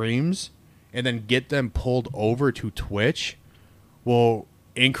streams and then get them pulled over to Twitch will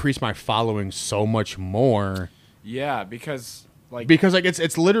increase my following so much more. Yeah, because like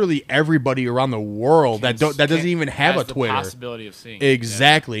It's literally everybody around the world that doesn't even have has a the Twitter. possibility of seeing it.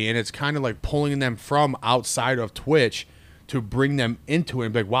 Exactly, and it's kind of like pulling them from outside of Twitch to bring them into it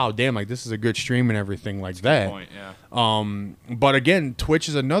and be like, wow, damn, like this is a good stream and everything like that. Point, yeah. But again, Twitch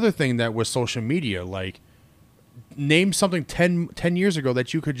is another thing that was social media. Like, name something 10 years ago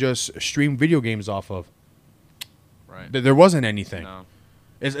that you could just stream video games off of. Right. There wasn't anything. No.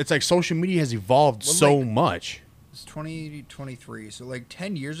 It's like social media has evolved Well, so like- much. It's 2023, so like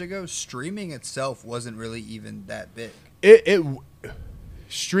 10 years ago, streaming itself wasn't really even that big. It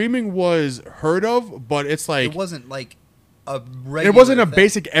streaming was heard of, but it's like It wasn't like a it regular wasn't a thing.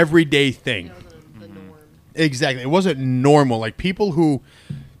 basic everyday thing. That wasn't the norm. Exactly. It wasn't normal. Like people who,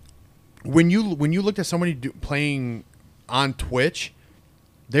 when you looked at somebody playing on Twitch,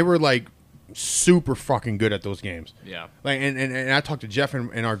 they were like super fucking good at those games. Yeah. Like and I talk to Jeff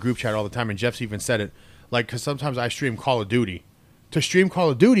in our group chat all the time, and Jeff's even said it. Like, because sometimes I stream Call of Duty. To stream Call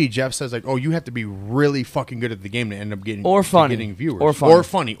of Duty, Jeff says like, oh, you have to be really fucking good at the game to end up getting Or funny. getting viewers Or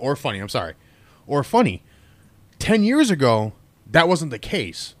funny. or funny. I'm sorry, or funny. 10 years ago, that wasn't the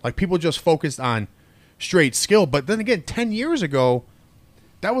case. Like people just focused on straight skill. But then again, 10 years ago,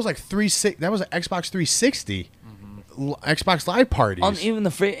 that was like that was an Xbox 360, Xbox Live parties. On even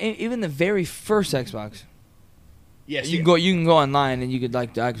the very first Xbox. yes, You can go online and you could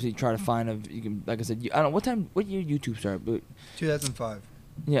like actually try to find you can, like I said, I don't know what year YouTube started, but 2005.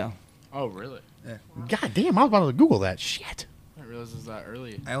 yeah. Oh, really? God damn, I was about to Google that shit. I didn't realize it was that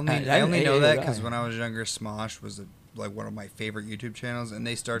early. I only I know that yeah. because when I was younger, Smosh was like one of my favorite YouTube channels, and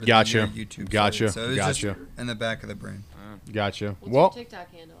they started Gotcha. the year YouTube. Gotcha. started, so it was Gotcha. just in the back of the brain. Gotcha. What's Well, your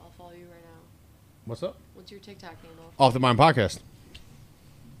TikTok handle? I'll follow you right now. what's up? What's your TikTok handle? Off the Mind podcast.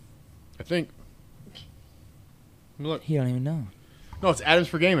 I think. Look, He don't even know. no, it's Adams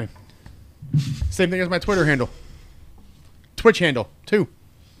for Gaming. Same thing as my Twitter handle, Twitch handle too.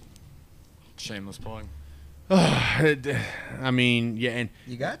 Shameless plug. I mean, yeah, and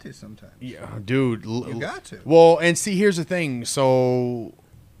You got to sometimes. yeah, dude. You got to. Well, and see, here's the thing. So,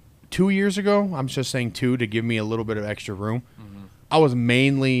 2 years ago, I'm just saying 2 to give me a little bit of extra room. I was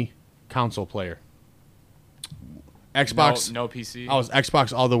mainly console player. Xbox. No PC. I was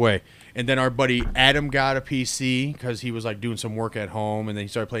Xbox all the way. And then our buddy Adam got a PC because he was like doing some work at home, and then he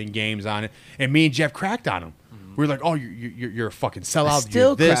started playing games on it. And me and Jeff cracked on him. We were like, "Oh, you're a fucking sellout. still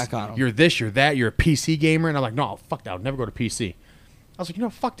You're this. crack on 'em. You're this. You're that. You're a PC gamer." And I'm like, "No, fuck that. I'll never go to PC." I was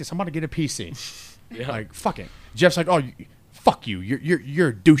like, fuck this. I'm about to get a PC. Yeah. Like, fuck it. Jeff's like, "Oh, fuck you. You're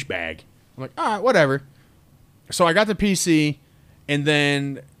a douchebag." I'm like, "All right, whatever." So I got the PC, and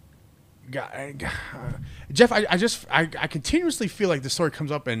then Jeff, I continuously feel like this story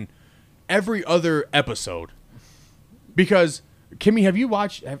comes up in every other episode because Kimmy, have you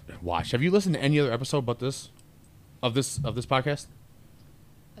have you listened to any other episode but this of this podcast?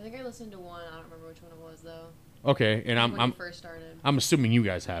 I think I listened to one. I don't remember which one it was though. Okay, and When you first started. I'm assuming you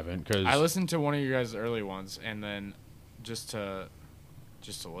guys haven't because I listened to one of you guys' early ones, and then just to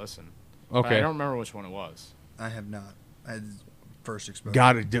listen. But Okay. I don't remember which one it was. I have not. I had first exposure.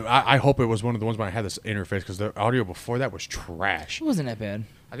 Got it, dude. I hope it was one of the ones when I had this interface because the audio before that was trash. It wasn't that bad.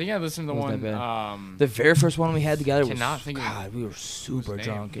 I think I listened to It wasn't one. that The very first one we had together was, Cannot think of God, we were super name.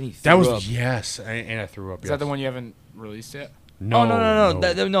 drunk. And he That threw was up. yes, and I threw up. Is that the one you haven't released yet? No, Oh, no.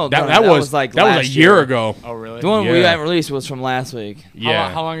 No, That was like that was a last year year. ago. Oh, really? The one we Yeah. haven't released was from last week.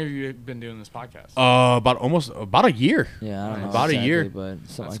 Yeah, How long have you been doing this podcast? about a year. Yeah, I don't know About a exactly, year. but something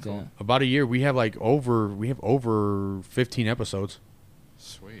That's like cool. that. About a year. We have over 15 episodes.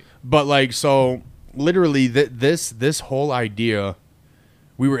 Sweet. But like so, literally this whole idea,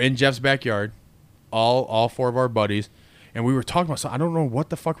 we were in Jeff's backyard, all four of our buddies, and we were talking about. So I don't know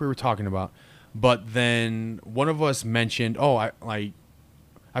what the fuck we were talking about, but then one of us mentioned, "Oh, I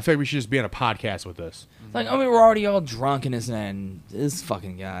feel like we should just be on a podcast with this." Like, I mean, we're already all drunk and this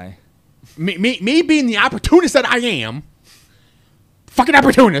fucking guy. Me being the opportunist that I am, fucking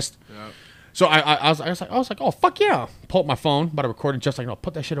opportunist. Yep. So I was like, oh fuck yeah! Pull up my phone, about to record, and just like, no,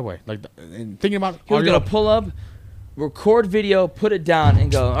 put that shit away. Like, and thinking about He was audio. gonna pull up, record video, put it down,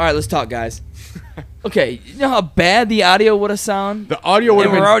 and go, all right, let's talk, guys. Okay, you know how bad the audio would have sounded? The audio would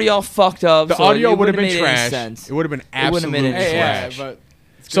And have we're been already all fucked up. the so audio it would have wouldn't been made any trash. sense. It would have been It wouldn't have made absolute any Hey, yeah, trash. but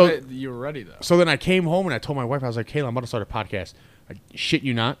it's So- good that you were ready though. So then I came home and I told my wife, I was like, Kayla, I'm about to start a podcast. I shit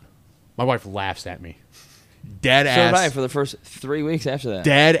you not. My wife laughs at me. Dead So did I ass. for the first 3 weeks after that.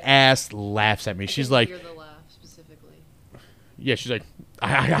 Dead ass laughs at me. I She's didn't like, hear the laugh specifically. yeah, she's like,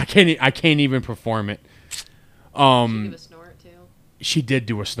 I can't even perform it. Did you give a snort too? She did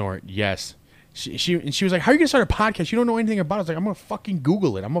do a snort, yes. She was like, how are you gonna start a podcast? You don't know anything about it. I was like, I'm gonna fucking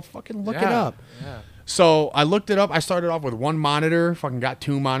Google it. I'm gonna fucking look it Yeah, up. Yeah. So I looked it up. I started off with one monitor. Fucking got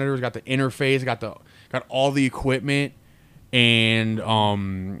 2 monitors. Got the interface. Got all the equipment, and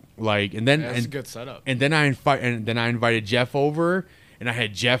and then That's a good setup. and then I invited Jeff over, and I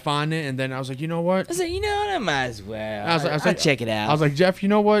had Jeff on it, and then I was like, you know what? I said, you know what, I might as well. I was I'll like, check it out. I was like, Jeff, you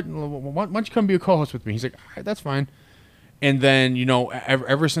know what? Why don't you come be a co-host with me? He's like, all right, that's fine. And then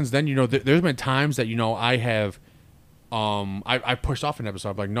ever since then, there's been times that I have. I pushed off an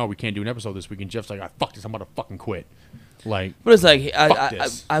episode. I'm like, no, we can't do an episode this week. And Jeff's like, fuck this. I'm about to fucking quit. Like, But it's like, Fuck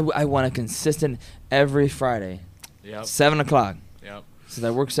this. I want a consistent every Friday, Yep. 7 o'clock. Yep. Since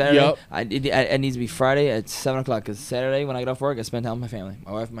I work Saturday, Yep. I need to be Friday at 7 o'clock. Because Saturday, when I get off work, I spend time with my family,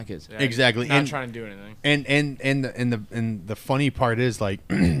 my wife and my kids. Yeah, Exactly. Not And- trying to do anything. and the funny part is like,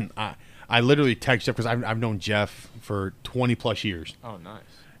 I literally text Jeff because I've known Jeff for 20 plus years. Oh, nice.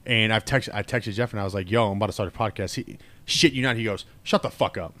 And I texted Jeff and I was like, yo, I'm about to start a podcast. Shit you not. He goes, shut the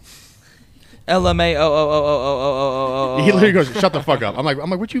fuck up. LMAO. He literally goes, shut the fuck up. I'm like,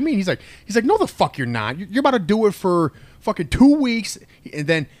 what you mean? He's like, no, the fuck you're not. You're about to do it for fucking 2 weeks. And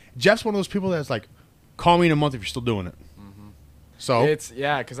then Jeff's one of those people that's like, call me in a month if you're still doing it. So It's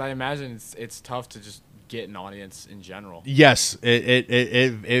because I imagine it's tough to just get an audience in general. yes,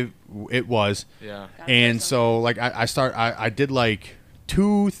 it was. Yeah. And so like I did like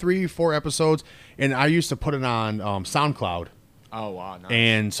 2, 3, 4 episodes, and I used to put it on SoundCloud. Oh wow. Nice.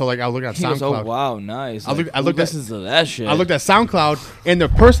 And so like I look at He goes, oh SoundCloud. wow, nice. I looked who at- listens to that shit. I looked at SoundCloud, and the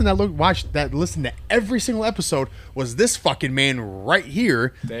person that listened to every single episode was this fucking man right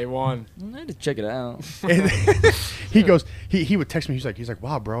here. Day one. I had to check it out. And he goes, he would text me. He's like,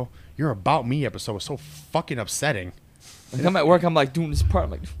 wow, bro, your About Me episode was so fucking upsetting. Like, I'm at work. I'm like doing this part.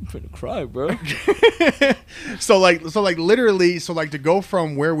 I'm like, I'm trying to cry, bro. So literally, to go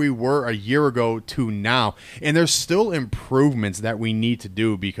from where we were a year ago to now, and there's still improvements that we need to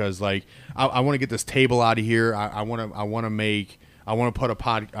do because like I want to get this table out of here. I want to put a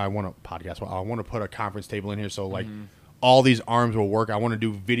podcast. I want to put a conference table in here so like all these arms will work. I want to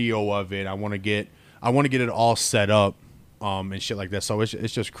do video of it. I want to get it all set up and shit like that. So it's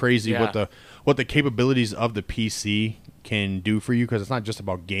just crazy Yeah. what the capabilities of the PC can do for you because it's not just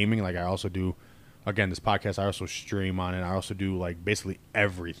about gaming. Like I also do again, this podcast, I also stream on it. I also do like basically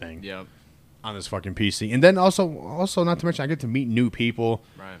everything. Yep. On this fucking PC, and then also not to mention I get to meet new people,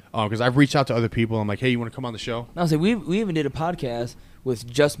 Right? Because I've reached out to other people. I'm like, hey, you want to come on the show? No, so we even did a podcast with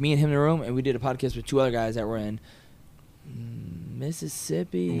just me and him in the room, and we did a podcast with 2 other guys that were in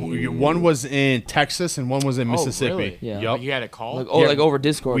Mississippi. One was in Texas and one was in Mississippi. Really? Yeah. Yup. You had a call. Like, Yeah. like over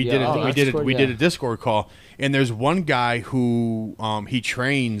Discord. We yeah. did it. Oh, We did it. Discord, We yeah. did a Discord call, and there's one guy who he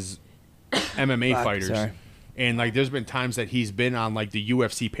trains MMA Fuck, fighters, sorry. and like there's been times that he's been on like the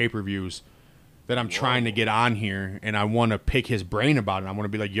UFC pay-per-views that I'm trying to get on here, and I want to pick his brain about it. I want to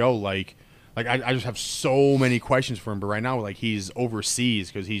be like, yo, like I just have so many questions for him, but right now like he's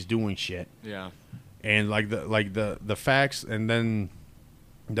overseas because he's doing shit, Yeah. and like the facts, and then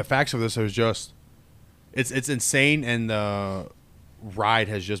the facts of this is just it's insane, and the ride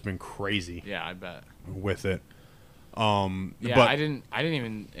has just been crazy Yeah, I bet. with it. Yeah, but I didn't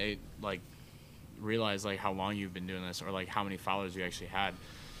even like realize like how long you've been doing this or like how many followers you actually had.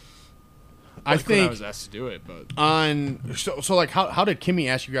 I Like, when I think was asked to do it, but on so like how did Kimmy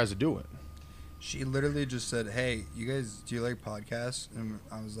ask you guys to do it? She literally just said, "Hey, you guys, do you like podcasts?" And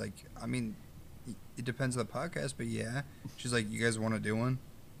I was like, "I mean, it depends on the podcast, but yeah." She's like, "You guys want to do one?"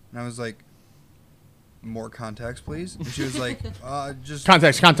 And I was like, "More context, please." And she was like, "Just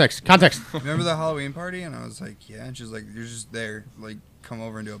Context. remember the Halloween party?" And I was like, "Yeah." And she's like, "You're just there. Like, come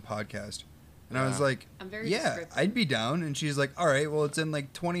over and do a podcast." And I was Yeah. like, I'm very "Yeah, descriptive. I'd be down." And she's like, "All right, well, it's in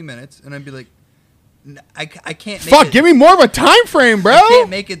like 20 minutes." And I'd be like, I can't make Fuck, it. give me more of a time frame, bro. I can't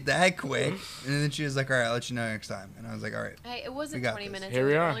make it that quick." And then she was like, "All right, I'll let you know next time." And I was like, "All right." Hey, it wasn't We got 20 this. minutes. Here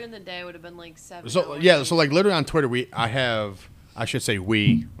It we was are. Earlier in the day, it would have been like 7. So hours. yeah, so like literally on Twitter, I should say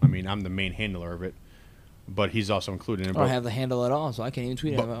I'm the main handler of it, but he's also included in it. I don't But have the handle at all, so I can't even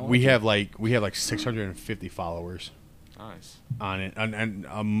tweet it. if I but want we to. have like 650 followers nice. on it,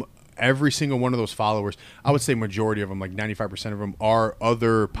 and every single one of those followers, I would say majority of them, like 95% of them, are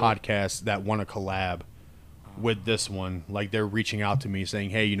other podcasts that want to collab with this one. Like they're reaching out to me saying,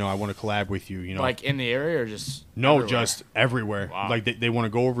 "Hey, I want to collab with you." Like in the area or just no, everywhere? just everywhere. Wow. Like they want to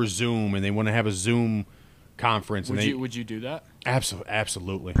go over Zoom and they want to have a Zoom conference. Would you do that?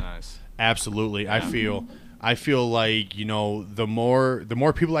 Absolutely. Nice. Absolutely. I feel like, the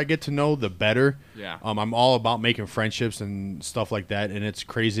more people I get to know, the better. Yeah. I'm all about making friendships and stuff like that, and it's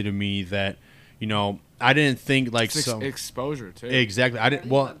crazy to me that, I didn't think like It's some exposure too. exactly. I didn't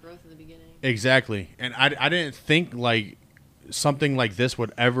Everything well about growth in the beginning. exactly. And I didn't think like something like this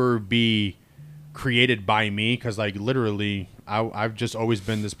would ever be created by me, cuz like literally I've just always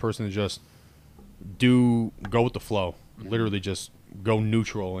been this person to just go with the flow. Literally just go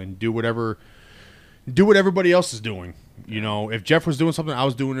neutral and do what everybody else is doing. If Jeff was doing something, I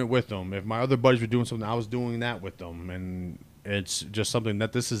was doing it with them. If my other buddies were doing something, I was doing that with them. And it's just something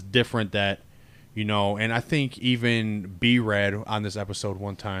that this is different that, and I think even B-Rad on this episode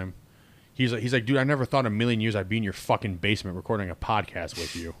one time, he's like, dude, I never thought in a million years I'd be in your fucking basement recording a podcast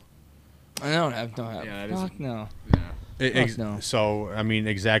with you. I don't have. Yeah, that is- Fuck no. Yeah. Fuck no. So, I mean,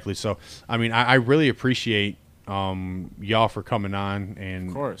 exactly. So, I mean, I really appreciate y'all for coming on, and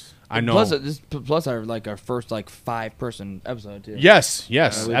Of course. I know. Plus our first 5-person episode too. Yes, We've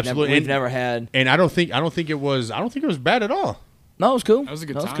absolutely. We've never had. And I don't think it was bad at all. No, it was cool. That was a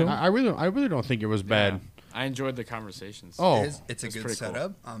good That time. Cool. I really don't think it was bad. Yeah. I enjoyed the conversations. Oh. It's a That's good pretty cool.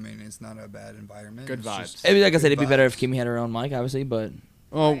 setup. I mean, it's not a bad environment. Good It's vibes. just Like I said, it'd be good better if vibes. Kimmy had her own mic, obviously, but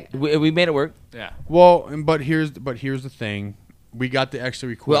Oh, Right. we made it work. Yeah. well, but here's the thing. We got the extra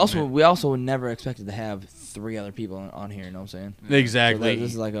equipment. We also never expected to have 3 other people on here. You know what I'm saying? Exactly. So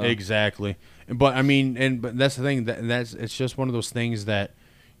this is like a- exactly. But I mean, but that's the thing. It's just one of those things that,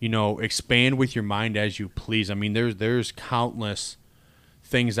 expand with your mind as you please. I mean, there's countless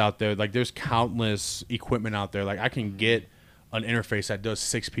things out there. Like there's countless equipment out there. Like I can get an interface that does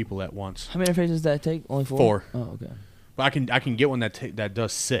 6 people at once. How many interfaces does that take? Only 4. 4. Oh, okay. But I can get one that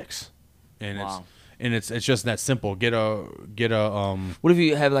does 6, and Wow. it's just that simple. Get a What if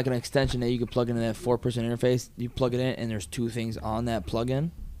you have like an extension that you could plug into that 4-person interface? You plug it in, and there's 2 things on that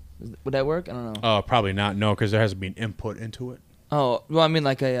plug-in. Would that work? I don't know. probably not, no, because there has to be an input into it, Oh, well, I mean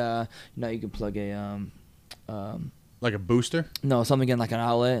like a you could plug a like a booster. no, something in like an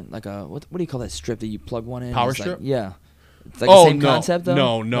outlet, like a what do you call that strip that you plug one in? Power It's like- strip? yeah. It's like the same no, concept though.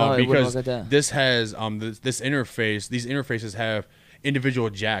 no, it wouldn't because work like that. this has this interface. These interfaces have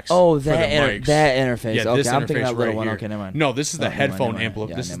individual jacks. Oh, for the that mics. that interface. Yeah, okay, this I'm thinking interface that little right one. here. Okay, never mind. No, this is the Oh, never mind, headphone never mind. ampli.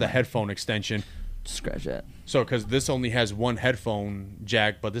 Yeah, This is never the mind. headphone extension. Scratch that. So, because this only has one headphone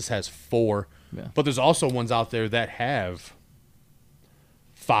jack, but this has 4. Yeah. But there's also ones out there that have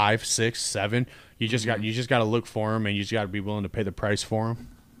 5, 6, 7. You just got to look for them, and you just got to be willing to pay the price for them.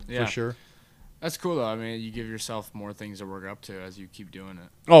 Yeah. For sure. That's cool though. I mean, you give yourself more things to work up to as you keep doing it.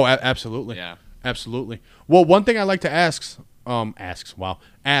 Oh, absolutely. Yeah. Absolutely. Well, one thing I like to ask all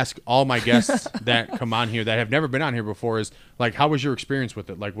my guests that come on here that have never been on here before is like, how was your experience with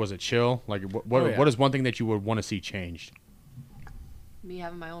it? Like, was it chill? Like, what is one thing that you would want to see changed? Me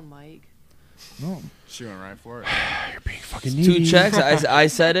having my own mic. No. She went right for it. You're being fucking needy. 2 checks. I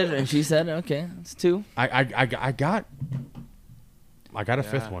said it, and she said it. Okay, it's 2. I got a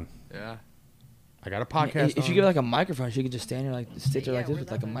fifth one. Yeah. I got a podcast. If you give her like a microphone, she could just stand here like sit there Yeah, like this where's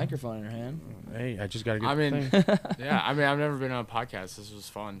with like a that? microphone in her hand. Hey, I just got to get I the mean, thing. yeah. I mean, I've never been on a podcast. This was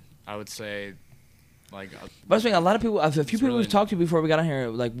fun. I would say, like. But I was saying, a lot of people, a few people really- we've talked to before we got on here,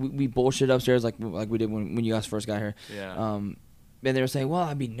 like we bullshit upstairs, like we did when you guys first got here. Yeah. And they were saying, well,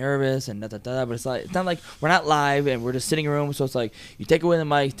 I'd be nervous and but it's not like we're not live and we're just sitting in a room, so it's like you take away the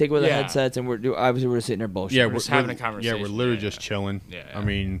mic, take away the Yeah. headsets, and obviously we're just sitting there bullshit. Yeah, we're just having a conversation. Yeah, we're literally Yeah, just yeah. chilling. Yeah, I yeah.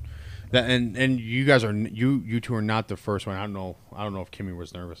 mean, that and you guys are you two are not the first one. I don't know if Kimmy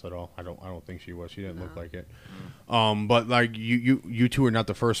was nervous at all. I don't think she was. She didn't look like it. But like you two are not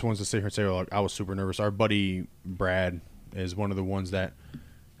the first ones to sit here and say, "Well, like, I was super nervous." Our buddy Brad is one of the ones that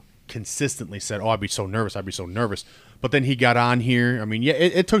consistently said, "Oh, I'd be so nervous. I'd be so nervous." But then he got on here. I mean, yeah,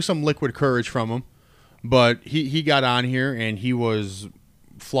 it took some liquid courage from him, but he got on here and he was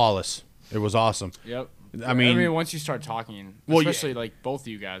flawless. It was awesome. Yep. I mean, once you start talking, well, yeah. especially like both of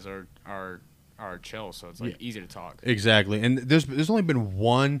you guys are chill, so it's like easy to talk. Exactly. And there's only been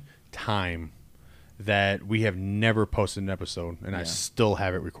one time that we have never posted an episode, and I still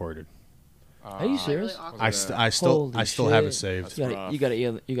have it recorded. Are you serious? Really awkward. I still Holy have it shit. saved. You gotta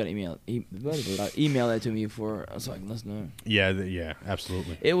email that to me so I can listen to it. Yeah,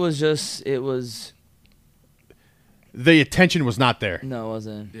 absolutely. It was The attention was not there. no, it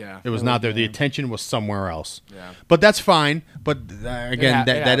wasn't. Yeah. It was not there. The attention was somewhere else. Yeah. But that's fine. But again, It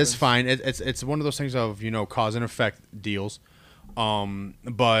that is happens. fine. It's one of those things of cause and effect deals.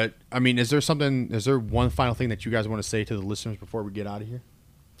 But I mean, is there one final thing that you guys want to say to the listeners before we get out of here?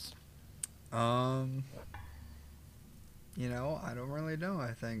 I don't really know.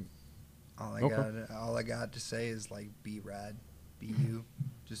 I think all I got to say is like be rad, be you,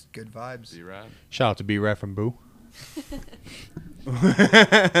 just good vibes. Be right. Shout out to B-Rat from Boo.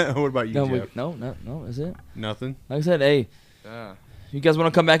 What about you, Jeff? No, is it? Nothing. Like I said, hey, Yeah. you guys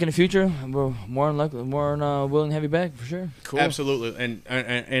want to come back in the future? We're more willing to have you back for sure. Cool. Absolutely.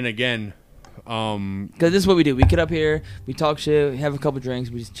 And again, Because this is what we do. We get up here, we talk shit, we have a couple drinks,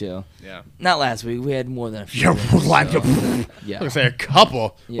 we just chill. Yeah. Not last week. We had more than a few. yeah, drinks, like so, I yeah. was gonna say a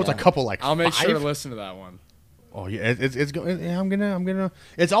couple. What's a Yeah. couple like? I'll make five? sure to listen to that one. Oh yeah, it's going. Yeah, I'm gonna.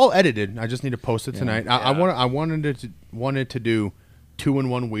 It's all edited. I just need to post it tonight. I wanted to do 2 in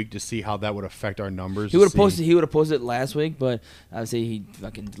 1 week to see how that would affect our numbers. He would have posted it last week, but obviously he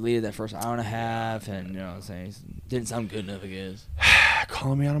fucking deleted that first hour and a half, and you know what I'm saying, it didn't sound good enough, I guess.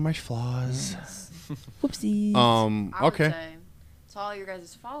 calling me out on my flaws. Whoopsies. I would Okay. say to all your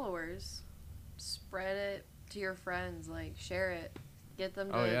guys' followers, spread it to your friends, like share it, get them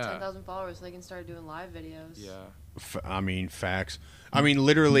to Oh, yeah. 10,000 followers so they can start doing live videos. Yeah. I mean, facts. I mean,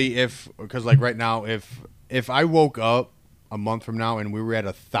 literally, because like right now, if I woke up a month from now and we were at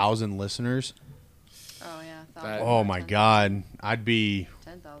 1,000 listeners, Oh yeah. That- oh my God, I'd be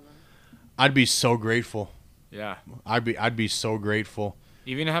 10,000. so grateful. Yeah. I'd be so grateful.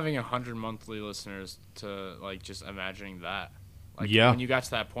 Even having 100 monthly listeners to like just imagining that. Like Yeah. when you got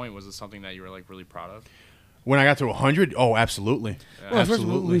to that point, was it something that you were like really proud of? When I got to 100, oh, absolutely. Yeah. Well, first, when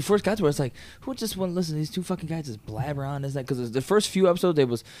absolutely. we first got to it, it's like, who just want to listen to these two fucking guys just blabber on? Is that because the first few episodes, it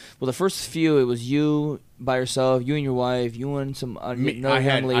was you by yourself, you and your wife, you and some another I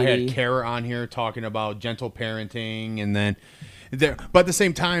young lady. had Kara on here talking about gentle parenting, and then but at the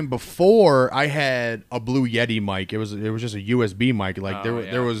same time, before I had a Blue Yeti mic. It was just a USB mic. Like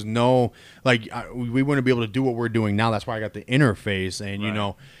there was no we wouldn't be able to do what we're doing now. That's why I got the interface, and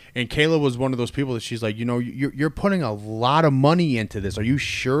Right. And Kayla was one of those people that she's like, you're putting a lot of money into this. Are you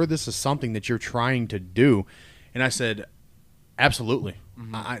sure this is something that you're trying to do? And I said, absolutely.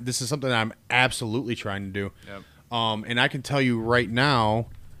 Mm-hmm. This is something that I'm absolutely trying to do. Yep. And I can tell you right now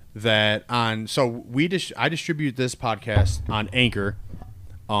that I distribute this podcast on Anchor.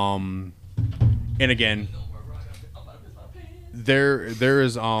 And again,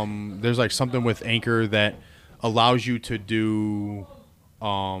 there's like something with Anchor that allows you to do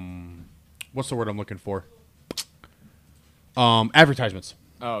what's the word I'm looking for? Advertisements.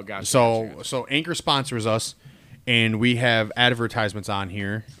 Oh, gotcha. So Anchor sponsors us, and we have advertisements on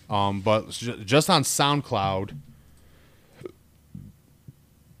here. But just on SoundCloud,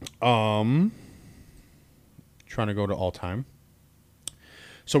 trying to go to all time.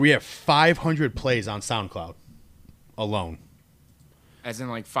 So we have 500 plays on SoundCloud alone. As in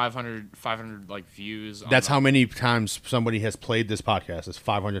like 500 like views. That's how many times somebody has played this podcast. It's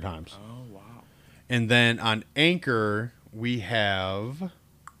 500 times. Oh, wow. And then on Anchor, we have,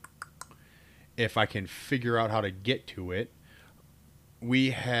 if I can figure out how to get to it,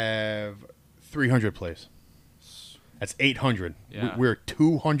 we have 300 plays. That's 800. Yeah. We're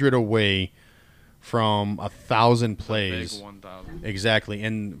 200 away from 1,000 plays. Big 1,000. Exactly.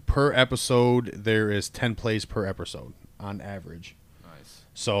 And per episode, there is 10 plays per episode on average. Nice.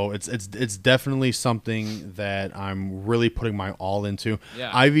 So it's definitely something that I'm really putting my all into. Yeah.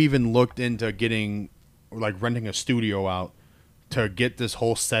 I've even looked into renting a studio out to get this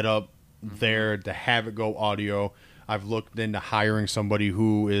whole setup there, to have it go audio. I've looked into hiring somebody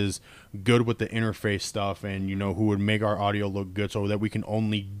who is good with the interface stuff and, who would make our audio look good so that we can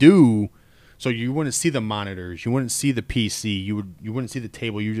only do. So you wouldn't see the monitors, you wouldn't see the PC, you wouldn't see the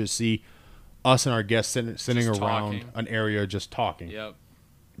table. You just see us and our guests sitting Just around talking. an area just talking. Yep.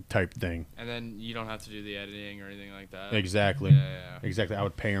 Type thing. And then you don't have to do the editing or anything like that. Exactly. Yeah. Exactly. I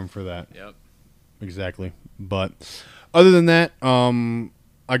would pay him for that. Yep. Exactly. But other than that,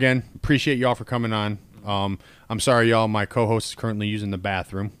 again, appreciate y'all for coming on. I'm sorry, y'all. My co-host is currently using the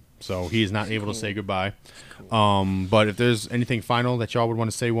bathroom, so he is not able to say goodbye. But if there's anything final that y'all would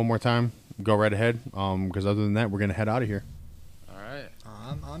want to say one more time, go right ahead. Because other than that, we're gonna head out of here. All right.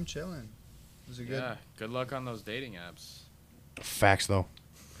 I'm chilling. It was a good. Yeah. Good luck on those dating apps. Facts, though.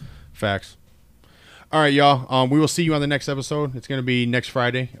 Facts. All right, y'all. We will see you on the next episode. It's gonna be next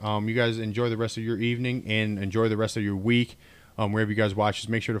Friday. You guys enjoy the rest of your evening and enjoy the rest of your week. Wherever you guys watch, just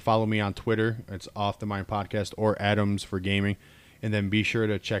make sure to follow me on Twitter. It's Off the Mind Podcast or Adams for Gaming. And then be sure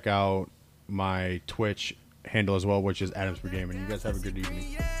to check out my Twitch handle as well, which is Adams for Gaming. You guys have a good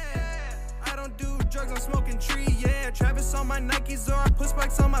evening. I don't do drugs, I'm smoking tree, yeah. Travis on my Nikes or I put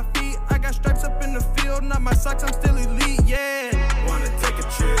spikes on my feet. I got stripes up in the field, not my socks, I'm still elite, yeah.